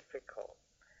kind of difficult.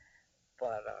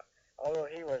 But although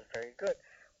he was very good,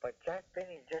 but Jack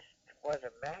Benny just was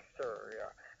a master,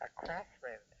 a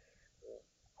craftsman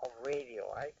of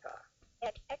radio, I thought.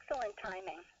 Had excellent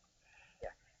timing.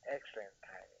 Yeah, excellent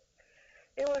timing.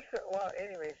 It was, well,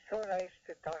 anyway, so nice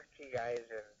to talk to you guys,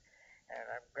 and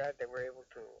I'm glad that we're able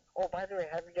to. Oh, by the way,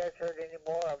 have you guys heard any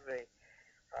more of the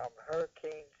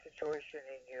hurricane situation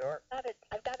in New York?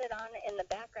 I've got it on in the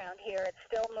background here. It's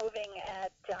still moving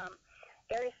at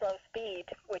very slow speed,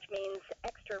 which means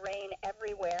extra rain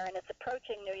everywhere, and it's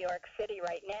approaching New York City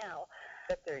right now.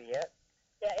 Is it there yet?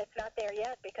 Yeah, it's not there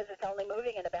yet because it's only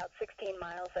moving at about 16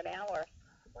 miles an hour.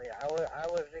 Well, yeah,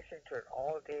 I was listening to it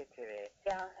all day today.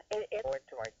 Yeah, I went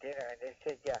to my dinner, and they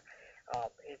said, yeah,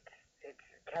 it's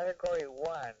Category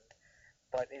 1,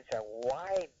 but it's a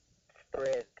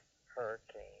widespread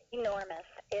hurricane. Enormous.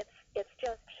 It's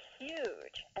just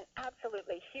huge, and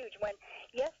absolutely huge.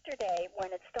 Yesterday,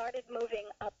 when it started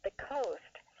moving up the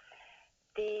coast,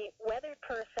 the weather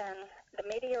person, the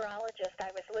meteorologist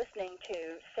I was listening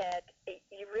to, said,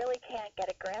 you really can't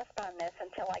get a grasp on this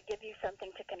until I give you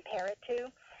something to compare it to.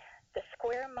 The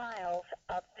square miles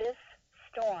of this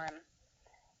storm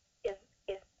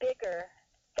is bigger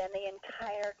than the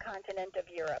entire continent of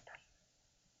Europe.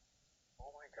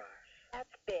 Oh my gosh.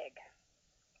 That's big.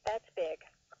 That's big.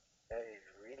 That is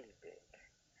really big.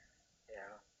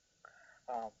 Yeah.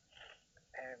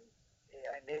 And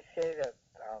they say that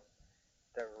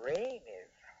the rain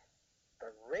is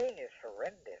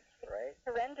horrendous, right?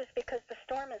 Horrendous because the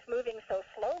storm is moving so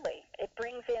slowly. It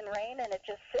brings in rain and it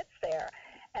just sits there.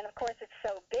 And of course it's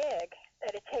so big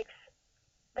that it takes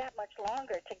that much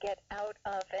longer to get out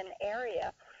of an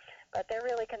area. But they're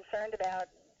really concerned about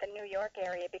the New York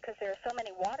area because there are so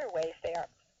many waterways there.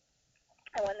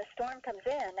 And when the storm comes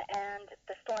in and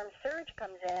the storm surge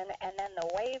comes in and then the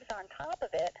waves on top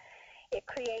of it, it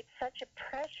creates such a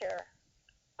pressure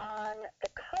on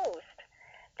the coast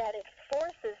that it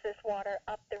forces this water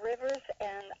up the rivers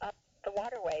and up the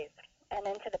waterways and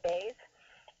into the bays,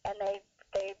 and they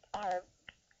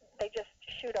just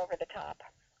shoot over the top.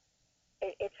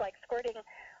 It's like squirting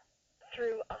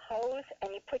through a hose,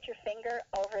 and you put your finger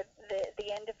over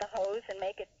the end of the hose and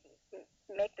make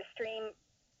the stream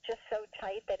just so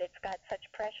tight that it's got such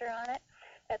pressure on it.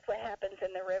 That's what happens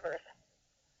in the rivers.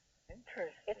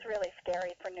 Interesting. It's really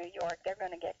scary for New York. They're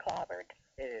going to get clobbered.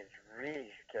 It is really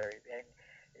scary, and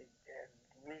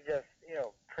we just,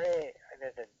 pray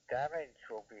that the damage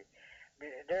will be.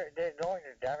 They're knowing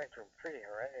the damage will be pretty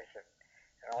horrendous and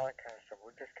all that kind of stuff.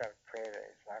 We just gotta pray that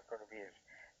it's not going to be as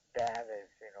bad as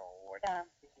what. Yeah.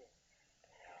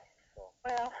 So.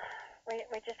 Well,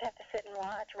 we just have to sit and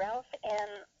watch. Ralph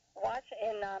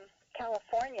in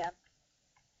California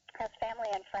has family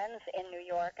and friends in New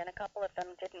York, and a couple of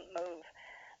them didn't move.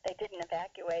 They didn't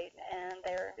evacuate, and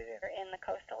they're in the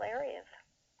coastal areas.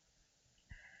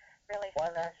 Really.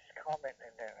 One last comment,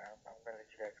 and then I'm going to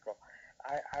let you guys go.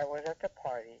 I was at the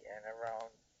party, and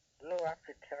around a little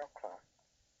after 10 o'clock,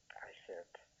 I said,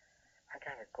 I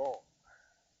got to go.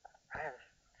 I have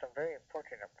some very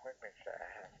important appointments that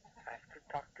I have to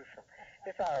talk to some.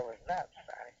 They thought I was nuts.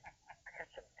 I got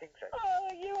some things that...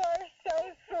 Oh, you are so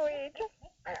sweet.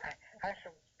 I have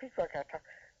some people I got to talk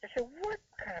to. They said, what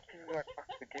kind of people do I talk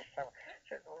to this time? I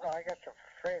said, well, no, I got some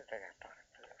friends I got to talk to.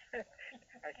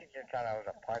 I think they thought I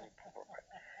was a party pooper,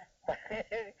 but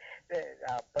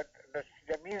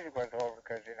the music was over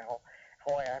because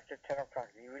Hawaii after 10 o'clock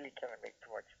you really cannot make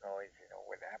too much noise,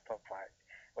 with amplified,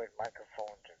 with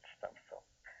microphones and stuff. So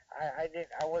I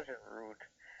wasn't rude.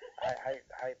 I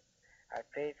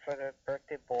paid for the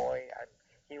birthday boy.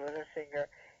 He was a singer.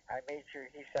 I made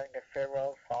sure he sang the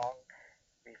farewell song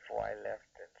before I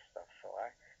left and stuff. So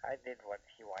I did what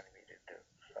he wanted me to do.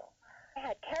 So. I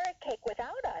had carrot cake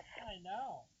without us. I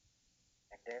know.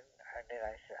 And then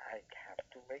I said, I have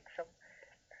to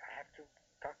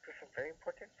talk to some very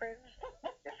important friends.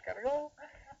 Just gotta go.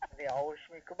 And they all wish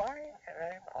me goodbye, and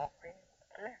I'm off and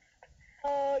left.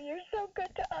 Oh, you're so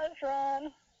good to us,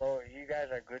 Ron. So you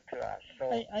guys are good to us. So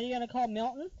Are you going to call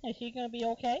Milton? Is he going to be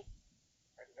okay?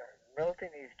 Milton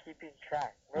is keeping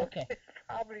track. Milton Okay. is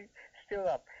probably still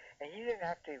up. And he didn't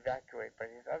have to evacuate,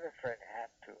 but his other friend had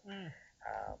to.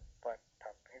 But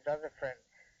his other friend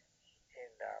in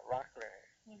Rockland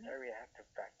area had to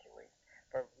evacuate.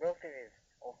 But Milton is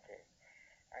okay.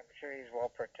 I'm sure he's well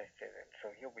protected, and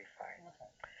so he'll be fine. Okay.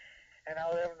 And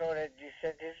I'll let him know that you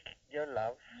sent your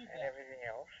love You and bet. everything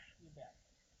else. You bet.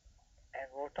 And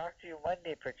we'll talk to you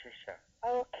Monday, Patricia.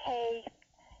 Okay.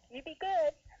 You be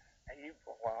good. And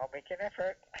well, I'll make an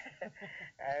effort.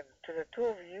 And to the two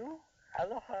of you,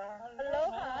 aloha.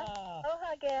 Aloha.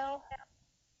 Aloha, Gail.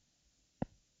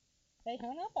 They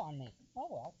hung up on me. Oh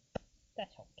well.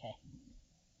 That's okay.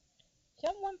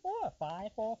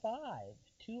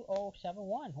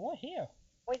 714-545-2071. We're here.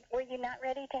 Were you not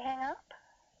ready to hang up?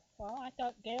 Well, I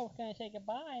thought Gail was going to say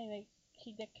goodbye, and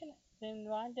then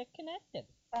Ron disconnected.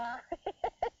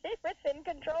 He was in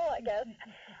control, I guess.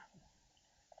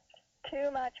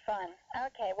 Too much fun.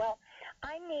 Okay, well,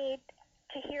 I need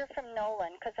to hear from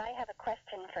Nolan because I have a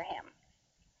question for him.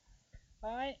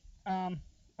 All right.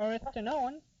 Earth to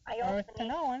Nolan. Earth to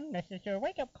Nolan. This is your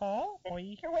wake-up call. This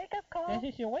is your wake-up call? This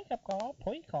is your wake-up call.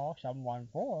 Please call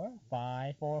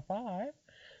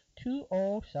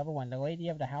 714-545-2071. The lady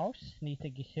of the house needs to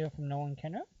hear from Nolan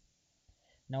Kenner.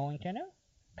 Nolan Kenner.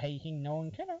 Paging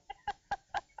Nolan Kenner.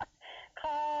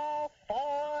 Call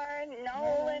for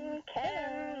Nolan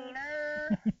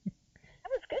Kenner. That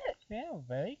was good. Yeah,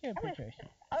 very good, Patricia.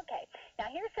 Okay, now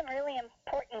here's some really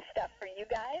important stuff for you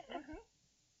guys.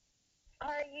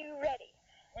 Are you ready?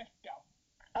 Let's go.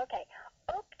 Okay,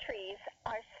 oak trees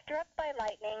are struck by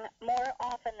lightning more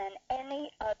often than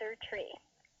any other tree.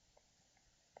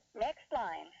 Next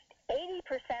line,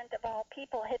 80% of all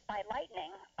people hit by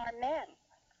lightning are men.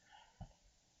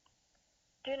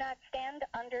 Do not stand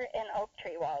under an oak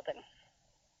tree, Walden.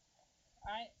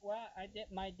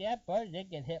 My dad's brother did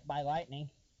get hit by lightning.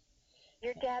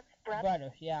 Your dad's brother?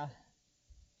 Brother, yeah.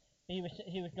 He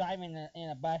was driving in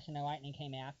a bus and the lightning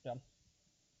came after him.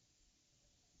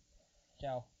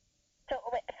 So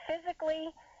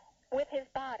physically with his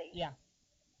body? Yeah.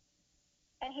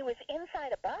 And he was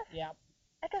inside a bus? Yeah.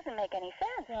 That doesn't make any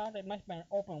sense. Well, there must have been an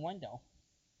open window.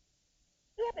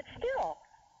 Yeah, but still.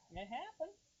 It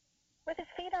happened. With his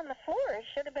feet on the floor, it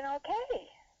should have been okay.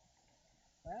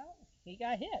 Well, he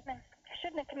got hit.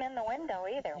 Shouldn't have come in the window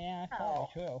either. Yeah, that's probably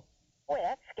true. Boy,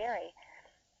 that's scary.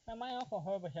 Now, my Uncle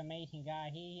Herb was an amazing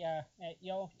guy. He, at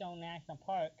Yellowstone National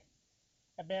Park,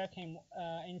 a bear came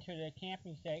into the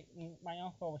camping site, and my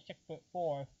uncle was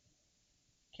 6'4",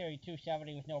 carried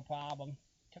 270 with no problem.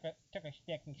 Took a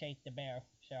stick and chased the bear,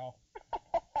 so.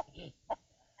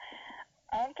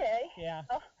 Okay. Yeah.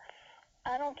 Well,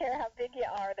 I don't care how big you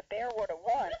are, the bear would have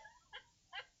won.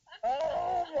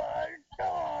 Oh my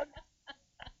God!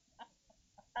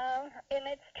 And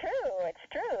it's true,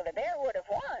 the bear would have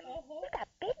won. He's got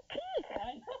big teeth.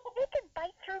 I know. He can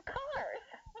bite through cars.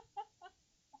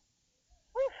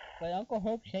 But Uncle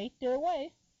Herb chased it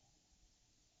away.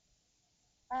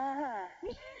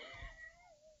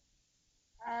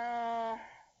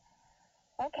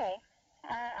 Okay.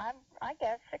 I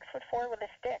guess 6'4" with a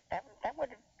stick. That would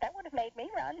have made me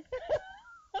run.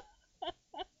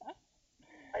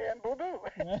 I am Boo Boo.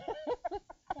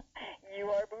 You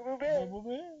are Boo Boo Bill. Boo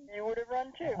Boo. You would have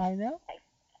run too. I know. Okay.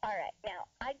 All right. Now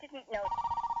I didn't know.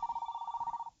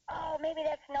 Oh, maybe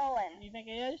that's Nolan. You think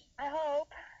it is? I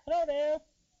hope. Hello there.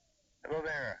 Hello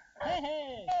there.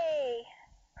 Hey. Hey.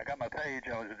 I got my page.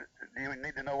 Do you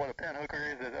need to know what a pin hooker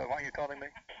is? Is that why you're calling me?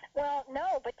 Well,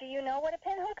 no, but do you know what a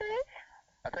pin hooker is?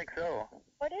 I think so.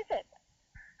 What is it?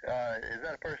 Is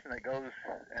that a person that goes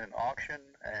in an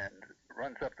auction and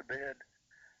runs up the bid,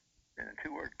 and the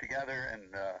two work together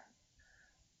and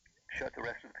shut the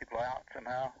rest of the people out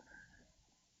somehow?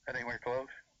 That anywhere close?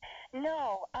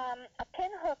 No. A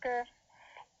pin hooker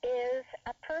is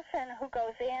a person who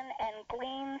goes in and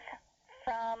gleans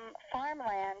from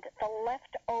farmland the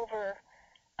leftover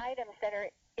items that are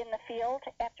in the field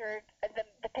after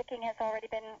the picking has already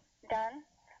been done.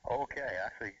 Okay, I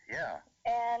see. Yeah.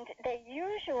 And they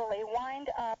usually wind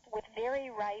up with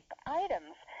very ripe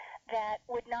items that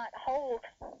would not hold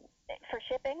for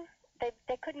shipping.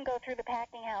 They couldn't go through the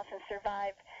packing house and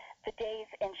survive the days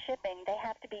in shipping. They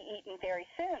have to be eaten very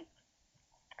soon.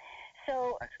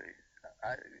 So I see.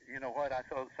 You know what? I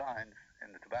saw signs in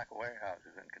the tobacco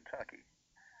warehouses in Kentucky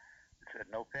that said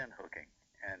no pin hooking,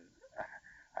 and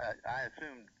I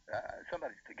assumed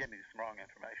somebody gave me some wrong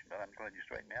information, but I'm glad you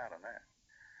straightened me out on that.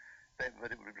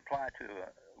 but it would apply to a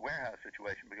warehouse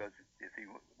situation, because if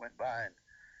you went by and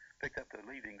picked up the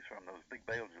leavings from those big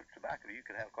bales of tobacco, you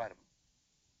could have quite a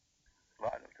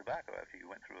lot of tobacco after you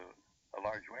went through a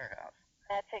large warehouse.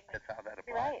 That's how that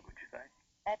applies, right. would you say?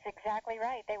 That's exactly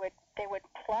right. They would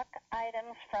pluck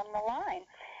items from the line.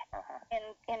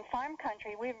 In farm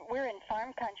country, we're in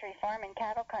farm country, farm and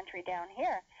cattle country down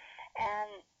here,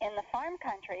 and in the farm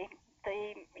country,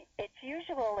 it's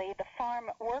usually the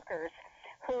farm workers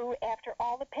who, after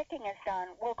all the picking is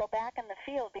done, will go back in the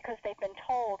field because they've been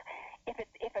told if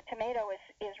a tomato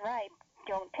is ripe,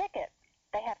 don't pick it.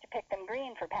 They have to pick them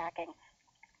green for packing.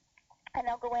 And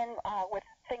they'll go in with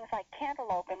things like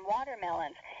cantaloupe and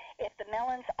watermelons. If the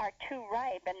melons are too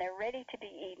ripe and they're ready to be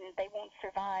eaten, they won't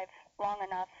survive long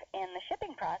enough in the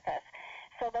shipping process.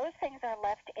 So those things are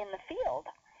left in the field.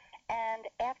 And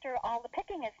after all the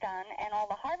picking is done and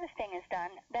all the harvesting is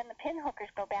done, then the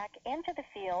pinhookers go back into the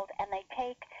field and they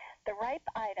take the ripe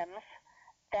items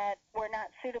that were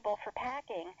not suitable for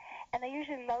packing, and they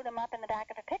usually load them up in the back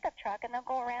of a pickup truck, and they'll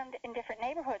go around in different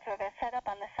neighborhoods where they're set up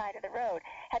on the side of the road.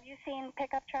 Have you seen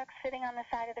pickup trucks sitting on the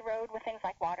side of the road with things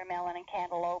like watermelon and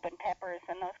cantaloupe and peppers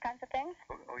and those kinds of things?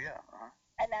 Oh yeah.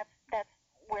 And that's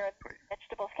where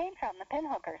vegetables came from, the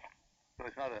pinhookers.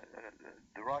 So it's not a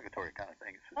derogatory kind of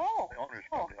thing. It's the owners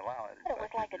probably allow it. It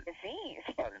was like a disease.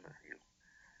 Out in the field.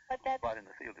 But that's out in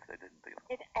the field if they didn't peel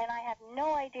it. And I have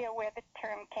no idea where the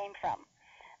term came from.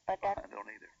 But that's I don't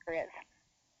either. There is.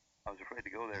 I was afraid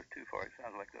to go there too far. It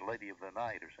sounds like the Lady of the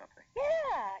Night or something.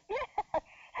 Yeah.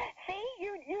 See,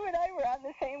 you and I were on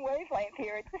the same wavelength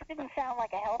here. It just didn't sound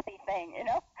like a healthy thing, you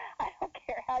know? I don't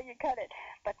care how you cut it,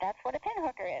 but that's what a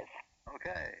pinhooker is.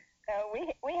 Okay. So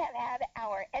we have had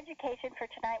our education for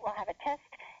tonight. We'll have a test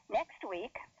next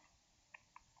week,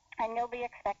 and you'll be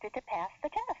expected to pass the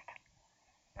test.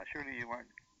 Now, surely you weren't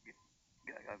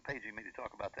paging me to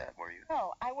talk about that, were you?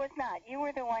 No, I was not. You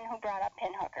were the one who brought up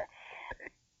pinhooker.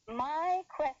 My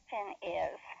question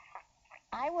is,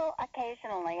 I will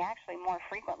occasionally, actually more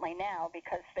frequently now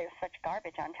because there's such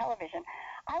garbage on television,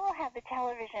 I will have the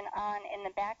television on in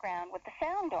the background with the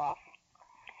sound off.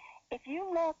 If you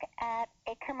look at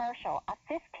a commercial, a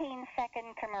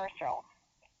 15-second commercial,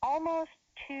 almost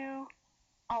to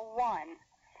a 1,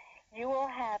 you will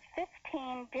have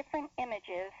 15 different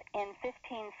images in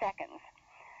 15 seconds.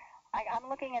 I'm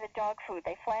looking at a dog food.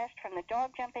 They flashed from the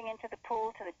dog jumping into the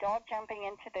pool to the dog running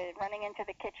into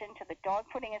the kitchen to the dog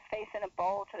putting his face in a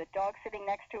bowl to the dog sitting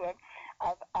next to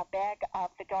a bag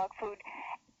of the dog food.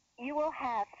 You will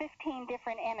have 15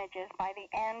 different images by the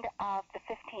end of the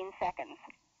 15 seconds.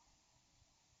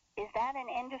 Is that an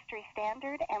industry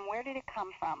standard, and where did it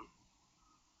come from?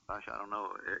 Gosh, I don't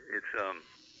know. It's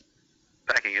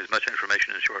packing as much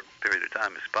information in a short period of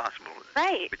time as possible.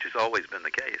 Right. Which has always been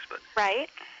the case, but right.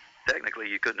 Technically,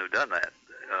 you couldn't have done that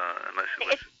unless it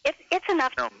was it's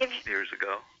enough to give, years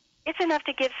ago. It's enough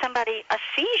to give somebody a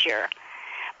seizure.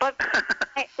 But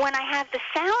when I have the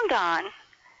sound on,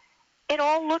 it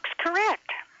all looks correct.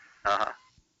 I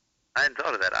hadn't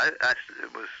thought of that. I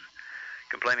was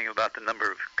complaining about the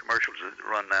number of commercials that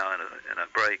run now in a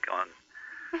break on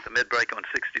the mid-break on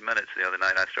 60 Minutes the other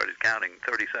night. I started counting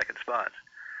 30-second spots.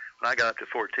 When I got up to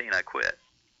 14, I quit.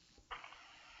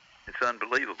 It's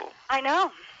unbelievable. I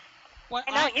know.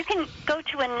 I know. You can go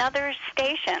to another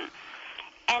station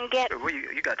and get... Well,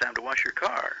 you got time to wash your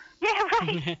car. Yeah,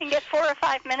 right. You can get 4 or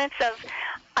 5 minutes of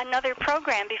another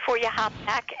program before you hop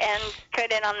back and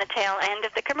cut in on the tail end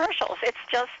of the commercials. It's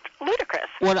just ludicrous.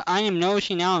 What I am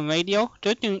noticing now on radio,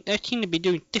 they seem to be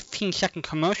doing 15-second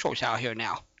commercials out here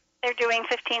now. They're doing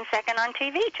 15-second on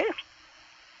TV, too.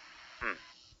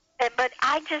 But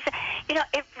I just,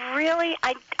 it really,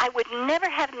 I would never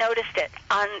have noticed it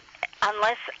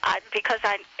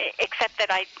except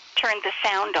that I turned the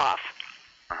sound off.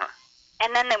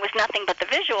 And then there was nothing but the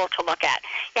visual to look at.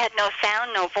 You had no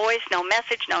sound, no voice, no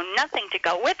message, no nothing to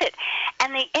go with it.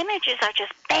 And the images are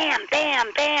just bam,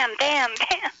 bam, bam, bam,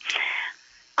 bam.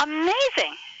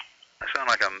 Amazing. I sound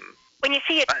like I'm... When you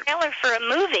see a trailer for a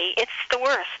movie, it's the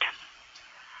worst.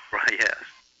 Right, yes.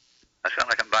 I sound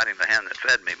like I'm biting the hand that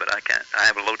fed me, but I can't. I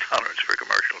have a low tolerance for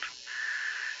commercials.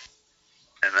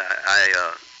 And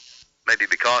I maybe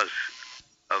because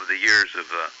of the years of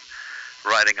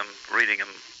writing them, reading them,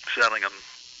 selling them,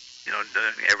 doing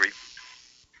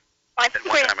at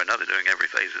one time or another, doing every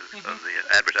phase of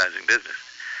the advertising business.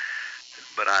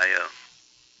 But I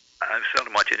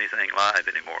seldom watch anything live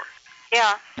anymore.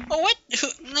 Yeah. Well,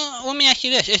 let me ask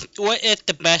you this. What is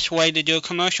the best way to do a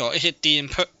commercial? Is it the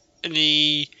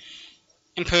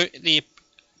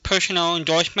personal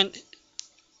endorsement?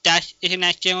 Isn't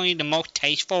that generally the most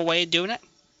tasteful way of doing it?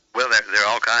 Well, there are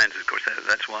all kinds. Of course,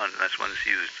 that's one. That's one that's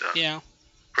used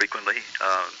frequently.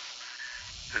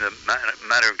 The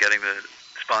matter of getting the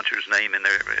sponsor's name in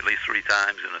there at least 3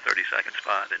 times in a 30-second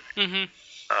spot. And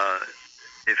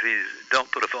if you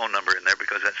don't put a phone number in there,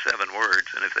 because that's 7 words,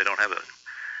 and if they don't have a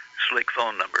slick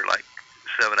phone number like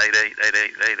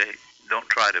 788-8888, don't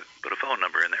try to put a phone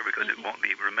number in there because it won't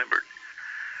be remembered.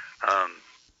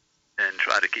 And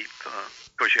try to keep,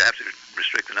 of course, you have to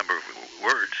restrict the number of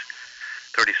words.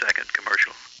 30-second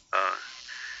commercial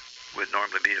would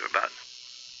normally be about,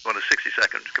 well, a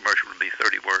 60-second commercial would be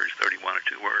 30 words, 31 or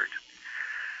 2 words.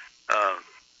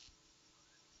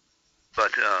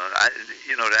 But to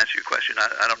answer your question,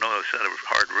 I don't know a set of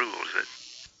hard rules that.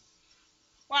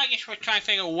 Well, I guess we're trying to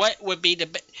figure out what would be the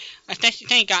best. That's the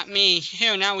thing got me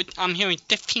here now. I'm hearing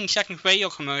 15-second radio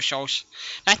commercials.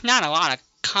 That's not a lot of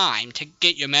time to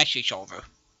get your message over.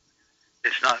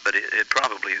 It's not, but it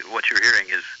probably, what you're hearing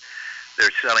is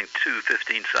they're selling 2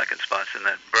 15-second spots in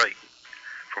that break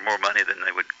for more money than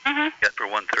they would get for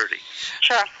 130.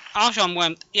 Sure.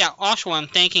 Also, I'm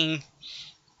thinking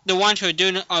the ones who are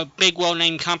doing a big,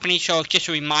 well-named company, so it's just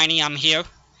reminding I'm here.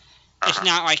 It's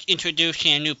not like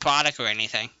introducing a new product or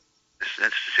anything. It's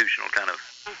institutional kind of.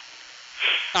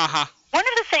 One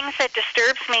of the things that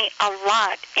disturbs me a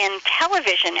lot in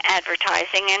television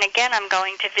advertising, and again I'm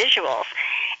going to visuals,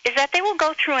 is that they will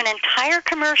go through an entire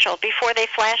commercial before they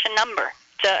flash a number,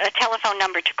 a telephone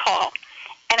number to call.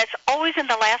 And it's always in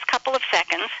the last couple of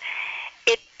seconds.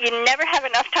 You never have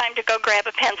enough time to go grab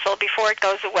a pencil before it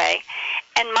goes away.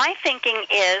 And my thinking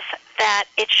is that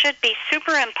it should be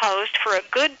superimposed for a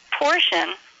good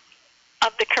portion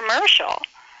of the commercial,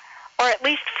 or at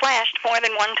least flashed more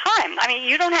than one time. I mean,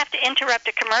 you don't have to interrupt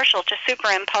a commercial to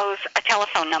superimpose a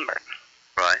telephone number.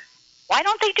 Right. Why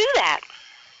don't they do that?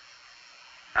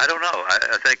 I don't know.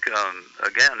 I think,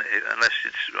 again, unless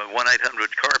it's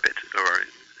 1-800-CARPET or,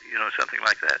 something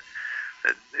like that,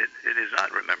 it is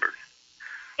not remembered.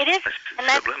 It is.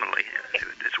 Subliminally.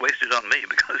 It's wasted on me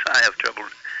because I have trouble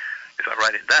if I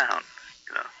write it down,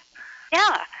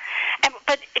 Yeah.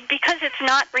 But because it's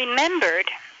not remembered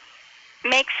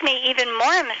makes me even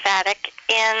more emphatic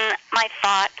in my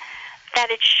thought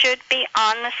that it should be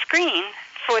on the screen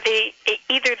for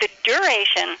either the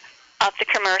duration of the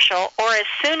commercial or as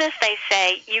soon as they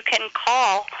say you can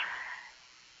call.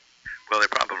 Well, they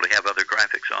probably have other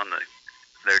graphics on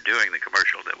they're doing the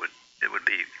commercial that it would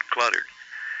be cluttered.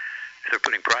 If they're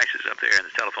putting prices up there and the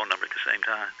telephone number at the same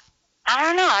time. I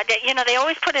don't know. They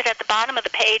always put it at the bottom of the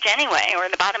page anyway, or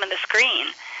the bottom of the screen.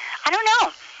 I don't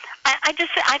know.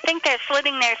 I think they're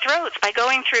slitting their throats by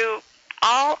going through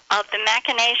all of the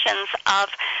machinations of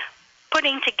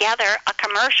putting together a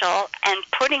commercial and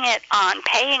putting it on,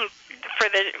 paying for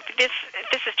this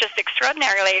is just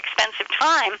extraordinarily expensive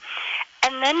time,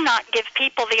 and then not give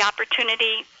people the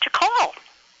opportunity to call.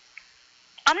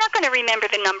 I'm not going to remember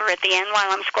the number at the end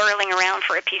while I'm squirreling around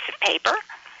for a piece of paper.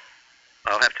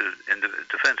 I'll have to, in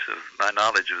defense of my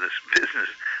knowledge of this business,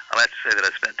 I'll have to say that I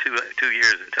spent two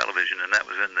years in television, and that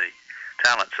was in the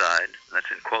talent side. That's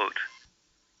in quotes.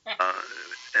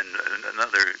 And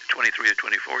another 23 or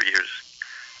 24 years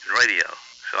in radio.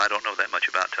 So I don't know that much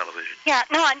about television. Yeah,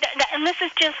 no, and this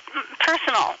is just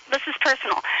personal. This is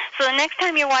personal. So the next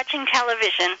time you're watching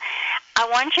television, I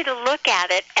want you to look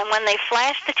at it, and when they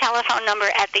flash the telephone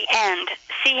number at the end,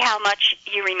 see how much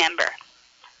you remember.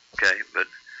 Okay, but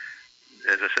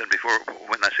as I said before,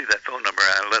 when I see that phone number,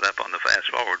 I let up on the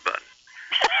fast-forward button.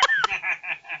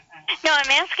 No, I'm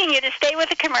asking you to stay with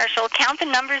the commercial, count the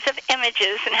numbers of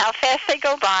images and how fast they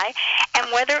go by,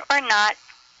 and whether or not,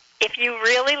 if you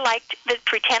really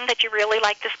pretend that you really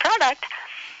like this product,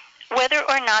 whether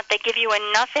or not they give you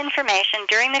enough information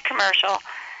during the commercial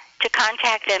to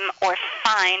contact them or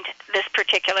find this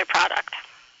particular product.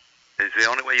 Is the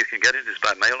only way you can get it is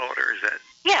by mail order? Is that?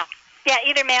 Yeah,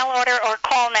 either mail order or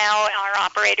call now. Our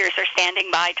operators are standing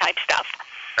by type stuff.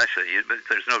 I see. But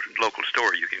there's no local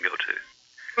store you can go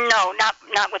to. No,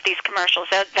 not with these commercials.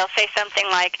 They'll say something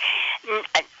like,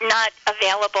 not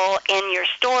available in your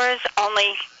stores,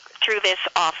 only through this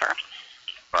offer.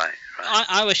 Right.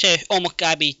 I would say almost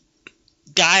got to be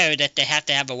dire that they have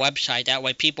to have a website. That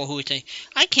way people who say,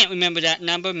 I can't remember that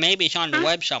number, maybe it's on the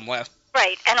web somewhere.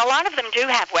 Right, and a lot of them do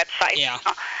have websites. Yeah.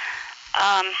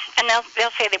 And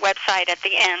they'll say the website at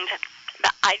the end.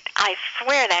 I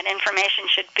swear that information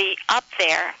should be up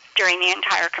there during the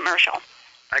entire commercial.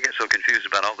 I get so confused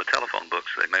about all the telephone books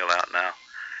they mail out now.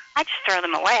 I just throw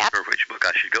them away. Or which book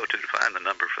I should go to find the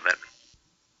number for that.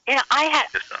 I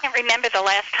can't remember the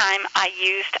last time I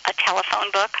used a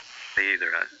telephone book. Me either.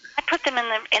 I put them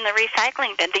in the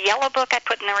recycling bin. The yellow book I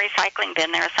put in the recycling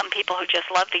bin. There are some people who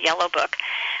just love the yellow book.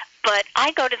 but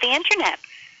I go to the internet.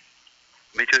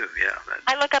 Me too, yeah.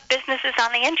 I look up businesses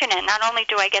on the internet. Not only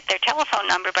do I get their telephone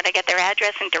number, but I get their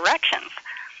address and directions.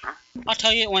 Huh? I'll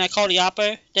tell you, when I call the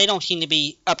operator, they don't seem to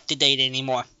be up to date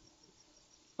anymore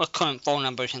with current phone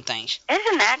numbers and things.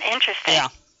 Isn't that interesting? Yeah.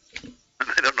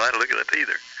 They don't know how to look it up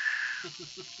either.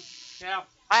 Yeah.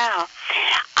 Wow.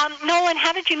 Nolan,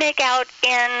 how did you make out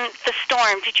in the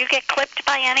storm? Did you get clipped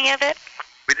by any of it?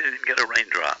 We didn't even get a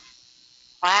raindrop.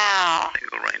 Wow. A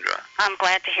single raindrop. I'm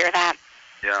glad to hear that.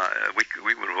 Yeah,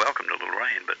 we would have welcomed a little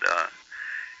rain, but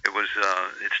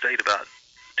it stayed about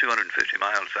 250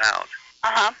 miles out.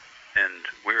 Uh-huh. And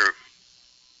we're,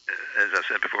 as I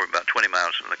said before, about 20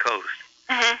 miles from the coast.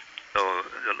 Mm-hmm. So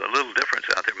a little difference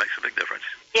out there makes a big difference.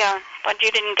 Yeah, but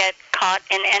you didn't get caught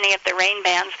in any of the rain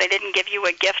bands. They didn't give you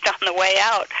a gift on the way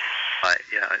out. Right,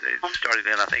 yeah, they started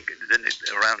in, I think, didn't it,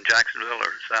 around Jacksonville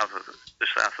or south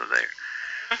of there.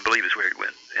 I believe is where it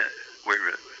went, where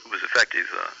it was effective,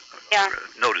 Yeah. or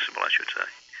noticeable, I should say.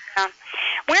 Yeah.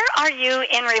 Where are you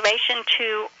in relation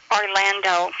to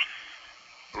Orlando?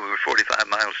 We were 45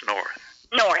 miles north.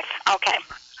 North, okay.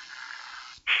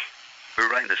 We're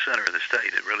right in the center of the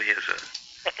state. It really is a...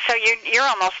 So you're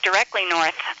almost directly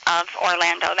north of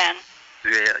Orlando then?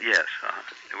 Yeah, yes.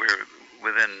 We're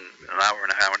within an hour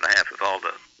and a half of all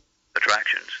the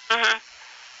attractions,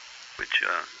 which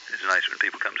is nice when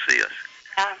people come see us.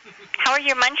 How are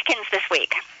your munchkins this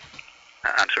week?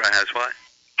 I'm sorry, how's what?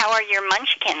 How are your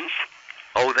munchkins?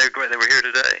 Oh, they're great. They were here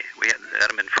today. We had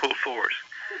them in full force.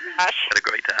 Gosh. Had a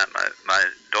great time. My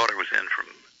daughter was in from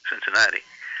Cincinnati,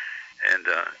 and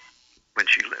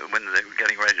when they were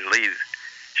getting ready to leave,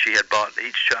 she had bought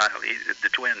each child, the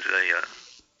twins,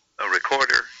 a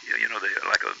recorder. You know,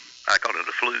 I call it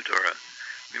a flute or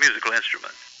a musical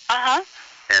instrument.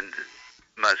 And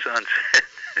my son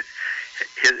said,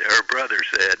 her brother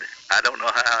said, "I don't know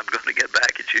how I'm going to get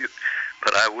back at you,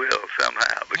 but I will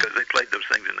somehow," because they played those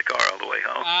things in the car all the way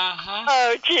home.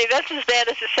 Oh, gee, that's as bad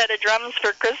as a set of drums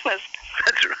for Christmas.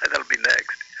 That's right. That'll be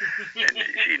next. And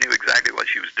she knew exactly what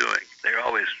she was doing. They're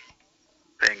always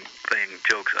playing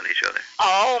jokes on each other.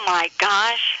 Oh, my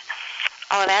gosh.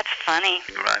 Oh, that's funny.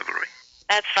 Rivalry.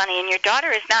 That's funny. And your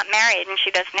daughter is not married, and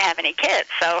she doesn't have any kids,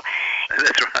 so...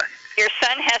 That's right. Your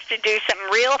son has to do some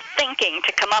real thinking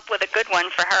to come up with a good one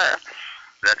for her.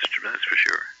 That's for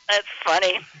sure. That's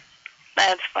funny.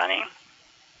 That's funny.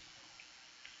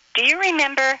 Do you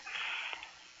remember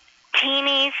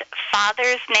Teeny's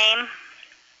father's name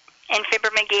in Fibber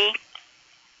McGee?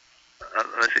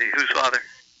 Let's see, whose father?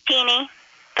 Teeny,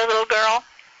 the little girl.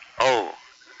 Oh,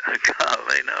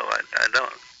 golly, no, I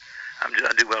don't.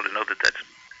 I do well to know that's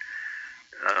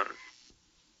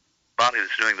Bonnie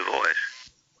that's doing the voice.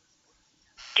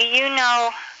 Do you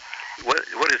know...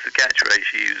 What is the catchphrase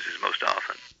she uses most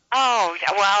often? Oh,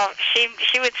 well,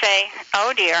 she would say,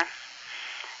 "Oh, dear."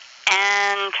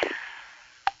 And...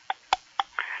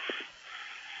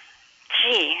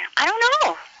 Gee, I don't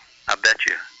know. I bet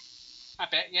you. I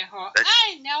bet you. Well, That's...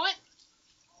 I know it.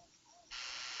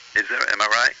 Am I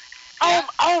right?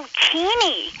 Oh,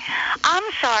 Teeny.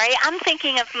 I'm sorry. I'm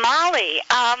thinking of Molly.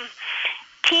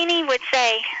 Teeny would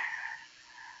say,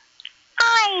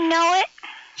 "I know it."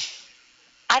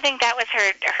 I think that was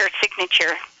her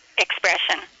signature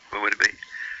expression. What would it be?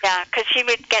 Yeah, because she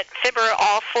would get Fibber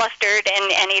all flustered,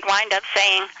 and he'd wind up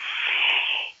saying,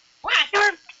 What?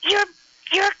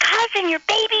 Your cousin, your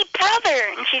baby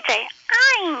brother. And she'd say,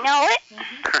 "I know it."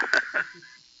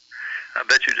 I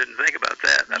bet you didn't think about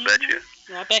that. I bet you.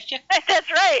 I bet you. That's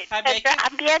right. I bet you. I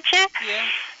bet you. Yeah.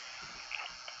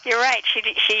 You're right. She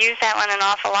used that one an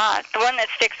awful lot. The one that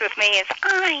sticks with me is,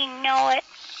 "I know it."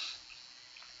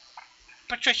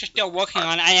 Patricia's still working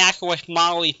on it. I asked her what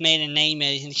Molly's maiden name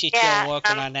is, and she's still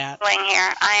working on that. Struggling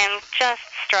here. I am just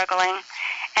struggling.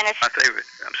 And it's My favorite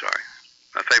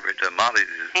Molly's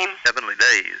is Heavenly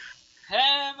Days.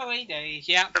 Heavenly Days,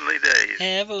 yeah. Heavenly Days.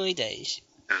 Heavenly Days.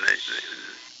 And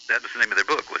that was the name of their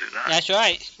book, was it not? That's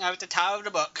right. That was the title of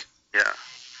the book. Yeah.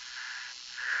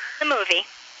 the movie.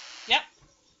 Yep.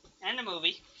 And the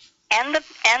movie. And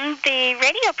the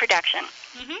radio production.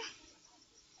 Mm-hmm.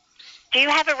 Do you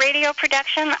have a radio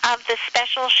production of the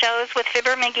special shows with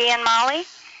Fibber, McGee, and Molly?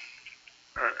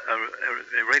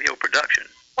 A radio production?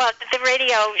 Well, the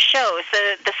radio shows,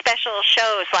 the special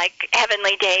shows like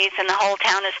Heavenly Days and The Whole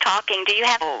Town is Talking. Do you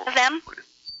have them?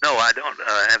 No, I don't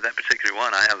have that particular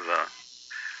one. I have, I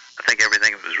think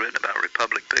everything that was written about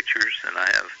Republic Pictures, and I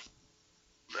have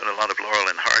a lot of Laurel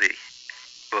and Hardy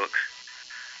books.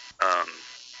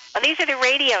 Well, these are the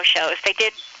radio shows. They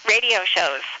did radio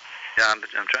shows. Yeah, I'm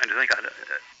trying to think.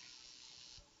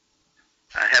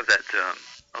 I have that,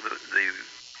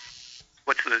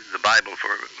 what's the Bible for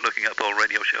looking up old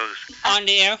radio shows? On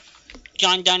the Air.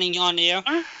 John Dunning On the Air.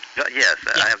 Yes,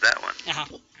 I have that one.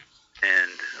 Uh-huh.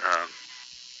 And,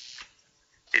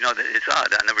 it's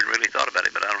odd. I never really thought about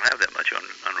it, but I don't have that much on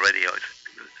radio.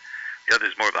 The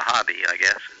other's more of a hobby, I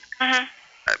guess. Mm-hmm.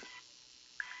 I've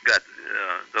got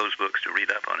those books to read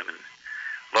up on him. And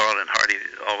Laurel and Hardy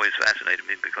always fascinated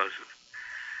me because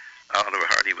Oliver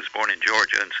Hardy was born in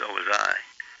Georgia, and so was I.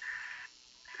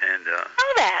 And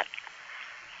know that.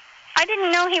 I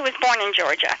didn't know he was born in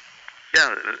Georgia.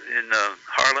 Yeah, in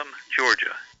Harlem,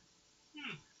 Georgia.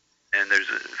 And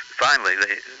finally,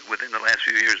 within the last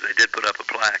few years, they did put up a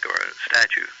plaque or a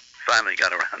statue. Finally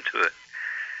got around to it.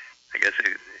 I guess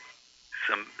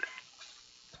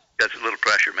that's a little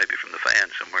pressure maybe from the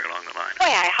fans somewhere along the line. Boy,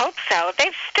 I hope so.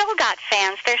 They've still got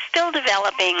fans. They're still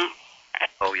developing.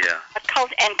 Oh, yeah.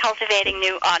 And cultivating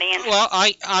new audience. Well,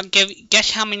 I'll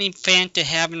guess how many fans they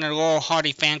have in the Laurel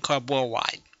Hardy fan club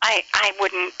worldwide. I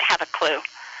wouldn't have a clue.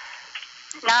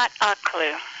 Not a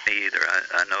clue. Me either.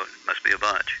 I know it must be a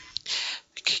bunch.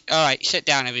 All right, sit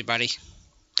down, everybody.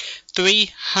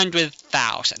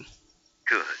 300,000.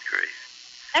 Good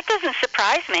grief. That doesn't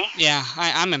surprise me. Yeah,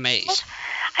 I'm amazed.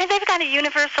 They've got a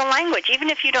universal language, even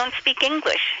if you don't speak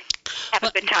English. Have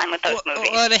a good time with those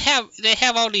movies. Well, they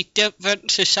have all these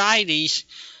different societies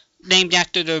named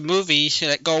after their movies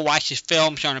that go watch these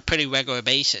films on a pretty regular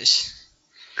basis.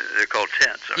 They're called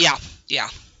tents, aren't they? Yeah.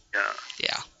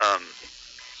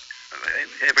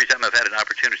 Every time I've had an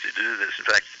opportunity to do this, in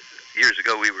fact, years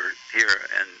ago we were here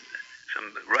and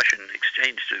some Russian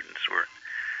exchange students were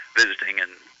visiting,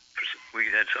 and we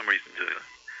had some reason to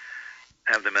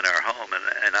have them in our home,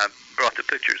 and I brought the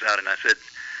pictures out and I said,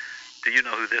 "Do you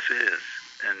know who this is?"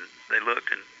 And they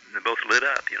looked and they both lit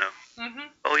up, Mm-hmm.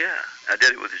 Oh yeah, I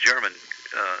did it with a German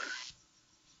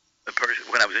person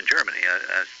when I was in Germany.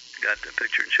 I got the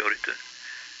picture and showed it to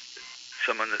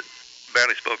someone that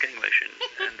barely spoke English,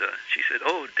 and she said,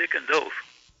 "Oh, Dick and Doof."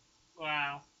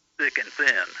 Wow. Thick and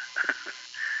thin.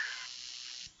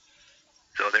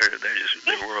 So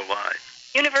they're worldwide.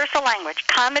 Universal language,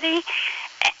 comedy,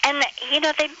 and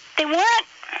they weren't,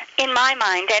 in my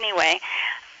mind anyway.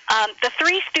 The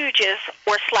Three Stooges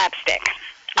were slapstick,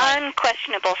 right.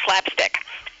 Unquestionable slapstick.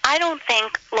 I don't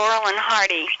think Laurel and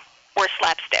Hardy were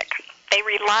slapstick. They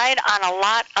relied on a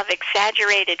lot of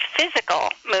exaggerated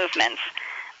physical movements,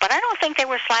 but I don't think they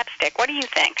were slapstick. What do you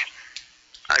think?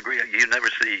 I agree. You never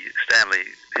see Stanley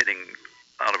hitting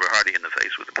Oliver Hardy in the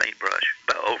face with a paintbrush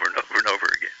over and over and over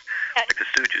again, like the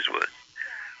Stooges would.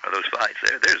 Or those fights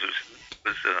there. Theirs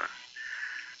was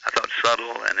I thought,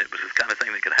 subtle, and it was the kind of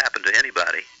thing that could happen to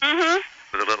anybody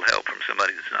with a little help from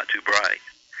somebody that's not too bright.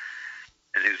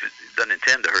 And who doesn't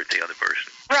intend to hurt the other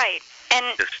person. Right.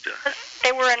 And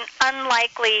they were an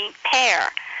unlikely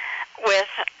pair, with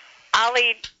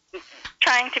Ollie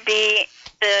trying to be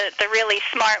the really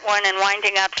smart one and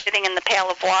winding up sitting in the pail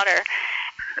of water.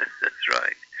 That's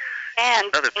right. And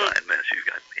another fine mess you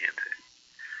got me into.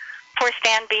 Poor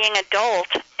Stan being a dolt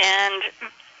and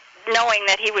knowing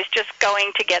that he was just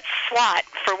going to get swat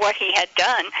for what he had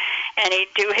done, and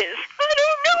he'd do his, "I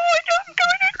don't know what I'm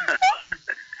going to do."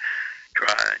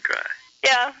 Cry.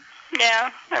 Yeah.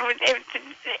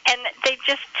 And they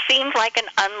just seemed like an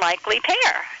unlikely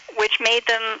pair, which made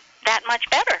them that much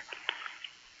better.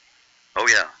 Oh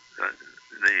yeah,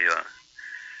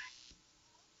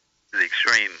 the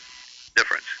extreme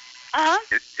difference.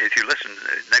 If you listen,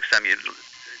 next time you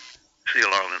see a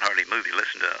Laurel and Hardy movie,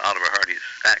 listen to Oliver Hardy's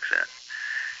accent,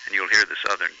 and you'll hear the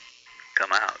Southern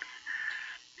come out.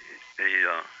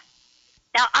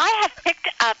 Now, I have picked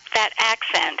up that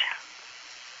accent,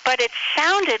 but it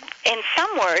sounded, in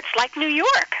some words, like New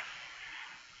York.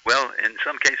 Well, in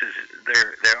some cases,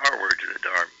 there are words that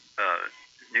are,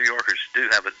 New Yorkers do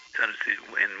have a tendency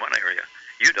in one area.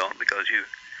 You don't, because you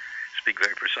speak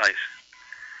very precise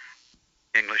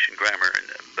English and grammar,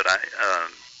 but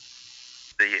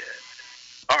the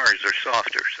R's are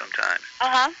softer sometimes.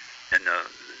 And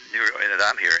New York that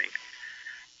I'm hearing,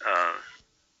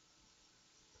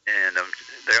 and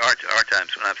there are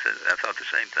times when I've thought the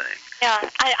same thing. Yeah,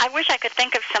 I wish I could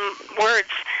think of some words.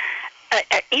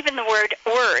 Even the word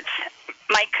 "words"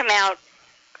 might come out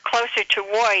closer to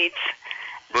 "woids."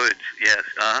 Woods, yes,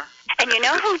 And you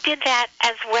know who did that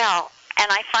as well? And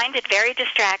I find it very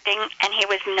distracting, and he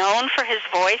was known for his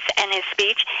voice and his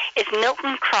speech, is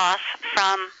Milton Cross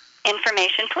from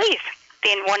Information Please,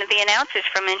 one of the announcers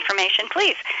from Information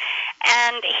Please.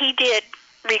 And he did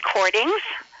recordings.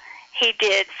 He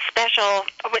did special...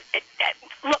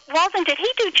 Walden, did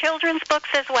he do children's books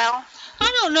as well?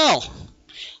 I don't know.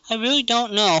 I really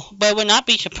don't know. But I would not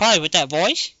be surprised with that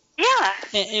voice. Yeah.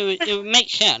 It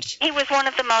makes sense. He was one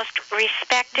of the most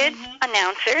respected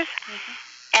announcers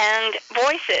and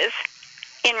voices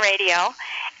in radio,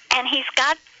 and he's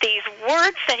got these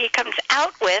words that he comes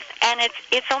out with, and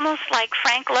it's almost like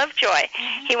Frank Lovejoy.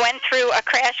 He went through a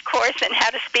crash course in how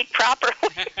to speak properly,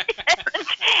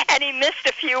 and he missed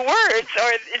a few words,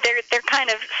 or they're kind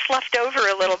of sloughed over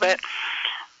a little bit.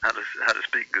 How to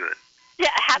speak good. Yeah,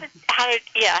 how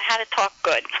to talk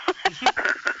good.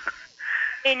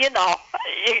 And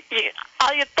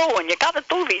how you doing? You got to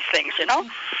do these things, you know.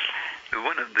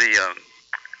 One of the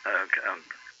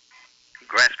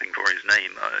grasping for his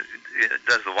name,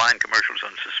 does the wine commercials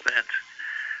on Suspense,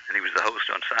 and he was the host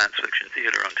on Science Fiction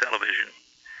Theater on television.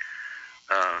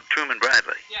 Truman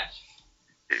Bradley. Yes.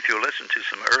 If you'll listen to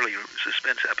some early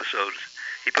Suspense episodes,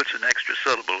 he puts an extra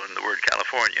syllable in the word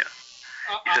California.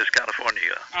 He says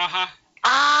California.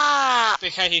 Ah.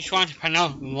 Because he's trying to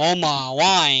pronounce Roma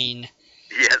wine.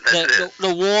 Yeah, that's it.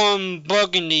 The warm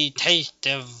burgundy taste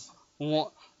of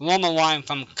Roma wine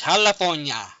from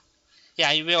California.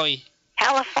 Yeah, he really.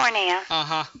 California.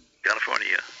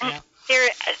 California. Yeah.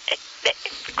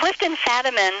 Clifton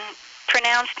Fadiman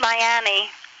pronounced Miami.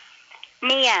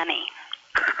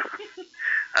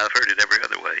 I've heard it every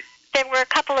other way. There were a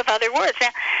couple of other words.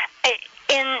 Now,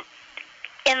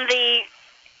 in the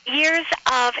years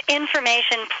of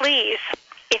Information Please,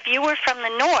 if you were from the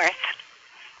north,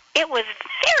 it was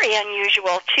very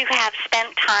unusual to have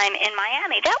spent time in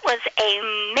Miami. That was a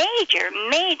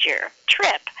major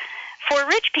trip for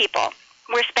rich people.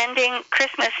 We're spending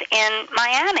Christmas in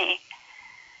Miami.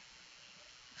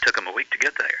 Took them a week to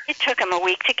get there. It took them a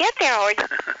week to get there, or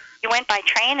you went by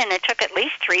train, and it took at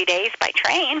least 3 days by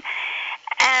train.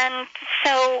 And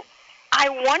so I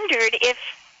wondered if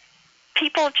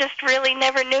people just really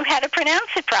never knew how to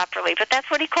pronounce it properly, but that's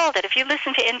what he called it. If you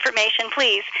listen to Information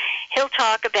Please, he'll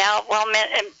talk about, well,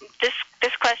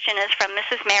 this question is from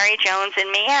Mrs. Mary Jones in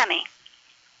Miami.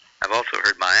 I've also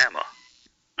heard Miami.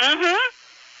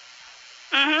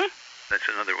 That's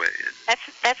another way.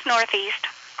 That's northeast.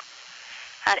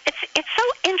 It's so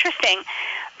interesting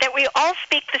that we all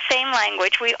speak the same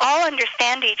language, we all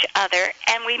understand each other,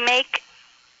 and we make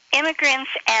immigrants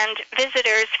and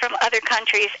visitors from other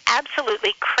countries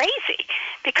absolutely crazy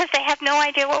because they have no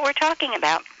idea what we're talking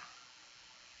about.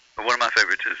 One of my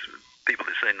favorites is people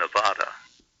that say Nevada.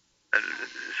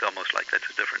 It's almost like that's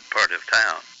a different part of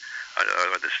town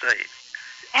or the state.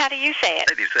 How do you say it?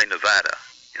 Maybe you say Nevada.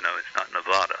 You know, it's not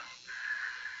Nevada.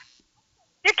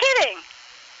 You're kidding.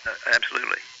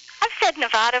 Absolutely. I've said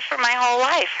Nevada for my whole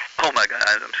life. Oh, my God.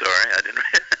 I'm sorry.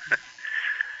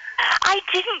 I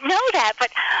didn't know that, but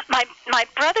my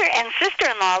brother and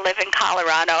sister-in-law live in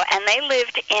Colorado, and they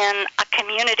lived in a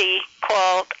community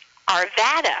called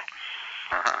Arvada.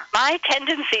 My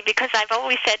tendency, because I've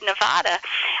always said Nevada,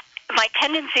 my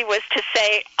tendency was to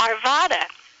say Arvada.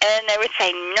 And they would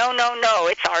say, no,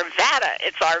 it's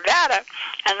Arvada.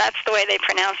 And that's the way they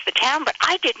pronounce the town. But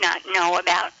I did not know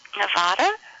about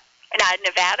Nevada.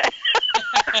 Nevada.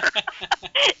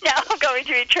 Now I'm going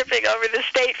to be tripping over the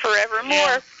state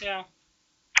forevermore. Yeah.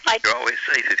 You're always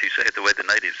safe if you say it the way the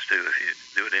natives do. If you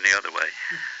do it any other way,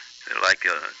 like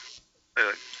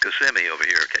Kissimmee over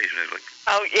here occasionally.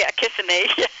 Oh yeah, Kissimmee.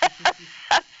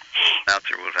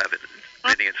 Announcer will have it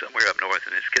reading it somewhere up north,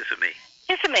 and it's Kissimmee.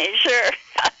 Kissimmee, sure.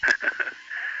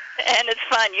 And it's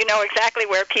fun. You know exactly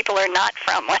where people are not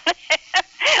from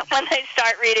when they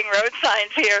start reading road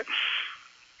signs here.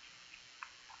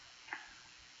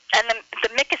 And the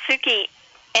Miccosukee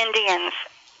Indians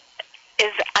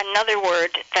is another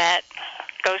word that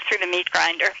goes through the meat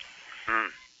grinder.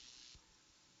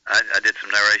 I did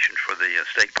some narration for the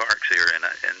state parks here, and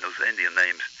those Indian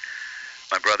names.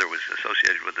 My brother was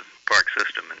associated with the park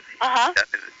system, and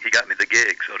he got me the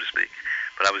gig, so to speak.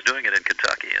 But I was doing it in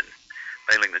Kentucky and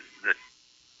mailing the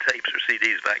tapes or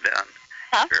CDs back down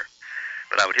here.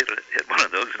 But I would hit one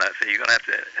of those, and I'd say, "You're going to have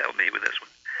to help me with this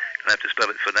one. I have to spell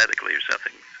it phonetically or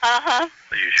something."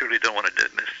 But you surely don't want to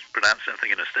mispronounce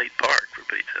something in a state park, for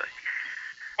Pete's sake.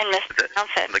 And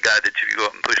mispronounce it. The guy that you go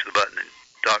up and push the button and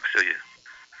talks to you,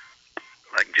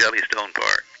 like Jellystone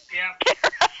Park. Yeah.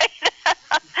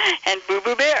 And Boo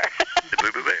Boo Bear. The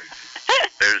Boo Boo Bear.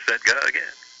 There's that guy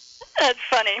again. That's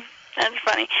funny.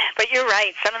 But you're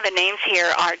right. Some of the names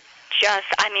here are just,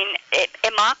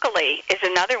 Immokalee is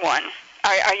another one.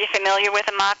 Are you familiar with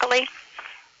Immokalee?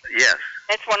 Yes.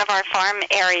 It's one of our farm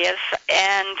areas,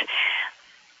 and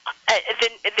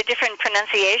the different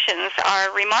pronunciations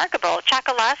are remarkable.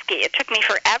 Chokoloskee. It took me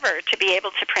forever to be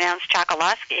able to pronounce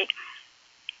Chokoloskee.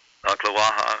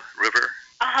 Ocklawaha River.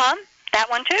 That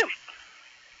one too.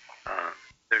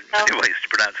 There are many ways to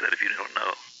pronounce that if you don't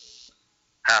know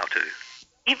how to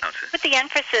You pronounce it. put the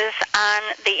emphasis on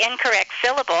the incorrect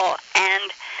syllable,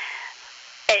 and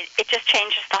it just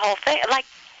changes the whole thing. Like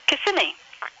Kissimmee,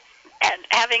 and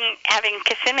having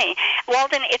Kissimmee.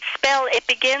 Walden, it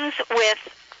begins with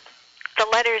the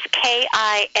letters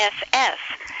K-I-S-S.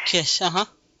 Kiss,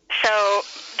 So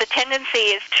the tendency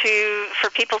is for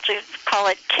people to call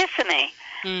it Kissimmee.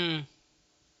 Hmm.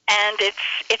 And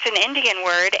it's an Indian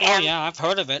word. Oh, and yeah, I've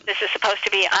heard of it. this is supposed to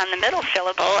be on the middle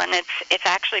syllable, and it's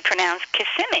actually pronounced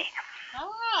Kissimmee.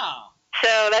 Oh.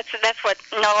 So that's what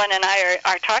Nolan and I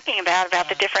are talking about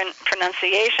the different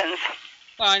pronunciations.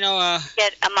 Well, I know,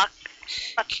 Get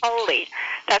Immokalee.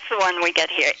 That's the one we get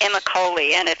here,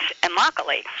 Immokalee, and it's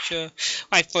Immokalee. sure.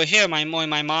 Like for here, when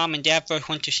my mom and dad first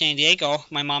went to San Diego,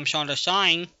 my mom saw the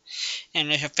sign, and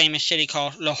there's a famous city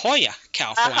called La Jolla,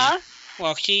 California. Uh-huh.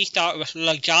 Well, she thought it was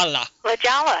La Jolla. La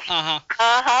Jolla. Uh-huh.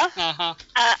 Uh-huh. Uh-huh.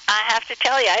 I have to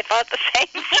tell you, I thought the same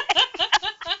thing.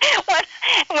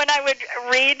 when I would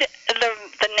read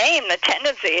the name, the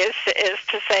tendency is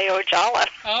to say Ojala.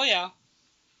 Oh, yeah.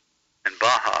 And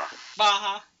Baja,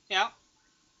 Baja, yeah.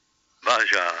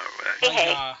 Baja,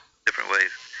 Hey. different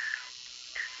ways.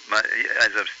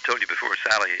 As I've told you before,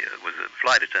 Sally was a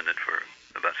flight attendant for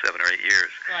about 7 or 8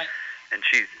 years. Right. And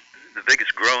she's the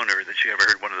biggest groaner that she ever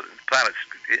heard. One of the pilots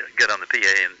get on the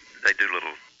PA and they do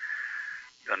little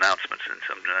announcements, and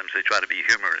sometimes they try to be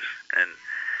humorous. And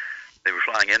they were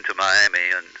flying into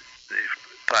Miami, and the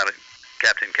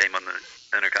captain came on the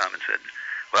intercom and said,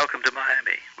 "Welcome to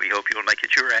Miami. We hope you'll make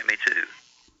it your Miami too."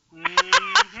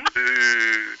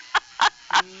 Mm-hmm.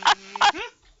 Mm-hmm.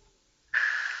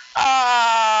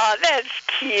 Oh, that's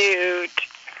cute.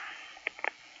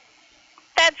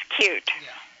 That's cute.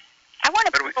 Yeah. I won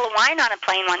a bottle of wine on a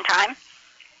plane one time.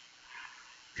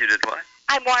 You did what?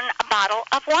 I won a bottle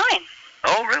of wine.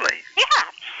 Oh, really? Yeah.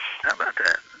 How about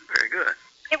that? Very good.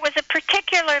 It was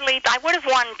I would have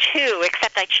won 2,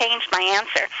 except I changed my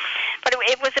answer. But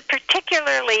it was a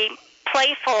particularly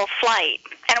playful flight,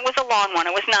 and it was a long one.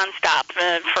 It was nonstop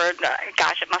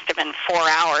it must have been 4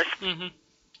 hours. Mm-hmm.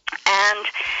 And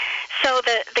so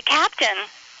the captain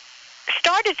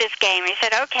started this game. He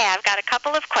said, "Okay, I've got a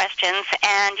couple of questions,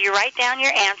 and you write down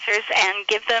your answers and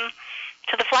give them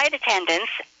to the flight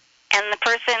attendants, and the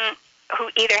person who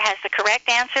either has the correct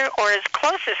answer or is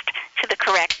closest to the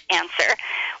correct answer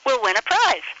will win a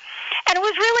prize." And it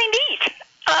was really neat.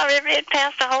 It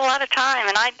passed a whole lot of time,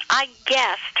 and I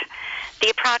guessed the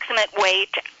approximate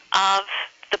weight of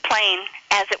the plane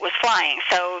as it was flying.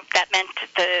 So that meant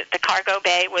the cargo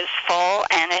bay was full,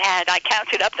 and I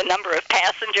counted up the number of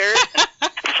passengers,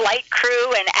 flight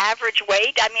crew, and average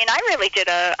weight. I mean, I really did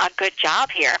a good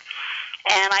job here.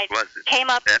 And I came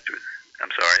up...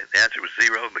 I'm sorry, the answer was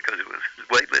 0 because it was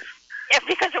weightless. Yeah,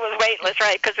 because it was weightless,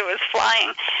 right, because it was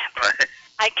flying. Right.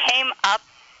 I came up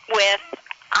with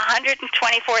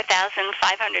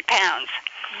 124,500 pounds.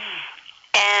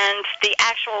 And the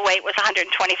actual weight was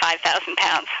 125,000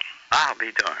 pounds. I'll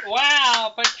be darned.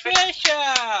 Wow,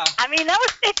 Patricia! I mean,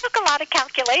 it took a lot of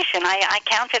calculation. I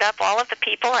counted up all of the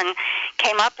people and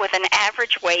came up with an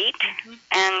average weight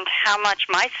and how much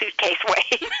my suitcase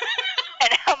weighed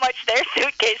and how much their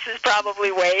suitcases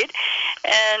probably weighed.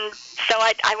 And so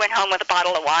I went home with a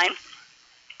bottle of wine.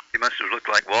 You must have looked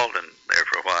like Walden there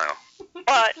for a while.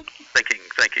 What? Thinking,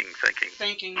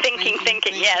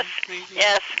 yes.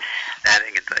 Yes.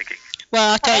 Adding and thinking.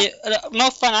 Well, I'll tell you, the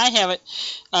most fun I have it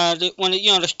when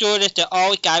the stewardess, they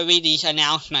always gotta read these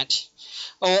announcements.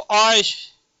 Or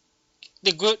ours,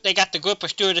 they got the group of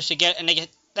stewardess together, and they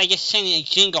get singing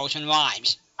jingles and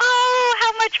rhymes. Oh,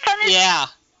 how much fun is that?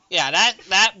 Yeah,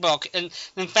 that book. And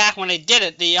in fact, when they did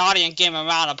it, the audience gave them a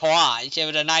round of applause. It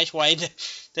was a nice way to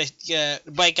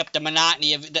break up the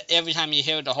monotony of every time you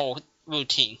hear the whole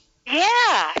routine.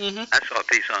 Yeah. Mm-hmm. I saw a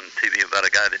piece on TV about a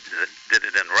guy that did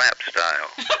it in rap style.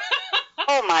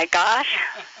 Oh my gosh.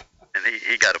 And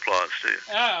he got applause too.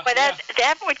 Oh, but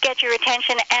that would get your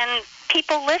attention, and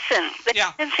people listen. The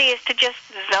tendency is to just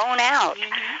zone out.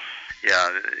 Mm-hmm.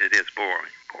 Yeah, it is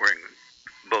boring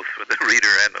both for the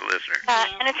reader and the listener.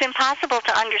 And it's impossible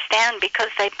to understand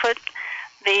because they put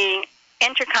the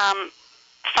intercom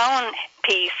phone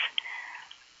piece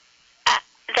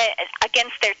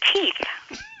against their teeth.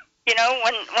 You know,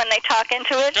 when they talk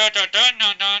into it.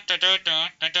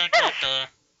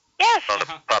 Yes. All the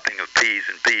popping of P's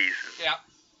and P's. Yeah.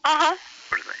 Uh-huh.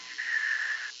 Sort of thing.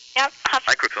 Yep.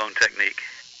 Microphone technique.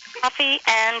 Huffy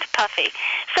and puffy.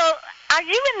 So, are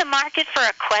you in the market for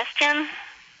a question?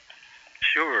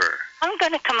 Sure. I'm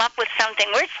going to come up with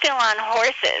something. We're still on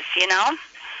horses, you know?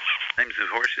 names of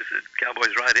horses that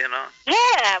cowboys ride in on?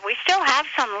 Yeah, we still have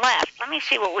some left. Let me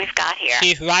see what we've got here.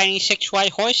 She's riding 6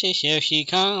 white horses. Here she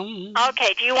comes.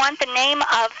 Okay, do you want the name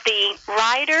of the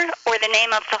rider or the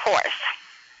name of the horse?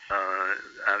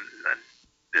 I'd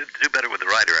do better with the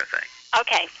rider, I think.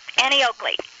 Okay, Annie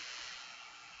Oakley.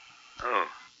 Oh,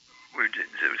 we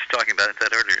was talking about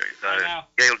that earlier.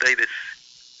 Gail Davis.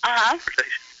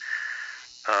 Conversation.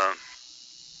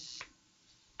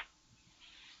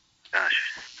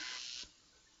 Gosh,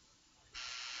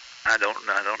 I don't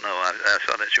know. I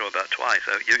saw that show about twice.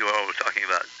 You all were talking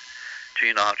about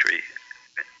Gene Autry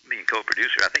being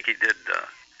co-producer. I think he did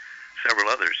several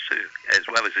others too, as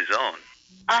well as his own.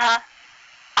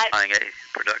 Flying A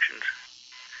Productions.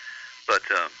 But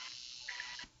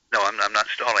no, I'm not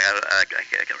stalling. I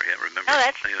can't remember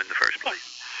you in the first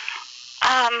place.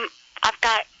 I've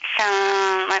got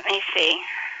some. Let me see.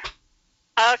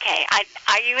 Okay,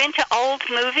 are you into old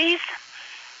movies?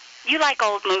 You like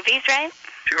old movies, right?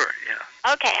 Sure,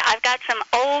 yeah. Okay, I've got some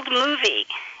old movie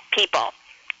people.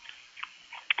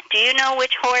 Do you know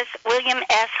which horse William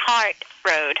S. Hart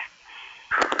rode?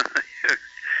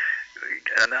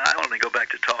 And I only go back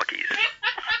to talkies.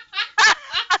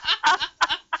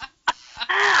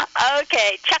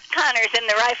 Okay, Chuck Connors in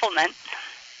The Rifleman.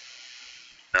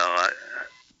 No,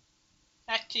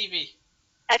 That's TV.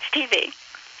 That's TV.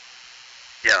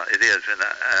 Yeah, it is, and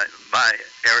my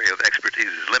area of expertise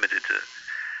is limited to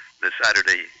the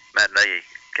Saturday matinee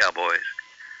cowboys.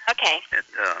 Okay. And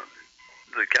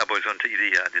the cowboys on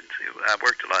TV, I didn't see. I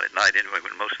worked a lot at night anyway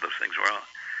when most of those things were on.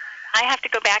 I have to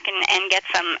go back and get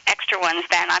some extra ones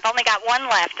then. I've only got one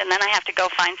left, and then I have to go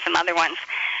find some other ones.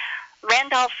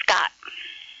 Randolph Scott.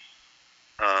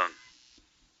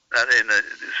 And the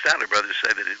Statler brothers say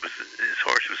that his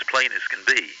horse was plain as can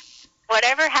be.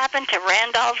 Whatever happened to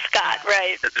Randolph Scott,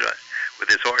 right? That's right. With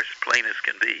his horse plain as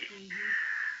can be.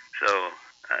 So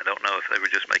I don't know if they were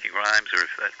just making rhymes or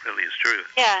if that really is true.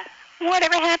 Yeah.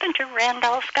 Whatever happened to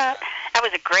Randolph Scott? That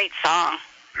was a great song.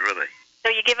 Really?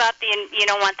 So you give up you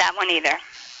don't want that one either?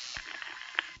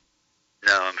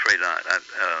 No, I'm afraid not.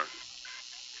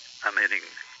 I'm hitting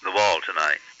the wall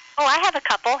tonight. Oh, I have a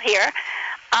couple here.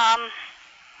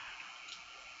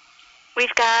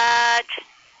 We've got.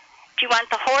 Do you want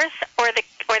the horse or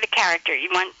the character? You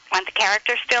want the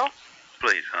character still?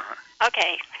 Please,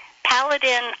 Okay.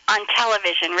 Paladin on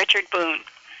television, Richard Boone.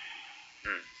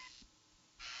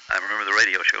 I remember the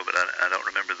radio show, but I don't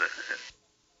remember the...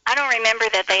 I don't remember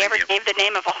that they ever gave the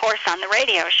name of a horse on the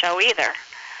radio show either.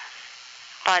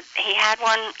 But he had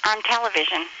one on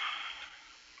television.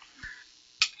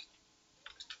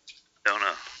 Don't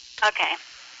know. Okay.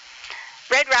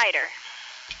 Red Rider.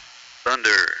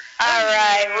 Thunder. All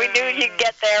right, we knew you'd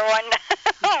get there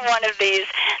one of these.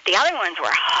 The other ones were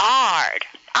hard.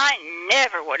 I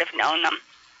never would have known them.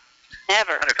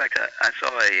 Never. Matter of fact, I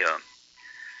saw a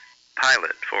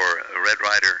pilot for a Red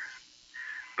Rider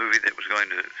movie that was going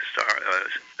to star,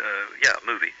 a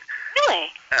movie.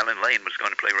 Really? Alan Lane was going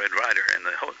to play Red Rider, and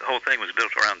the whole thing was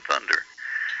built around thunder.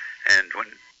 And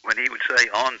when he would say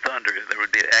 "on thunder," there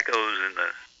would be echoes and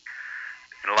the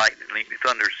lightning,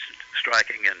 thunder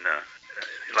striking, and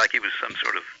like he was some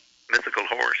sort of mythical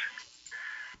horse.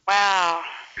 Wow.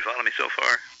 You follow me so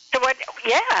far? So what?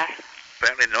 Yeah.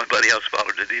 Apparently nobody else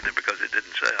followed it either because it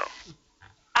didn't sell.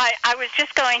 I was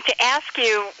just going to ask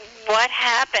you what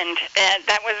happened.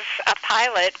 That was a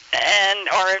pilot,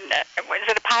 or was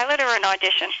it a pilot or an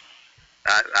audition?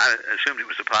 I assumed it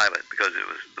was a pilot because it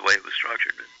was the way it was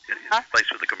structured. A place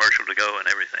for the commercial to go and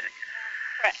everything.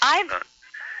 My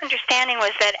understanding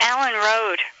was that Alan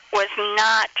Rode was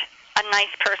not a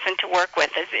nice person to work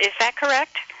with. Is that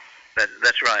correct?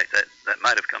 That's right. That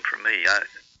might have come from me.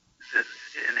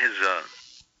 In his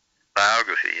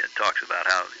biography, it talks about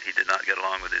how he did not get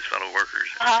along with his fellow workers.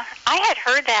 I had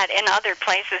heard that in other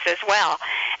places as well,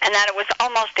 and that it was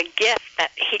almost a gift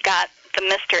that he got the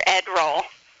Mr. Ed role.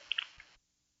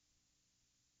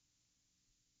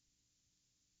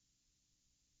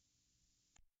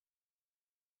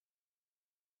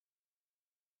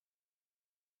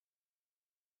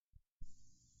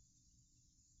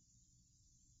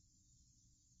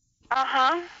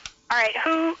 All right,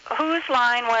 whose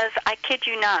line was "I kid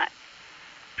you not"?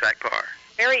 Jack Parr.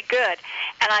 Very good.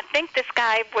 And I think this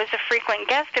guy was a frequent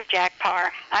guest of Jack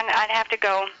Parr. I'd have to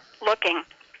go looking.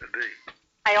 Could be.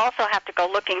 I also have to go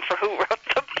looking for who wrote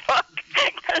the book,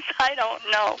 because I don't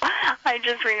know. I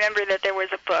just remember that there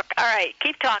was a book. All right,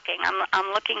 keep talking.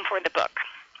 I'm looking for the book.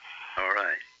 All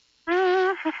right.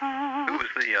 Who was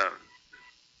the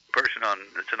person on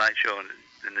the Tonight Show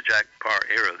in the Jack Parr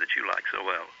era that you like so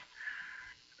well?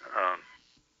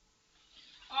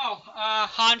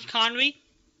 Hans Conried.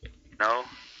 No.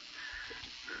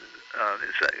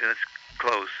 It's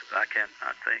close. I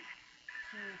think.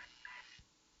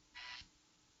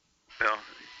 Well,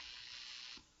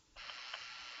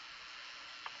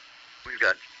 we've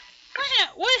got.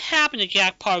 What happened to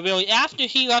Jack Parr, really? After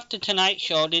he left the Tonight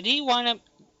Show, did he wind up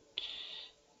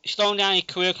slowing down his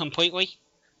career completely?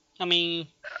 I mean...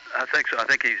 I think so. I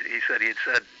think he said he had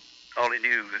said all he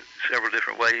knew several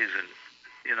different ways, and,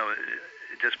 you know,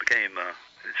 it just became,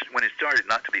 when it started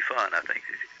not to be fun, I think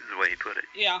is the way he put it.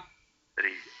 Yeah. That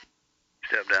he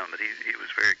stepped down, but he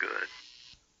was very good.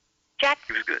 Jack?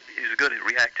 He was good. He was good at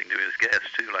reacting to his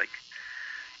guests, too, like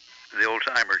the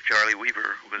old-timer Charlie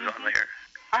Weaver was on there.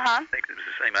 Uh-huh. I think it was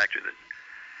the same actor that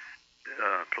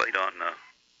played on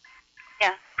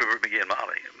River McGee and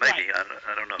Molly. Maybe, right.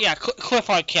 I don't know. Yeah, Cliff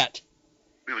Arquette.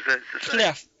 It was the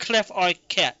same. Cliff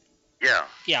Arquette. Yeah.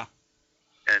 Yeah.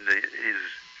 And his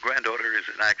granddaughter is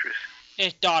an actress.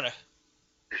 His daughter.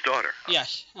 His daughter? Oh.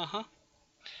 Yes, uh-huh.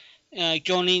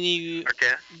 Jonini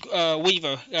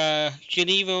Weaver.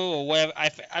 Geneva or whatever. I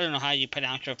don't know how you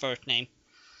pronounce her first name.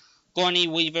 Gorney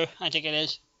Weaver, I think it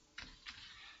is.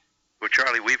 Well,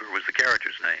 Charlie Weaver was the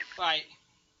character's name. Right.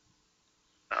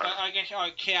 I guess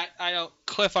Arquette,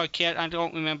 Cliff Arquette, I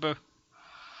don't remember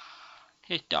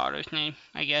his daughter's name,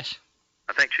 I guess.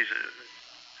 I think she's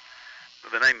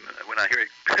the name, when I hear it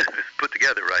put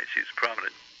together right, she's a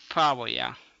prominent. Probably,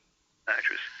 yeah.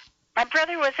 Actress. My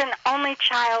Brother Was an Only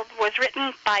Child was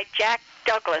written by Jack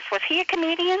Douglas. Was he a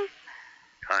comedian?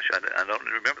 Gosh, I don't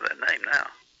remember that name now.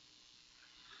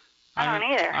 I don't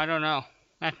either. I don't know.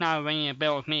 That's not ringing a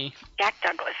bell with me. Jack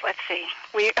Douglas, let's see.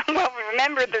 We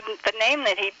remember the name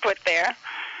that he put there.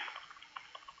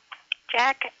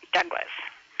 Jack Douglas.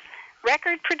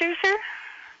 Record producer?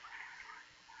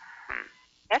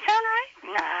 That sound right?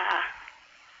 Nah.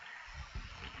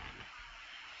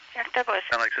 Jack Douglas.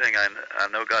 Sound like saying I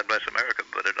know God Bless America,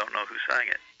 but I don't know who sang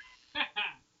it.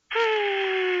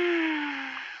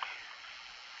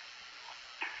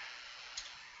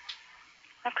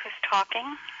 Look who's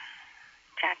talking.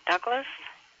 Jack Douglas.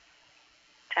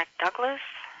 Jack Douglas.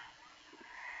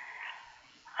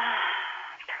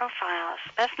 Profiles.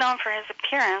 Best known for his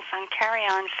appearance on Carry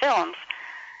On Films.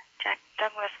 Jack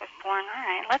Douglas was born. All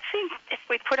right. Let's see if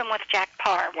we put him with Jack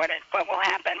Parr, what will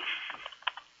happen.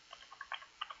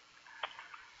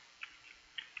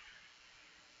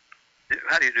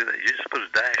 How do you do that? You just put a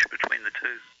dash between the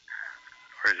two?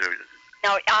 Or is there...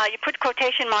 No, you put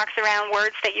quotation marks around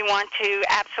words that you want to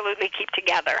absolutely keep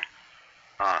together.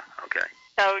 Ah, okay.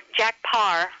 So Jack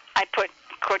Parr, I put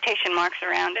quotation marks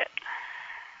around it.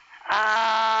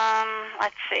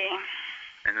 Let's see.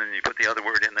 And then you put the other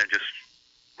word in there just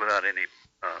without any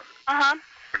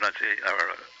pronunciation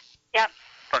or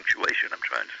punctuation, I'm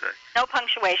trying to say. No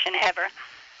punctuation ever.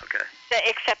 Okay.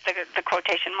 Except the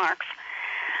quotation marks.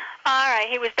 All right.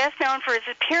 He was best known for his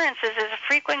appearances as a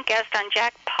frequent guest on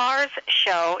Jack Parr's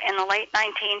show in the late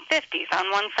 1950s. On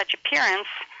one such appearance,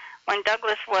 when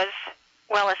Douglas was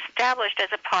well established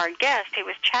as a Parr guest, he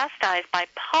was chastised by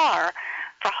Parr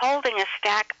for holding a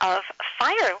stack of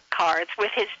fire cards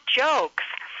with his jokes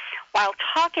while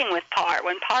talking with Parr.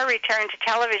 When Parr returned to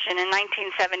television in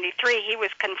 1973, he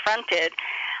was confronted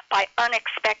by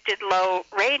unexpected low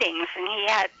ratings, and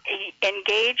he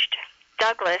engaged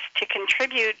Douglas to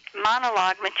contribute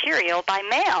monologue material by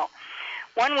mail.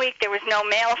 One week there was no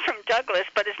mail from Douglas,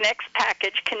 but his next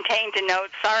package contained a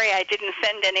note, "Sorry, I didn't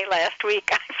send any last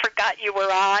week. I forgot you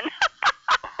were on."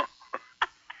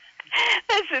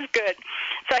 This is good.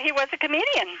 So he was a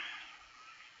comedian.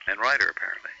 And writer,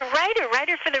 apparently.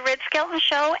 Writer for the Red Skelton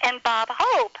Show and Bob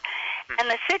Hope. And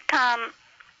the sitcom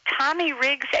Tommy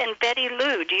Riggs and Betty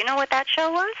Lou. Do you know what that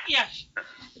show was?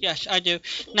 Yes, I do.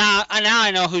 Now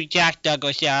I know who Jack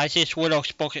Douglas. Yeah, I just Widow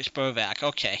spoke at Spurvac.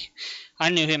 Okay, I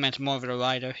knew him as more of a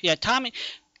writer. Yeah, Tommy.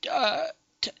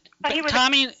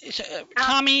 Tommy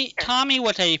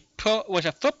was a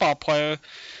football player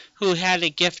who had a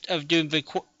gift of doing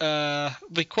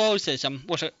virtuosism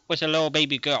with a little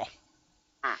baby girl.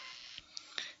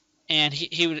 And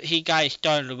he got his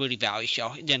start on the Rudy Valley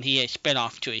show. Then he had spin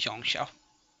off to his own show.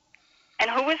 And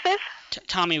who was this?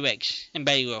 Tommy Riggs and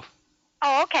Betty Lou.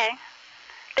 Oh, okay.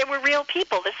 They were real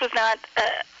people. This was not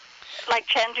like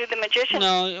Chandu the Magician?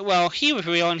 No, well, he was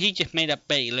real, and he just made up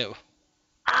Betty Lou.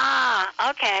 Ah,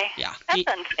 okay. Yeah. That's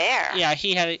unfair. Yeah,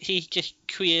 he just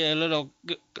created a little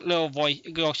voice,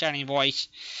 girl-sounding voice,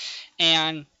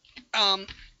 and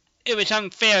it was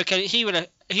unfair because he was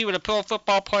a pro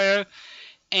football player,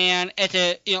 and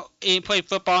he played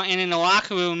football, and in the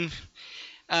locker room,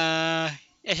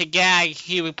 as a gag,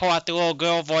 he would pull out the little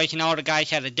girl voice, and all the guys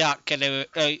had to duck because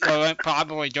they weren't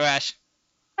properly dressed.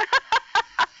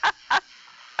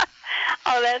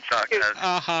 Oh, that's cute.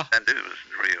 And it was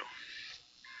real.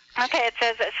 Okay, it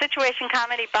says situation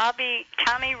comedy, Tommy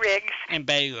Riggs. And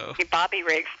Betty Lou. Tommy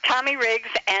Riggs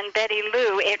and Betty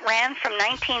Lou. It ran from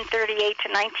 1938 to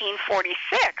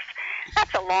 1946.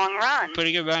 That's a long run.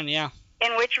 Pretty good run, yeah.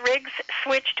 In which Riggs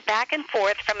switched back and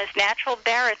forth from his natural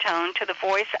baritone to the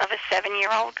voice of a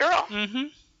 7-year-old girl. Mm-hmm.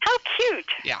 How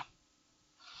cute. Yeah.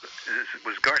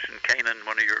 Was Garson Kanin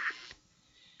one of your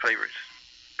favorites,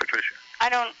 Patricia? I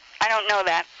don't know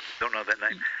that. Don't know that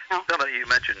name? No. Somebody you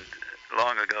mentioned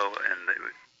long ago, and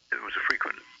it was a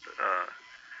frequent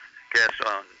guest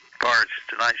on Bard's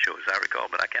Tonight Show, as I recall,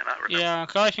 but I cannot remember. Yeah,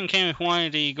 Garson Kanin was one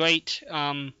of the great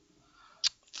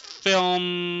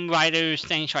film writers,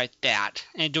 things like that,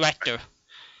 and a director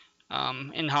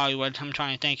in Hollywood. I'm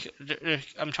trying to think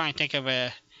of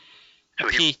a. So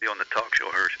he would be on the talk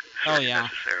show,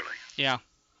 necessarily. Yeah.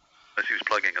 Unless he was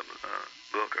plugging a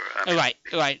book or. Right.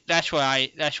 That's where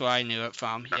I knew it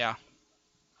from. Yeah.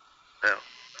 Well,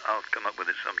 I'll come up with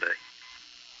it someday.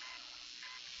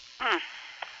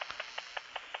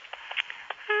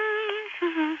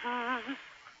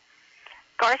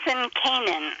 Garson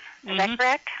Kanin. Is that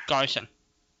correct? Garson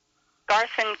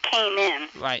Kanin.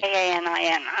 Right.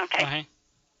 Kanin. Okay. Okay.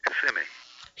 Kissimmee.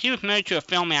 He was married to a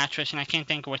film actress, and I can't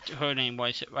think of what her name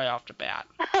was right off the bat.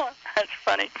 Oh, that's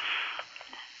funny.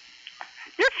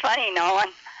 You're funny,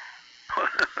 Nolan. Oh,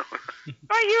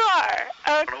 you are.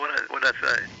 Okay. What did I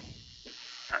say?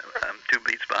 I'm 2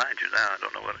 beats behind you now. I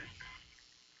don't know what.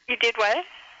 You did what?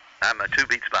 I'm 2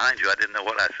 beats behind you. I didn't know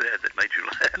what I said that made you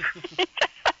laugh.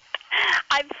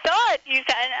 I thought you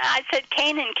said, I said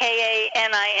Kanin, Kanin,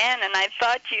 and I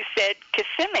thought you said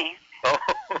Kissimmee. Oh.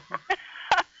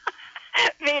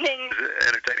 Meaning.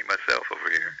 Entertaining myself over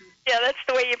here. Yeah, that's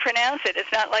the way you pronounce it.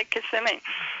 It's not like Kissimmee.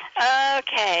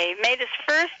 Okay. Made his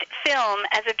first film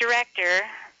as a director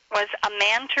was A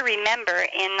Man to Remember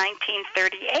in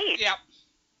 1938. Yep.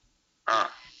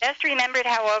 Best remembered,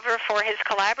 however, for his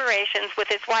collaborations with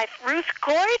his wife, Ruth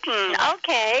Gordon.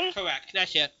 Okay. Correct.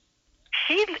 That's it.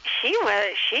 She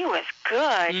was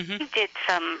good. Mm-hmm. She did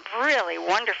some really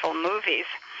wonderful movies.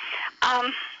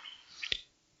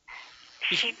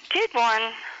 She did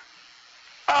one.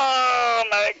 Oh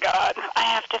my God! I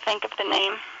have to think of the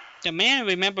name. The man I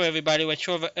remember, everybody, was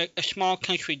sort of a small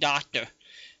country doctor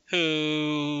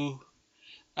who,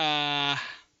 in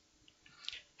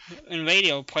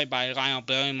radio, played by Lionel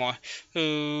Barrymore,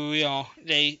 who, all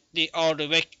the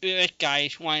rich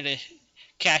guys wanted to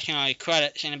cash in all the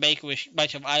credits, and the baker was a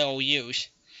bunch of IOUs,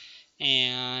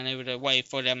 and it was a way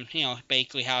for them,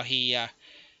 basically how he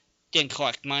didn't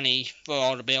collect money for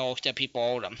all the bills that people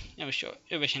owed him. It was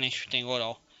an interesting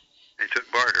little. He took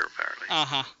barter, apparently.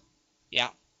 Yeah.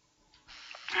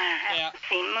 I have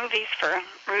seen movies for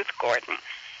Ruth Gordon.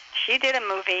 She did a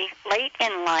movie late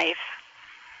in life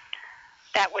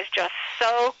that was just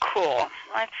so cool.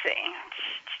 Let's see.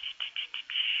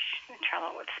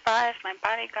 Trouble with Spies, My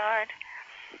Bodyguard,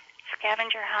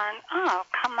 Scavenger Hunt. Oh,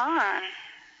 come on.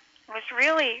 It was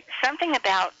really something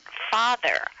about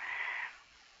father.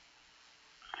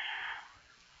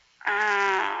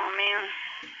 Oh, man.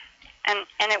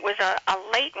 And it was a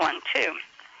late one, too.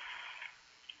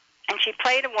 And she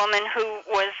played a woman who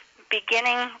was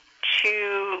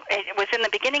it was in the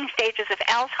beginning stages of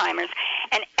Alzheimer's,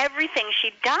 and everything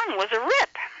she'd done was a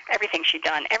rip. Everything she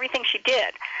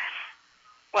did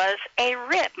was a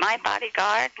rip. My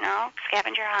Bodyguard, no,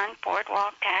 Scavenger Hunt,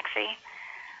 Boardwalk, Taxi.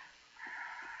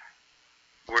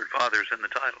 The word father is in the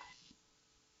title.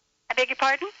 I beg your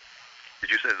pardon?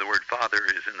 Did you say the word father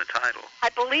is in the title? I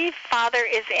believe father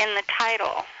is in the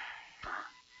title.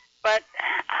 But,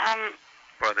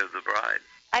 Father of the Bride.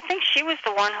 I think she was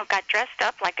the one who got dressed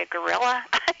up like a gorilla.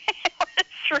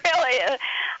 It's really a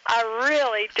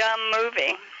really dumb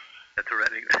movie. At the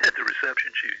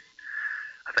reception,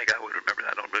 I think I would remember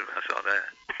that. I don't believe I saw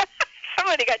that.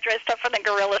 Somebody got dressed up in a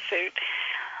gorilla suit.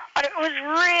 But it was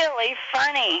really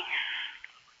funny.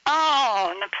 Oh,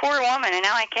 and the poor woman, and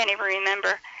now I can't even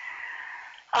remember.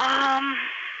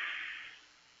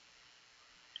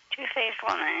 Two-Faced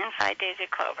Woman, Inside Daisy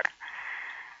Clover.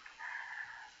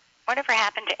 Whatever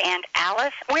happened to Aunt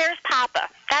Alice? Where's Papa?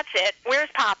 That's it.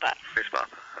 Where's Papa? Where's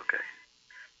Papa? Okay.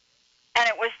 And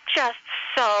it was just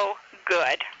so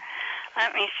good.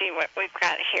 Let me see what we've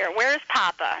got here. Where's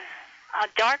Papa? A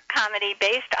dark comedy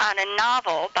based on a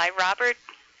novel by Robert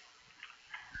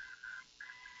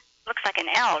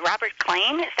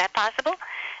Klein. Is that possible?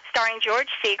 Starring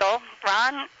George Siegel,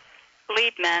 Ron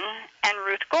Liebman, and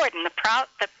Ruth Gordon. The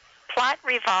plot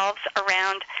revolves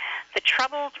around the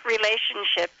troubled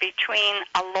relationship between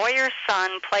a lawyer's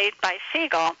son, played by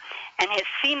Siegel, and his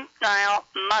senile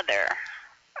mother,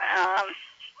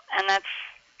 And that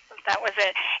was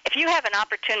it. If you have an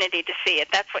opportunity to see it,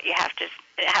 that's what you have to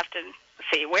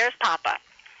see. Where's Papa?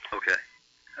 Okay.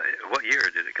 What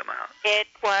year did it come out? It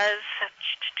was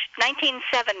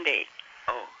 1970.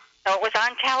 Oh. So it was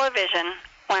on television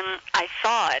when I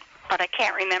saw it, but I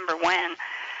can't remember when.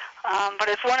 But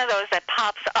it's one of those that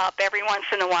pops up every once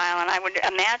in a while, and I would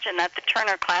imagine that the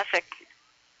Turner Classic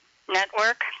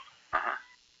Network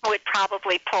would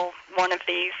probably pull one of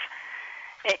these.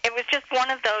 It was just one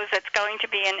of those that's going to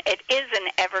be it is an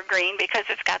evergreen because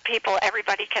it's got people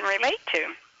everybody can relate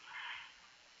to.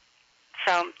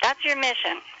 So that's your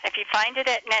mission. If you find it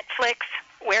at Netflix,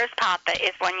 Where's Papa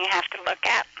is one you have to look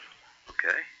at.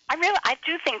 Okay. I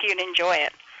do think you'd enjoy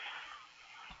it.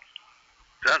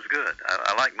 Sounds good.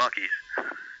 I like monkeys.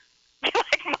 You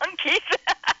like monkeys?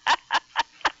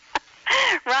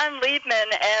 Ron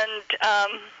Liebman, and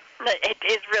it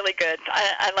is really good.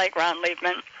 I like Ron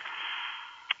Liebman.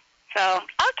 So,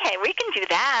 okay, we can do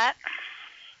that.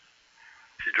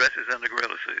 She dresses in a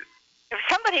gorilla suit. If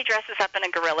somebody dresses up in a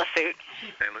gorilla suit.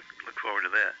 Okay, look forward to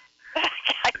that.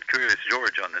 Curious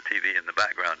George on the TV in the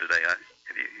background today.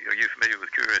 Are you familiar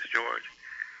with Curious George?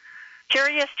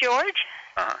 Curious George?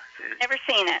 Never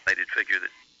seen it. Animated figure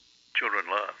that children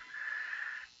love.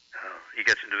 He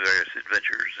gets into various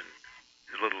adventures and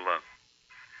his little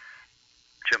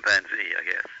chimpanzee, I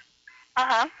guess.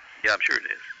 Uh-huh. Yeah, I'm sure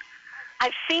it is.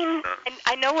 I've seen,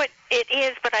 I know what it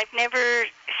is, but I've never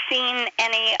seen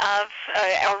any of,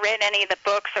 or read any of the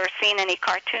books or seen any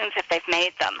cartoons if they've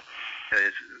made them.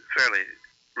 It's fairly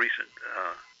recent,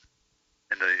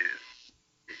 and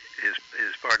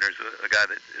his partner's a guy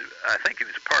that, I think he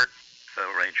was a park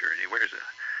ranger, and he wears a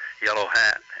yellow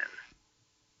hat and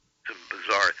some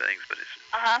bizarre things, but it's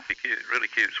really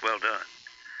cute. It's well done.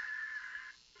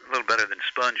 A little better than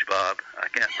SpongeBob. I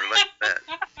can't relate to that.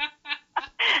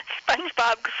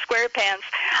 SpongeBob SquarePants.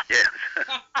 Yes.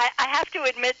 I have to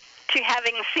admit to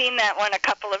having seen that one a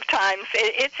couple of times.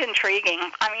 It's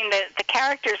intriguing. I mean, the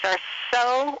characters are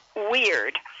so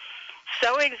weird,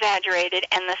 so exaggerated,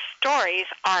 and the stories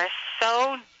are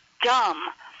so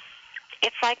dumb.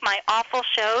 It's like my awful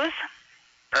shows.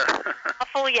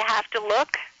 Awful, you have to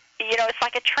look. You know, it's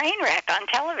like a train wreck on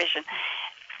television.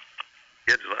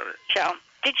 Kids love it. Show.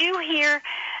 Did you hear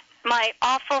my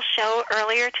awful show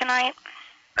earlier tonight?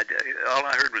 All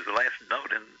I heard was the last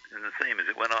note in the theme as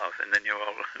it went off, and then you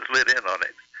all lit in on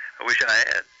it. I wish I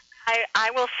had.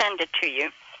 I will send it to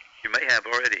you. You may have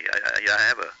already. I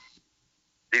have a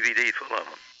DVD full of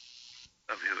them,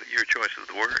 of your choice of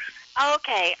the worst.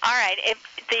 Okay, all right.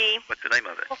 What's the name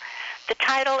of it? The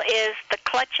title is The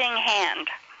Clutching Hand.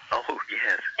 Oh,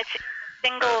 yes. It's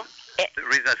single... the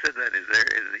reason I said that is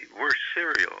the worst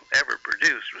cereal ever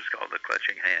produced was called The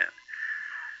Clutching Hand.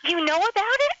 You know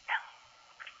about it?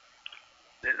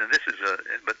 And this would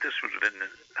have been,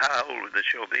 how old would the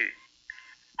show be?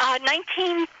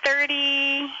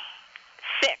 1936.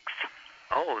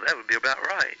 Oh, that would be about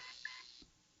right.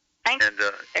 And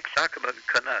talk about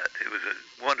Canutt. It was a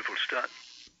wonderful stunt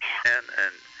and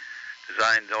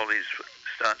designed all these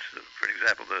stunts. For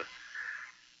example, the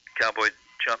cowboy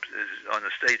jumps on the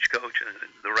stagecoach, and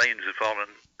the reins have fallen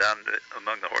down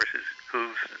among the horses'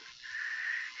 hooves, and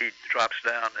he drops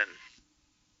down, and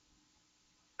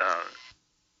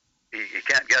he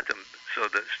can't get them, so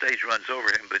the stage runs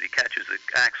over him, but he catches the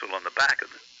axle on the back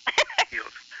of the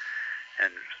heels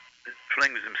and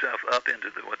flings himself up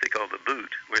into what they call the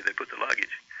boot, where they put the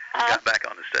luggage. He got back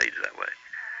on the stage that way.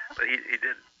 But he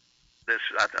did this,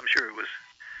 I'm sure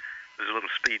there's a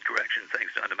little speed correction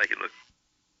things done to make it look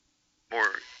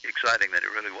more exciting than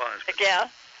it really was. But yeah.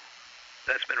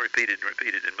 That's been repeated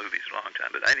in movies a long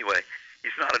time. But anyway,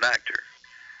 he's not an actor.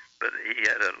 But he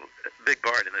had a big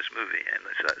part in this movie, and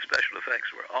the special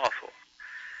effects were awful.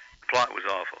 The plot was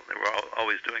awful. They were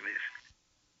always doing these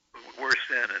worse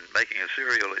sin in making a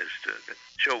serial is to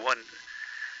show one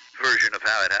version of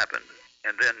how it happened,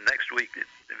 and then next week it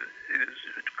was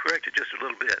corrected just a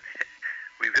little bit.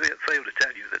 We failed to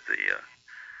tell you that the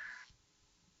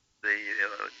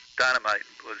dynamite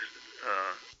was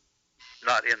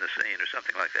not in the scene or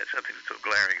something like that, something so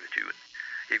glaring that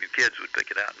even kids would pick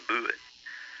it out and boo it.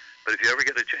 But if you ever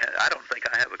get a chance, I don't think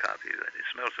I have a copy of it. It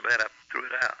smells so bad I threw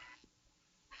it out.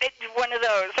 It's one of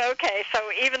those. Okay, so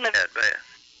even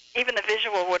the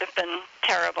visual would have been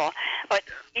terrible. But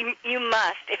you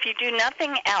must, if you do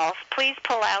nothing else, please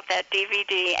pull out that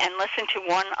DVD and listen to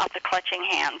one of the Clutching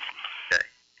Hands. Okay.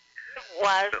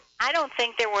 I don't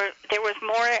think there was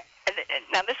more.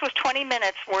 Now this was 20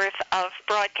 minutes worth of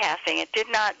broadcasting. It did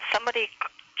not. Somebody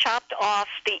chopped off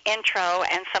the intro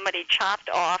and somebody chopped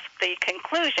off the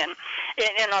conclusion,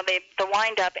 the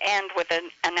wind-up end with an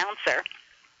announcer.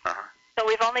 Uh-huh. So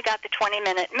we've only got the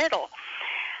 20-minute middle.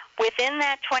 Within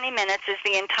that 20 minutes is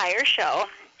the entire show,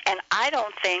 and I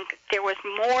don't think there was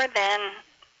more than,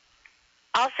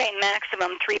 I'll say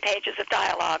maximum 3 pages of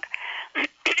dialogue.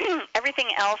 Everything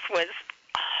else was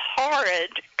horrid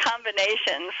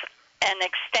combinations and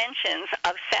extensions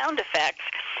of sound effects,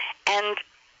 and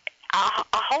a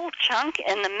whole chunk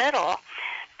in the middle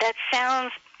that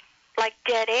sounds like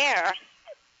dead air.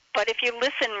 But if you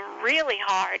listen really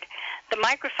hard, the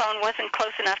microphone wasn't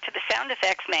close enough to the sound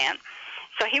effects man.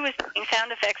 So he was doing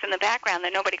sound effects in the background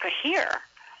that nobody could hear.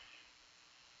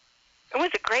 It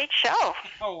was a great show.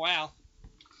 Oh, wow.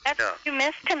 That's what you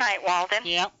missed tonight, Walden.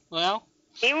 Yeah, well.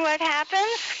 See what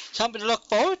happens? Something to look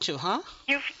forward to, huh?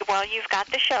 You've got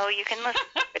the show. You can listen.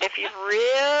 But if you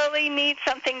really need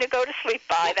something to go to sleep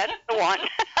by, that's the one.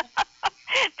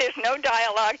 There's no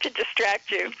dialogue to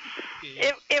distract you.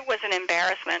 It was an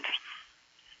embarrassment.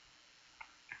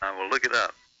 I will look it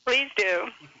up. Please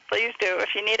do. Please do.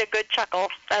 If you need a good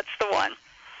chuckle, that's the one.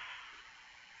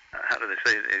 How do they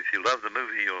say, if you love the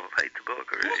movie, you'll hate the book?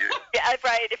 Or you... Yeah,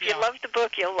 right. If you love the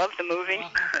book, you'll love the movie.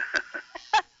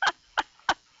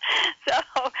 So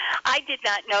I did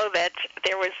not know that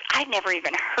I'd never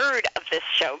even heard of this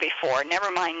show before,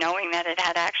 never mind knowing that it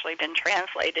had actually been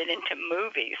translated into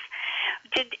movies.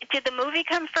 Did the movie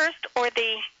come first or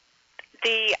the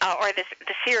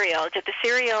serial? Did the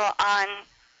serial on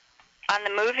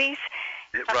the movies?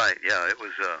 Right, yeah, it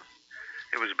was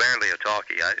barely a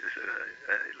talkie. I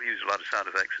used a lot of sound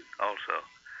effects also,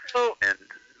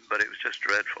 but it was just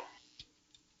dreadful.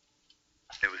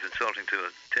 It was insulting to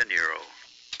a 10-year-old.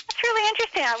 That's really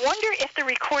interesting. I wonder if the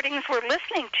recordings we're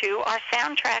listening to are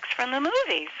soundtracks from the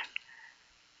movies.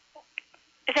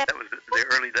 That was the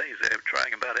early days. They were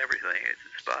trying about everything.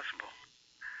 It's possible.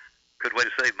 Good way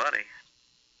to save money.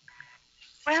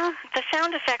 Well, the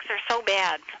sound effects are so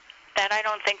bad that I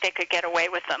don't think they could get away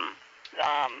with them.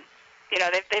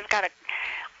 They've got a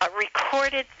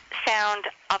recorded sound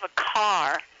of a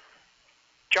car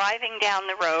driving down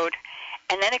the road,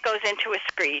 and then it goes into a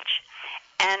screech,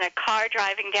 and a car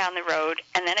driving down the road,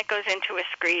 and then it goes into a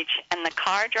screech, and the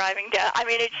car driving down. I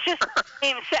mean, it's just the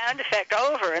same sound effect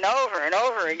over and over and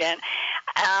over again.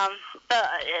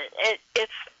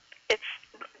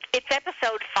 It's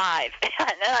episode 5.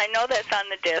 I know that's on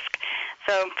the disc,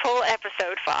 so pull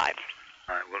episode 5.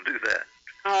 I will do that.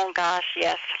 Oh gosh,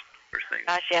 yes. First thing.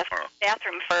 Gosh, yes. Tomorrow.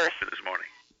 Bathroom first. This morning.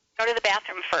 Go to the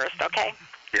bathroom first, okay?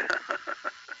 Yeah.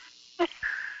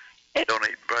 Don't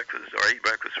eat breakfast, or eat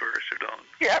breakfast first, or don't.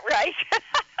 Yeah, right.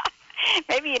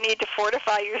 Maybe you need to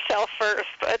fortify yourself first,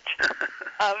 but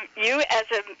you as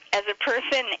a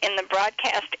person in the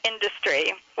broadcast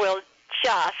industry will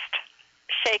just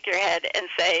shake your head and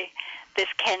say, this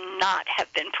cannot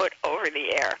have been put over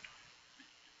the air.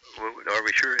 Well, are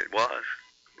we sure it was?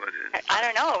 I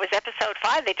don't know. It was episode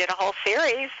 5. They did a whole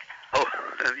series. Oh,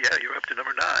 yeah, you're up to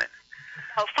number 9.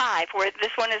 Oh, 5. Where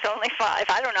this one is only 5.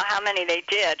 I don't know how many they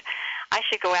did. I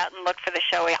should go out and look for the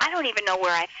show. I don't even know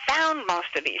where I found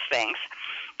most of these things.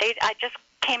 I just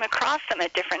came across them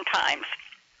at different times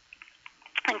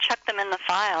and chucked them in the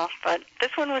file. But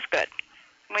this one was good.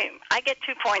 I get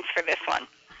 2 points for this one.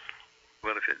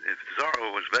 Well, if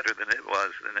Zorro was better than it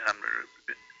was, then I'm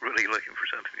really looking for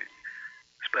something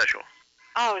special.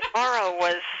 Oh, Zorro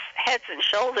was heads and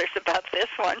shoulders above this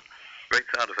one. Great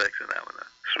sound effects in that one.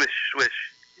 Swish,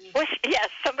 swish. Swish, yes,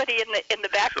 somebody in the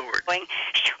back Sword. going,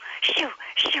 shoo, shoo,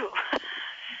 shoo.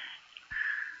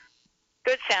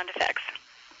 Good sound effects.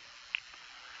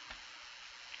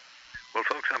 Well,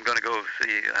 folks, I'm going to go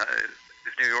see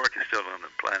if New York is still on the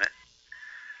planet.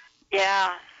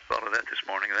 Yeah. Follow that this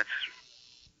morning. That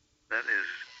is.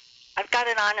 I've got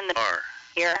it on in the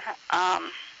here,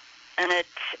 and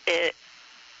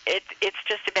it's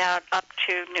just about up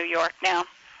to New York now.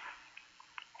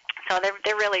 So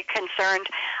they're really concerned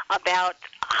about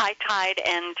high tide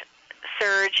and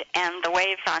surge and the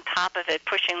waves on top of it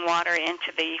pushing water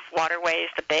into the waterways,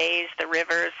 the bays, the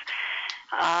rivers,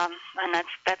 and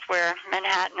that's where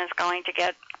Manhattan is going to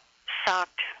get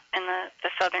socked in the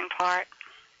southern part.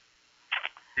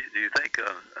 Do you think,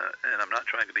 and I'm not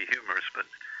trying to be humorous, but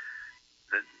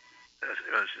that a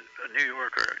New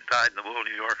Yorker, a dyed-in-the-wool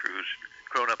New Yorker who's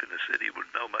grown up in the city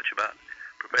would know much about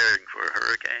preparing for a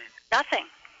hurricane? Nothing.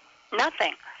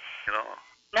 At all?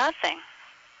 Nothing.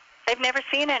 They've never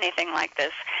seen anything like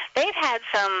this. They've had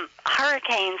some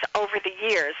hurricanes over the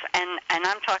years, and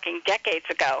I'm talking decades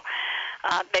ago.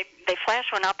 They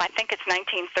flashed one up, I think it's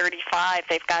 1935.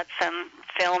 They've got some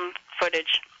film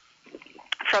footage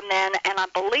from then, and I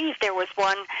believe there was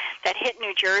one that hit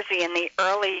New Jersey in the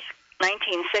early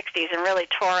 1960s and really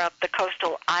tore up the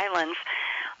coastal islands.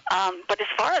 But as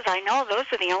far as I know, those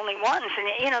are the only ones.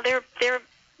 And, you know, they're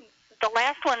the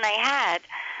last one they had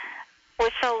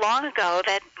was so long ago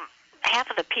that half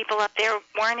of the people up there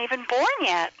weren't even born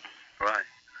yet. Right.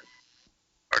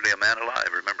 Hardly a man alive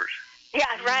remembers. Yeah,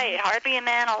 right. Hardly a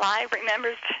man alive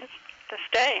remembers this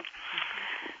day.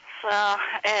 So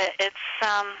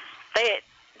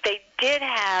they did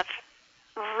have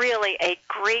really a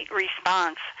great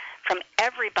response from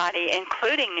everybody,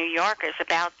 including New Yorkers,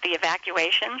 about the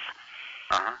evacuations.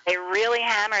 Uh-huh. They really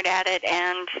hammered at it,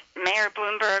 and Mayor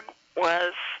Bloomberg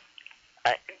was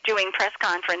doing press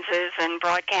conferences and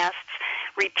broadcasts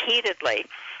repeatedly.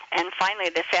 And finally,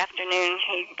 this afternoon,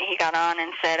 he got on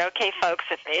and said, okay, folks,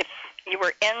 if you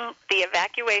were in the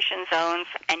evacuation zones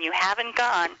and you haven't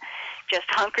gone, just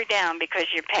hunker down because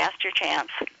you're past your chance.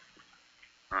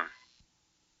 Huh.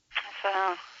 So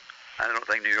I don't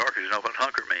think New Yorkers know what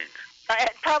hunker means.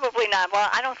 Probably not. Well,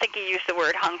 I don't think he used the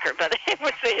word hunker, but it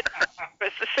was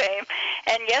the same.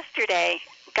 And yesterday,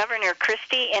 Governor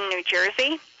Christie in New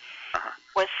Jersey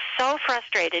was so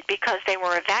frustrated because they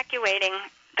were evacuating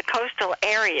the coastal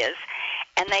areas,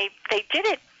 and they did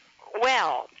it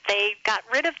well. They got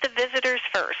rid of the visitors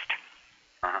first.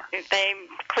 They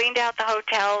cleaned out the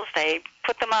hotels. They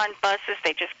put them on buses.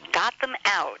 They just got them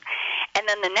out. And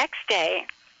then the next day,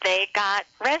 they got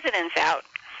residents out.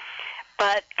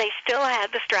 But they still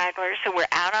had the stragglers who were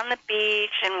out on the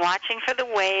beach and watching for the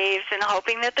waves and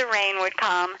hoping that the rain would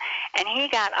come. And he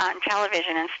got on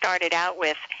television and started out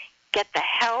with, "Get the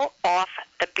hell off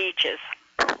the beaches."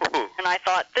 And I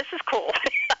thought, this is cool.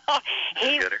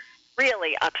 He was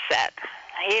really upset.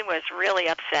 He was really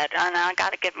upset, and I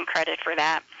got to give him credit for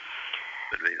that.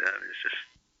 Could be that. It's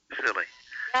just silly.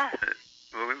 Yeah.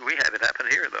 We have it happen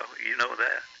here, though. You know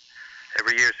that.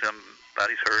 Every year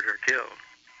somebody's hurt or killed.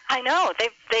 I know.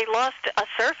 They lost a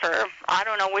surfer. I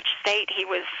don't know which state he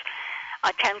was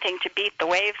attempting to beat the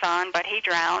waves on, but he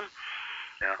drowned.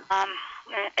 Yeah.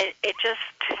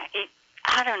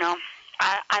 I don't know.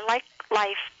 I like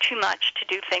life too much to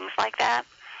do things like that.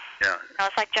 Yeah.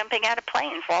 It's like jumping out of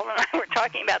planes. Walden and I were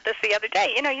talking about this the other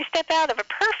day. You know, you step out of a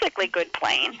perfectly good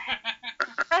plane,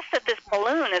 trust that this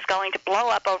balloon is going to blow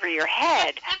up over your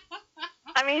head.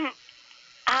 I mean,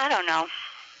 I don't know.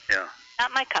 Yeah.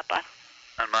 Not my cuppa.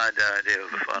 Not my idea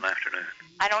of a fun afternoon.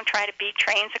 I don't try to beat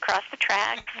trains across the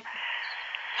tracks.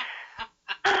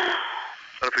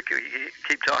 But if we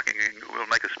keep talking, we'll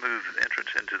make a smooth entrance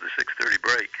into the 6:30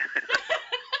 break.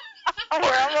 Oh,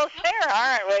 we're almost there,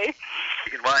 aren't we?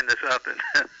 You can wind this up and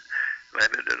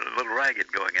have it a little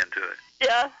ragged going into it.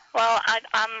 Yeah. Well,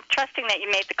 I'm trusting that you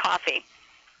made the coffee.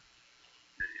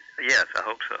 Yes, I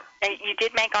hope so. You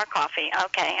did make our coffee.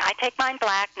 Okay. I take mine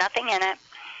black, nothing in it.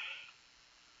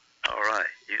 All right.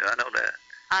 I know that.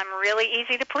 I'm really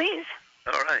easy to please.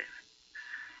 All right.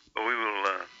 Well, we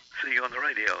will see you on the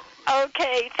radio.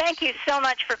 Okay. Thank you so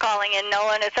much for calling in,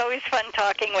 Nolan. It's always fun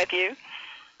talking with you.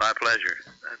 My pleasure.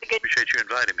 I appreciate you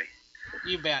inviting me.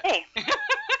 You bet. Hey, it's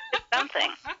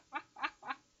something.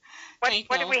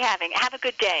 What are we having? Have a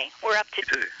good day. We're up to...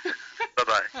 You too.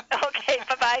 Bye-bye. Okay,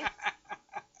 bye-bye.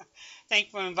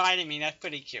 Thanks for inviting me. That's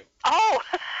pretty cute. Oh,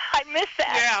 I missed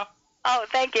that. Yeah. Oh,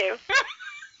 thank you.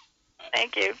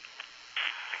 Thank you.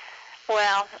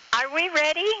 Well, are we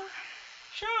ready?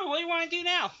 Sure. What do you want to do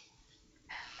now?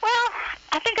 Well,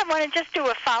 I think I want to just do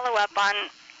a follow-up on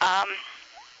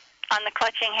the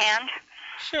clutching hand.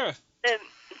 Sure. The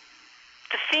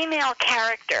female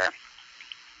character.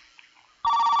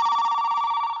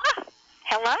 Ah,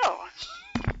 hello.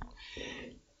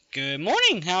 Good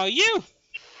morning. How are you?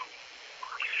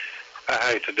 I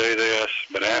hate to do this,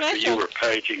 but after you were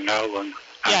paging Nolan,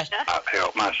 Yes. I've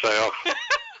helped myself.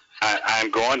 I'm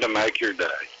going to make your day.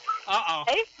 Uh-oh.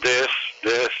 Hey?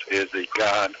 This is the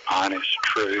God-honest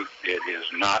truth. It is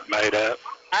not made up.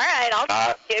 All right, I'll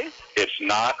trust you. It's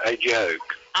not a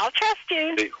joke. I'll trust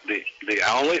you. The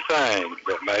only thing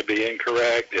that may be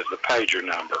incorrect is the pager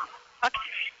number. Okay.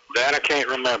 That I can't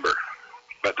remember,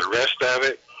 but the rest of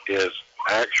it is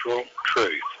actual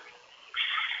truth.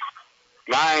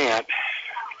 My aunt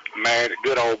married a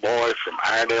good old boy from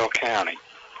Iredell County.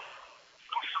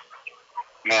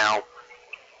 Now,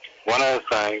 one other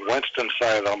thing,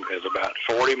 Winston-Salem is about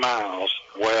 40 miles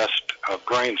west of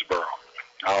Greensboro.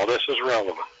 All this is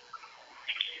relevant.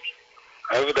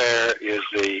 Over there is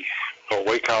what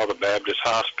we call the Baptist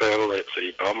Hospital. It's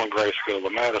the Bowman Gray School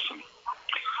of Medicine.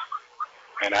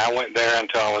 And I went there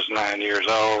until I was 9 years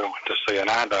old to see an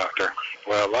eye doctor.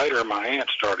 Well, later my aunt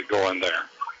started going there.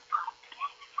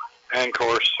 And, of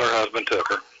course, her husband took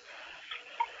her.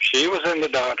 She was in the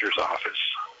doctor's office.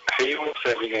 He was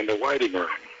sitting in the waiting room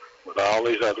with all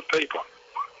these other people.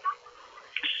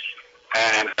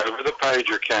 And over the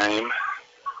pager came,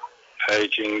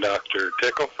 paging Dr.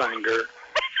 Ticklefinger,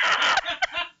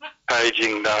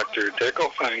 paging Dr.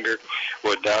 Ticklefinger.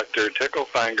 Would Dr.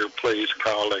 Ticklefinger please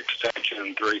call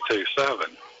extension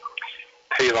 327?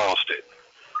 He lost it.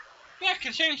 Yeah,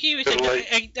 considering he was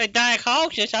a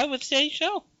gynecologist, I would say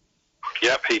so.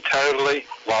 Yep, he totally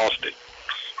lost it.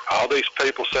 All these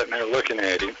people sitting there looking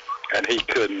at him, and he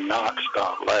could not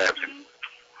stop laughing.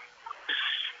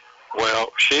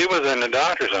 Well, she was in the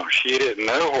doctor's office. She didn't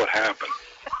know what happened.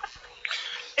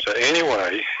 So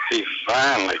anyway, he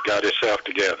finally got himself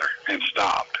together and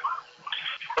stopped.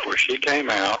 Well, she came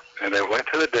out, and they went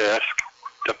to the desk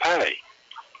to pay.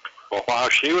 Well, while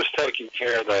she was taking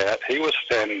care of that, he was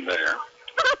standing there,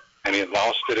 and he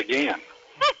lost it again.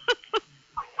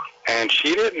 And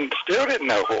she still didn't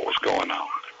know what was going on.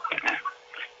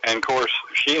 And of course,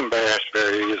 she embarrassed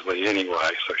very easily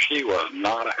anyway, so she was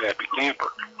not a happy camper.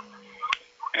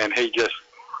 And he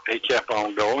kept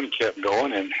on going,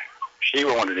 and she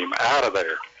wanted him out of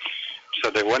there. So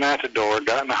they went out the door,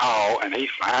 got in the hall, and he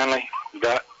finally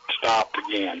got stopped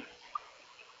again.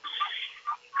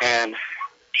 And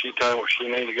she told him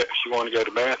she wanted to go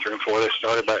to the bathroom before they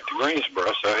started back to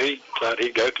Greensboro, so he decided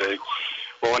he'd go to.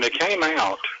 Well, when they came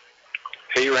out,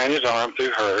 he ran his arm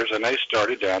through hers, and they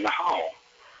started down the hall.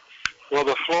 Well,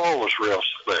 the floor was real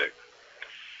slick,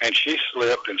 and she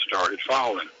slipped and started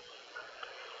falling.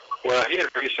 Well, he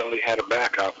had recently had a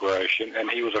back operation, and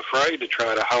he was afraid to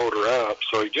try to hold her up,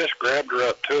 so he just grabbed her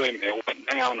up to him and went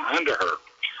down under her.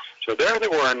 So there they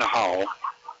were in the hall,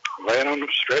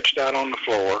 stretched out on the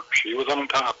floor. She was on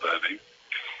top of him.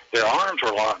 Their arms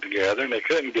were locked together, and they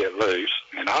couldn't get loose,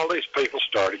 and all these people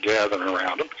started gathering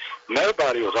around them.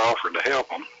 Nobody was offering to help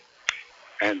them.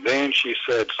 And then she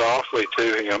said softly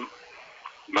to him,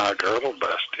 "My girdle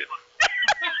busted."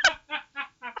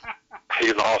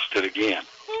 He lost it again.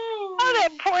 Oh,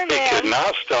 that poor man. He could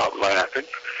not stop laughing,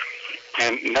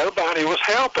 and nobody was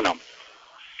helping him.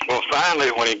 Well, finally,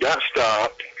 when he got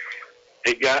stopped,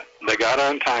 they got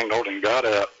untangled and got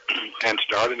up and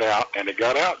started out, and they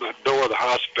got out the door of the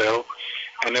hospital,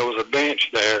 and there was a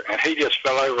bench there, and he just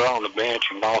fell over on the bench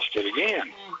and lost it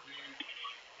again.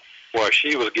 Well,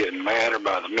 she was getting madder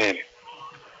by the minute.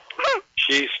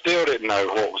 She still didn't know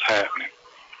what was happening.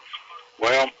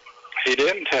 Well, he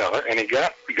didn't tell her, and he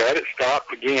got it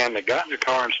stopped again. They got in the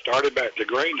car and started back to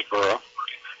Greensboro,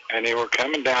 and they were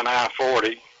coming down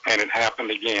I-40, and it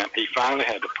happened again. He finally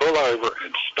had to pull over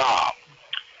and stop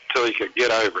till he could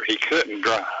get over. He couldn't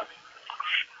drive.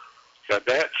 But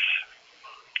that's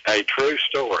a true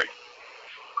story.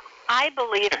 I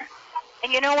believe it.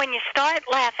 And you know, when you start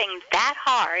laughing that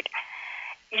hard,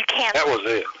 you can't. That was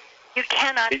it. You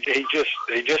cannot. He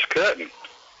just couldn't.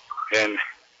 And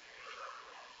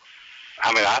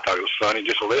I mean, I thought it was funny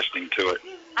just listening to it.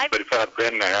 But if I'd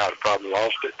been there, I'd have probably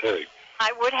lost it too.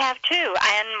 I would have too.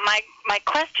 And my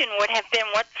question would have been,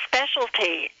 what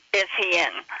specialty is he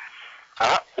in?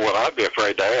 Well, I'd be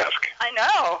afraid to ask. I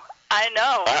know.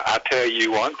 I tell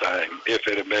you one thing, if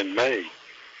it had been me,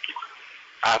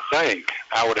 I think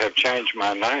I would have changed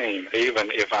my name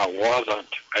even if I wasn't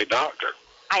a doctor.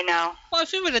 I know. Well,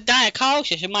 if you were a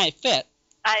gynecologist, it might fit.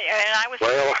 I was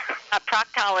a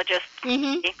proctologist.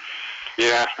 Mm-hmm.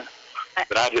 Yeah.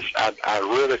 But I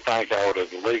really think I would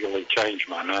have legally changed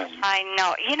my name. I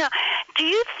know. You know, do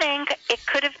you think it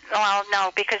could have, well,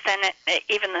 no, because then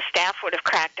even the staff would have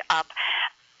cracked up.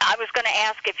 I was going to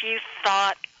ask if you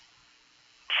thought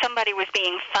somebody was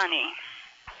being funny.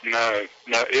 No,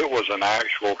 it was an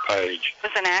actual page. It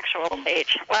was an actual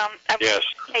page. Well, yes.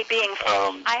 Being,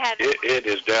 it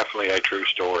is definitely a true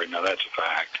story. Now, that's a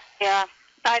fact. Yeah.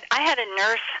 I had a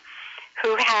nurse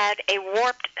who had a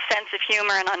warped sense of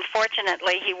humor, and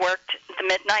unfortunately, he worked the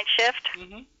midnight shift.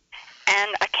 Mm-hmm.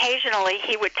 And occasionally,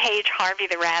 he would page Harvey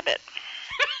the Rabbit.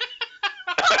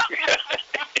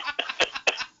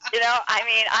 You know, I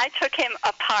mean, I took him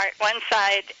apart one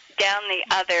side, down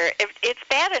the other. It's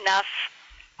bad enough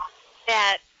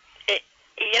that,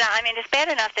 it's bad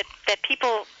enough that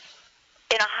people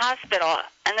in a hospital,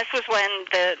 and this was when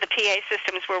the PA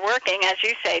systems were working, as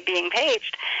you say, being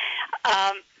paged,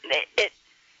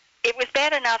 it was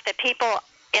bad enough that people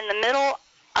in the middle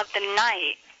of the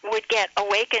night would get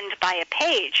awakened by a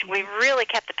page. We really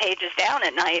kept the pages down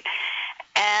at night.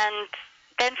 And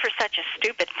then for such a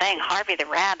stupid thing, Harvey the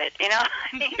Rabbit, you know?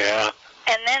 Yeah.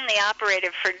 And then the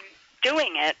operative for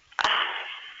doing it.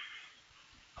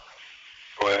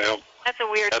 Well, that's the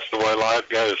way life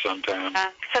goes sometimes.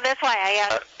 So that's why I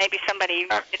asked maybe somebody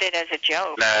did it as a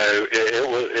joke. No,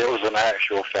 it was an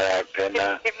actual fact, and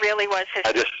it really was his.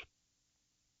 I just.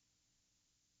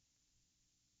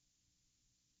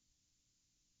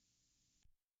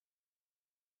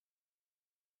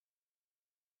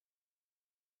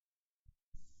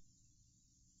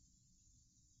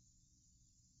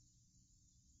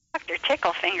 Dr.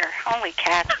 Ticklefinger. Holy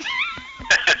cat.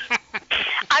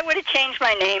 I would have changed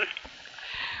my name.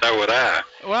 So would I.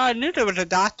 Well, I knew there was a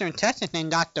doctor in Texas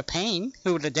named Dr. Payne,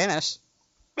 who was a dentist.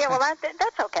 Yeah, well,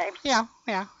 that's okay. Yeah.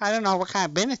 I don't know what kind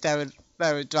of business that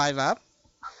would drive up.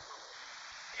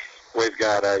 We've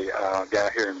got a guy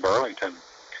here in Burlington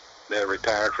that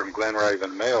retired from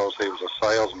Glenraven Mills. He was a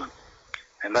salesman,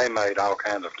 and they made all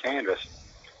kinds of canvas.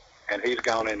 And he's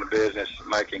gone into business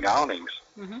making awnings.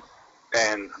 Mm-hmm.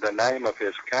 And the name of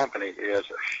his company is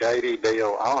Shady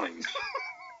Deal Awnings.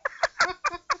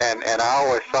 and I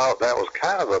always thought that was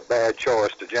kind of a bad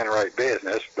choice to generate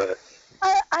business, but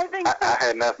I think so. I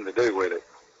had nothing to do with it.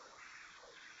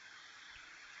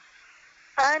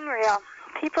 Unreal.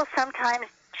 People sometimes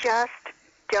just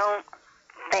don't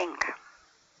think.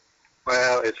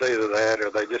 Well, it's either that or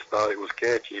they just thought it was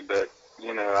catchy, but,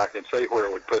 you know, I can see where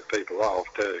it would put people off,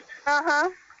 too. Uh-huh.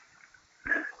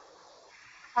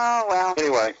 Oh, well.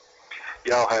 Anyway,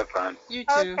 y'all have fun. You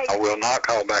too. Okay. I will not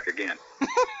call back again.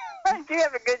 You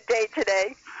have a good day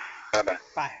today. Bye-bye.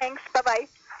 Bye. Thanks. Bye-bye.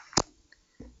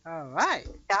 All right.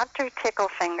 Dr.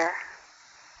 Ticklefinger.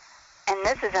 And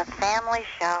this is a family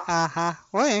show. Uh-huh.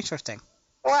 What interesting.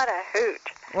 What a hoot.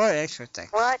 What interesting.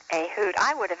 What a hoot.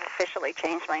 I would have officially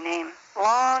changed my name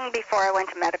long before I went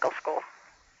to medical school.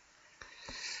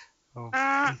 Oh.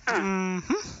 Mm-mm.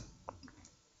 Mm-hmm.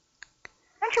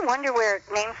 Don't you wonder where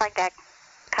names like that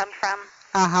come from?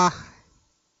 Uh-huh.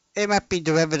 It might be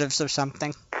derivatives of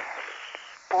something.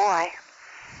 Boy.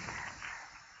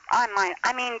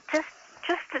 I mean, just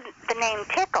the name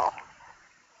Tickle.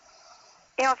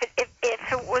 You know, if it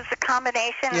was a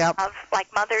combination Yep. of, like,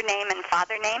 mother name and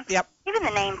father name, Yep. even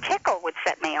the name Tickle would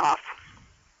set me off.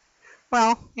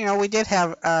 Well, you know, we did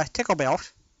have Tickle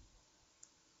Bells.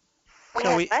 We So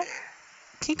had we- what?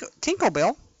 Tinkle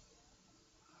Bill.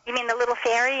 You mean the little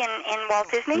fairy in Walt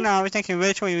Disney? No, I was thinking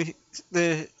originally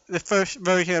the first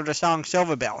version of the song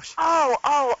Silver Bells.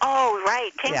 Oh,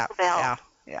 right. Tingle Bell.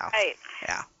 Yeah. Right.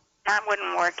 Yeah. That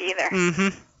wouldn't work either. Mm-hmm.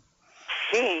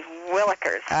 Gee,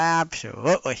 willikers.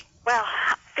 Absolutely. Well,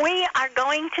 we are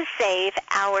going to save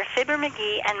our Fibber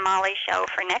McGee and Molly show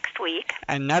for next week.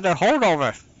 Another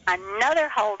holdover. Another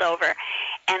holdover.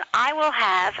 And I will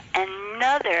have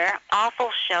another awful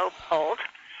show pulled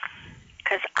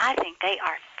because I think they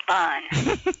are fun.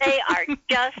 They are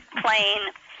just plain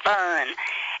fun.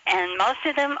 And most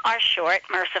of them are short,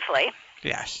 mercifully.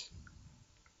 Yes.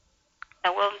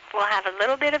 So we'll have a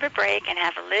little bit of a break and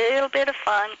have a little bit of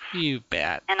fun. You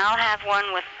bet. And I'll have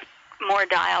one with more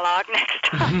dialogue next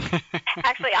time.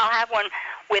 Actually, I'll have one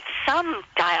with some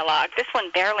dialogue. This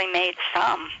one barely made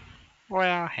some.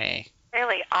 Well, hey.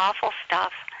 Really awful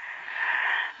stuff.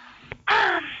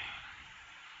 Let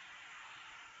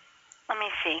me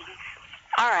see.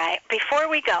 All right. Before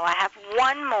we go, I have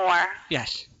one more.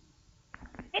 Yes.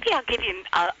 Maybe I'll give you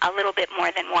a little bit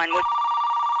more than one.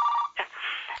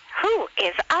 Who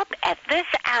is up at this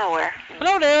hour?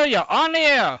 Hello there, you're on the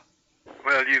air.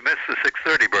 Well, you missed the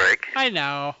 6:30 break. I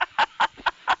know.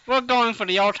 We're going for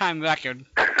the all-time record.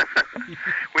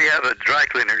 We have a dry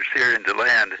cleaners here in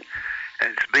DeLand,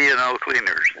 and it's B&O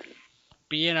Cleaners.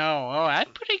 B&O. Oh, that's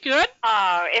pretty good.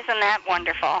 Oh, isn't that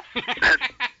wonderful?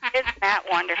 Isn't that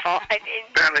wonderful?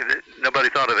 Apparently, nobody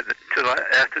thought of it until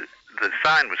after the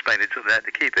sign was painted, so they had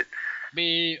to keep it.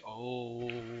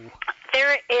 B-O.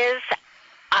 There is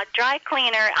a dry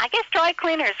cleaner. I guess dry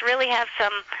cleaners really have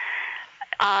some,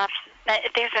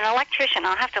 there's an electrician.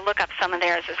 I'll have to look up some of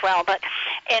theirs as well. But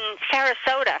in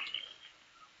Sarasota,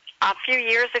 a few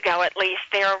years ago at least,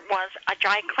 there was a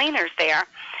dry cleaners there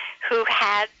who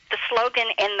had the slogan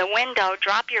in the window,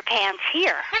 "Drop your pants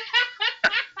here,"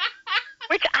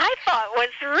 which I thought was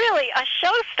really a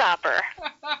showstopper.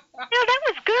 That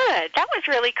was good. That was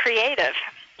really creative.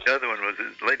 The other one was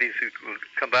ladies who will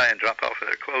come by and drop off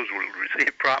their clothes will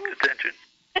receive prompt attention.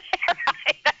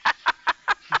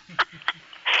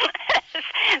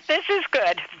 This is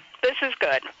good. This is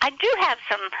good. I do have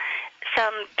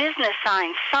some business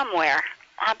signs somewhere.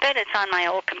 I bet it's on my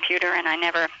old computer, and I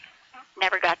never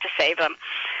got to save them.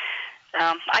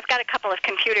 I've got a couple of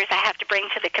computers I have to bring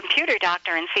to the computer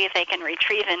doctor and see if they can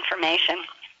retrieve information.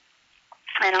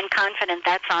 And I'm confident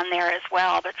that's on there as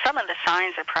well. But some of the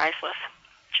signs are priceless.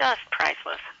 Just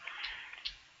priceless.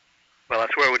 Well,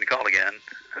 that's where I wouldn't call again.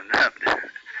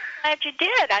 Glad you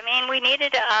did. I mean, we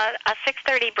needed a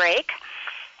 6:30 break,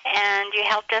 and you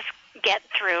helped us get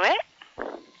through it.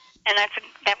 And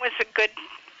that was a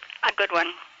good one.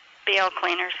 BL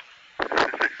cleaners.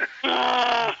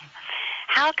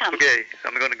 How come? Okay,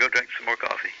 I'm going to go drink some more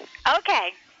coffee.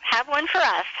 Okay, have one for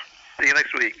us. See you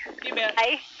next week. You bet.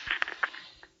 Bye.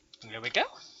 There we go.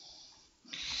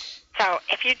 So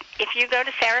if you go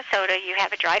to Sarasota, you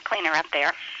have a dry cleaner up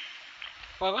there.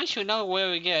 Well, at least we know where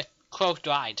we get clothes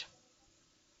dried.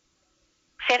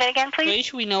 Say that again, At please.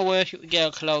 least we know where to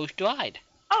get clothes dried.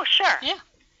 Oh, sure. Yeah.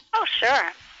 Oh,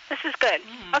 sure. This is good.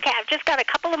 Okay, I've just got a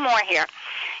couple of more here.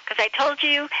 Because I told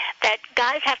you that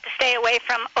guys have to stay away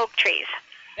from oak trees.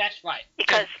 That's right.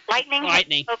 Because lightning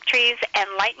hits oak trees, and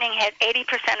lightning hit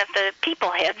 80% of the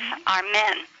people hits are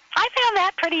men. I found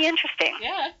that pretty interesting.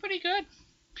 Yeah, that's pretty good.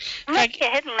 There must be a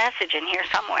hidden message in here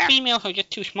somewhere. Females are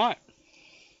just too smart.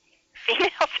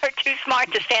 Females are too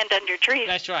smart to stand under trees.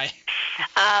 That's right.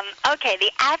 Okay,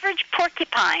 the average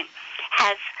porcupine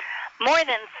has more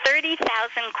than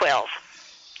 30,000 quills.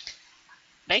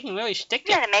 They can really stick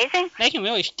you. Isn't that amazing? They can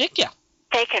really stick you.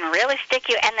 They can really stick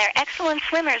you, and they're excellent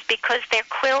swimmers because their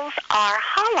quills are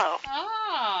hollow.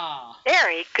 Ah.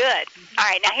 Very good. All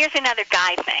right, now here's another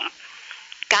guy thing.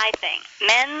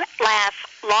 Men laugh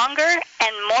longer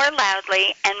and more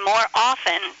loudly and more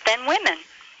often than women.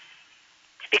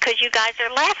 It's because you guys are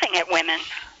laughing at women.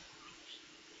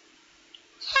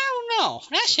 I don't know.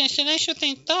 That's just an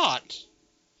interesting thought.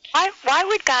 Why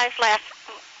would guys laugh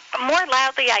more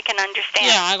loudly? I can understand.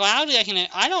 Yeah, loudly I can.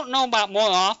 I don't know about more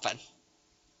often.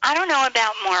 I don't know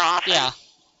about more often. Yeah.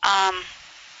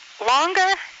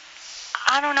 Longer?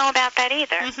 I don't know about that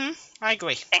either. Mm-hmm. I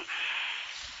agree.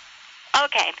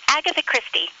 Okay, Agatha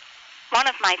Christie, one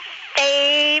of my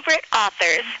favorite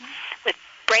authors with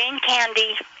brain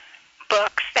candy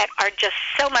books that are just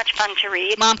so much fun to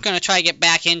read. Mom's going to try to get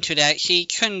back into that. She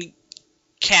couldn't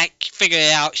figure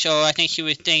it out, so I think she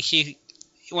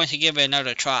wants to give it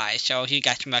another try. So she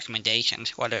got some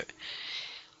recommendations. Let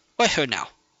her know.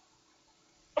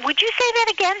 Would you say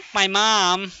that again? My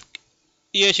mom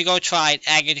years ago tried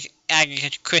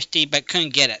Agatha Christie, but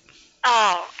couldn't get it.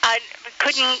 Oh,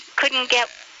 couldn't get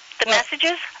the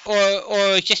messages?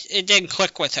 Or just it didn't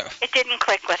click with her. It didn't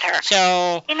click with her.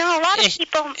 So a lot of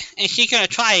people. And she's gonna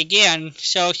try again.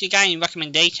 So if you got any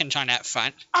recommendations on that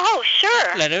front? Oh,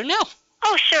 sure. Let her know.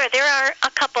 Oh, sure. There are a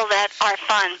couple that are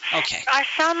fun. Okay. There are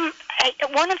some.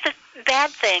 One of the bad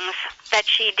things that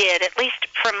she did, at least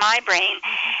for my brain,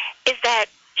 is that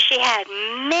she had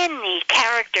many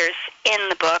characters in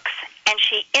the books, and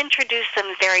she introduced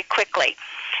them very quickly.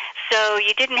 So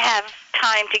you didn't have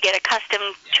time to get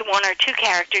accustomed to one or two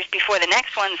characters before the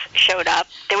next ones showed up.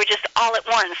 They were just all at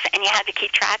once, and you had to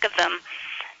keep track of them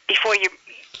before you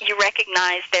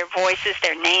recognized their voices,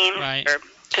 their names, their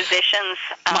positions.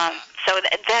 So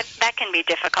that can be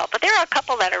difficult. But there are a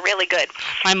couple that are really good.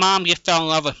 My mom just fell in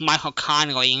love with Michael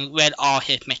Connelly and read all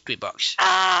his mystery books.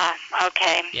 Ah,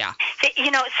 okay. Yeah. See,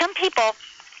 some people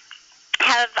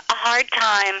have a hard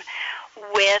time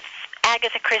with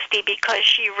Agatha Christie because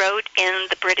she wrote in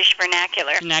the British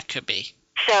vernacular. And that could be.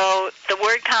 So the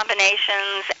word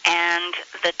combinations and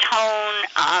the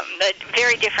tone,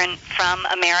 very different from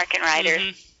American writers.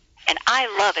 Mm-hmm. And I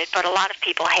love it, but a lot of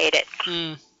people hate it.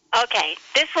 Mm. Okay,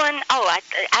 this one,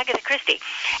 Agatha Christie.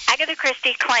 Agatha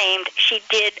Christie claimed she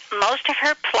did most of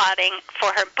her plotting for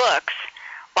her books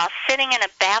while sitting in a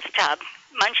bathtub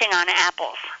munching on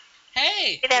apples.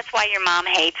 Hey! Maybe that's why your mom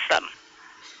hates them.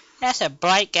 That's a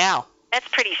bright gal. That's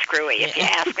pretty screwy, if you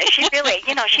ask me. She really,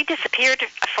 she disappeared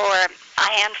for a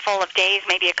handful of days,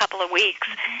 maybe a couple of weeks.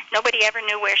 Nobody ever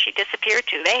knew where she disappeared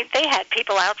to. They had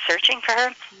people out searching for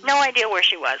her. No idea where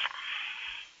she was.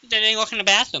 They didn't look in the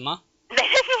bathroom, huh? They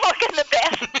didn't look in the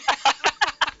bathroom.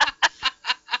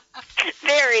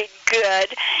 Very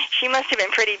good. She must have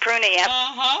been pretty pruny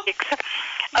after 6 weeks.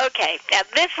 Okay, now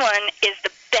this one is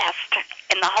the best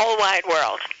in the whole wide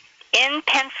world. In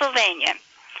Pennsylvania,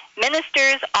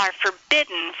 ministers are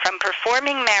forbidden from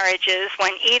performing marriages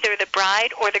when either the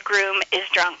bride or the groom is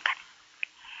drunk.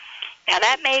 Now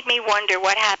that made me wonder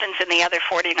what happens in the other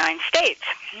 49 states.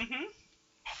 Mm-hmm.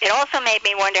 It also made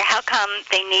me wonder how come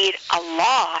they need a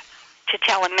law to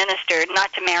tell a minister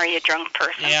not to marry a drunk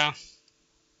person. Yeah.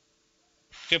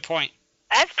 Good point.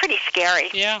 That's pretty scary.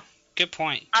 Yeah, good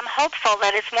point. I'm hopeful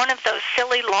that it's one of those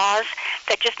silly laws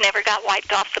that just never got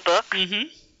wiped off the books. Mm-hmm.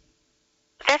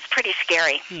 That's pretty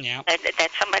scary. Yeah. That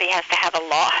somebody has to have a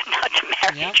law not to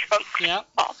marry drunk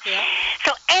people. Yeah.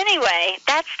 So anyway,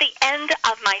 that's the end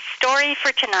of my story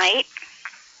for tonight.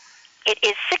 It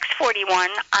is 6:41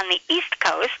 on the East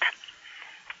Coast,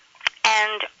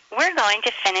 and we're going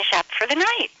to finish up for the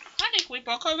night. I think we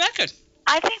broke our record.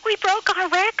 I think we broke our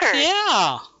record.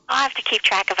 Yeah. I'll have to keep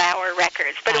track of our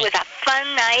records. But It was a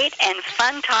fun night and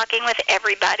fun talking with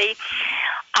everybody.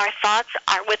 Our thoughts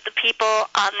are with the people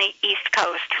on the East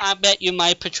Coast. I bet you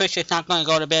my Patricia's not going to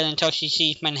go to bed until she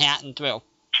sees Manhattan through.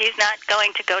 She's not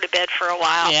going to go to bed for a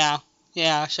while.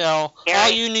 Yeah, so You're all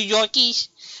right. you New Yorkies,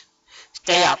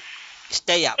 stay up.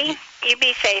 Stay up. You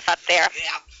be safe up there.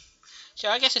 Yeah. So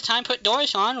I guess it's time to put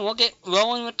Doris on, and we'll get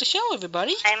rolling with the show,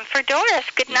 everybody. I'm for Doris.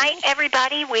 Good night,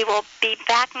 everybody. We will be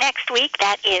back next week.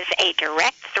 That is a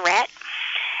direct threat.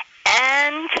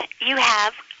 And you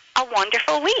have a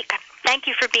wonderful week. Thank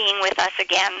you for being with us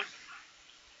again.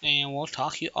 And we'll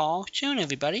talk to you all soon,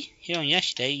 everybody, here on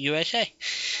Yesterday, USA.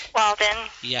 Walden.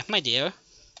 Yeah, my dear.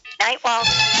 Night,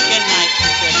 Walden. Good night,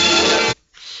 Patricia.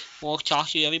 We'll talk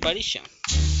to you, everybody, soon.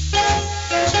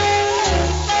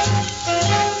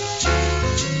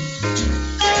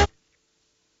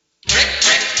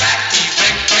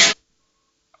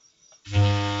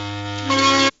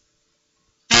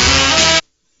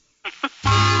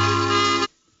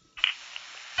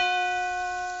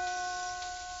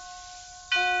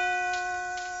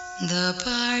 The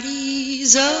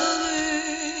party's over.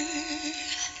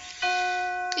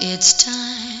 It's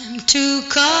time to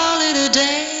call it a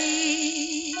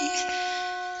day.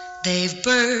 They've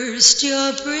burst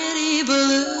your pretty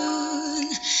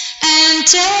balloon and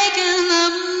taken the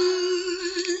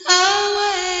moon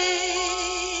away.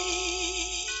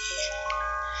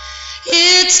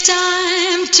 It's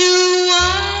time to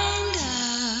wind up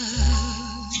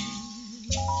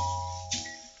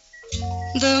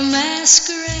the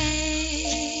masquerade.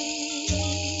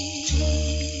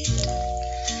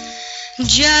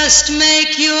 Just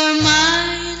make your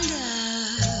mind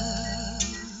up.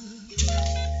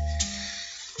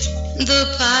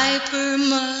 The piper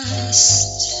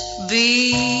must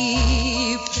be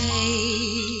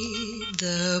paid.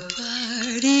 The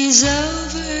party's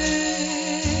over.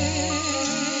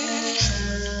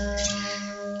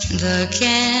 The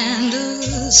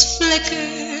candles flicker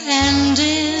and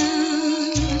dim.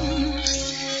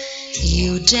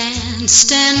 You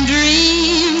danced and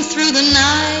dreamed through the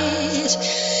night.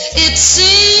 It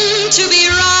seemed to be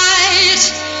right,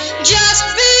 just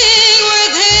being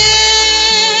with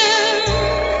him.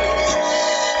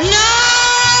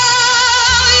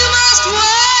 Now you must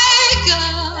wake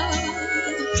up.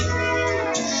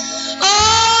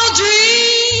 All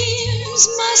dreams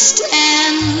must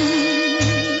end.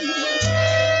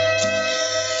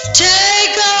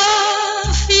 Take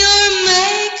off your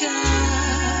makeup.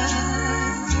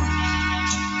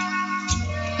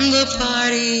 The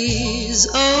party's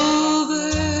over.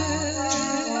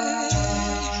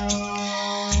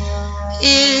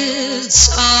 It's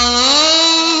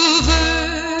all over,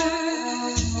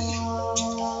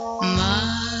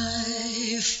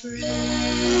 my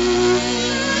friend.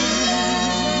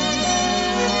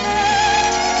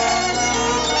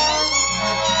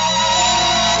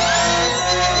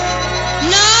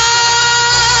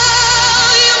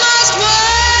 Now you must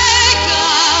wake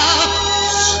up.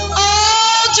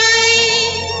 All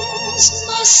dreams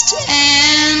must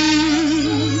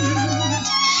end.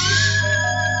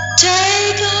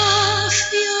 Take off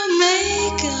your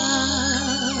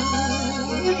makeup.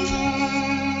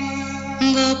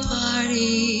 The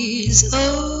party's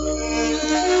over.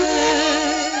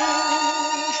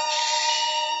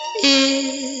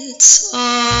 It's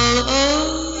all over,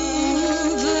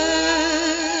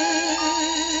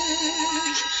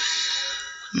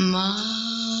 my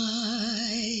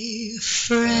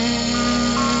friend.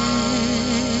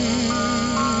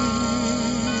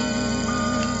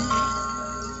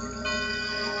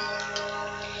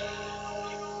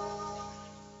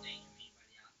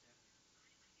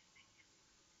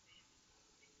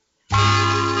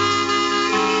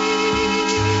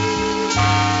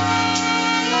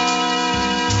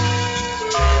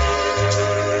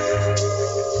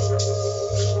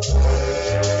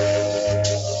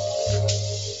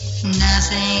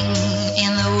 Nothing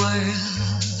in the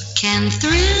world can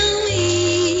thrill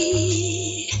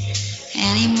me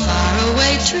anymore.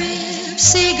 Faraway trips,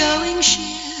 seagoing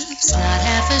ships, not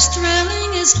half as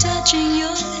thrilling as touching your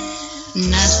lips.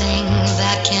 Nothing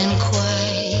that can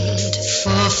quite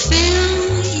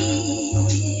fulfill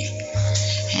me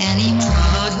anymore.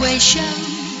 Broadway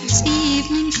shows,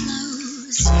 evening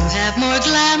clothes, you have more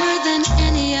glamour than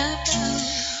any of those.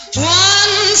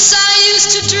 Once I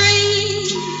used to dream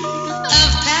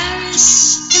of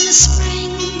Paris in the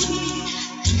spring,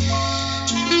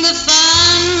 the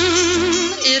fun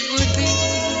it would be.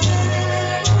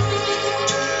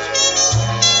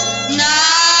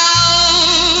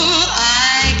 Now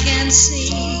I can see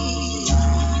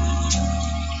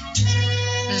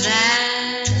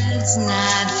that's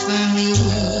not for me.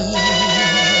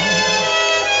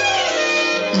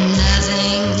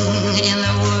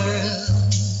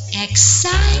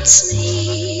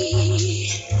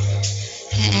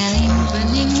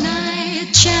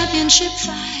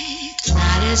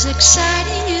 as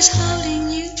exciting as holding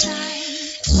you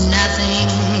tight. Nothing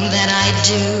that I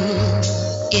do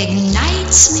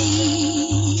ignites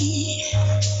me.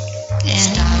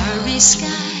 Starry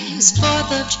skies,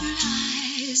 4th of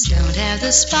July, don't have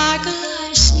the sparkle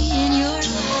I see in your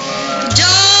eyes.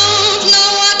 Don't know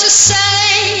what to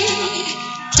say,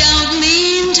 don't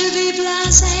mean to be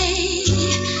blasé,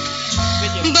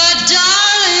 but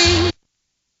darling.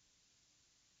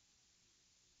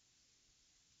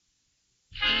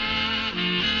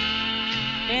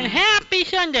 And happy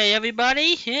Sunday,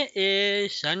 everybody. It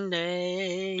is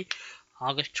Sunday,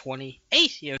 August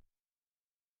 28th.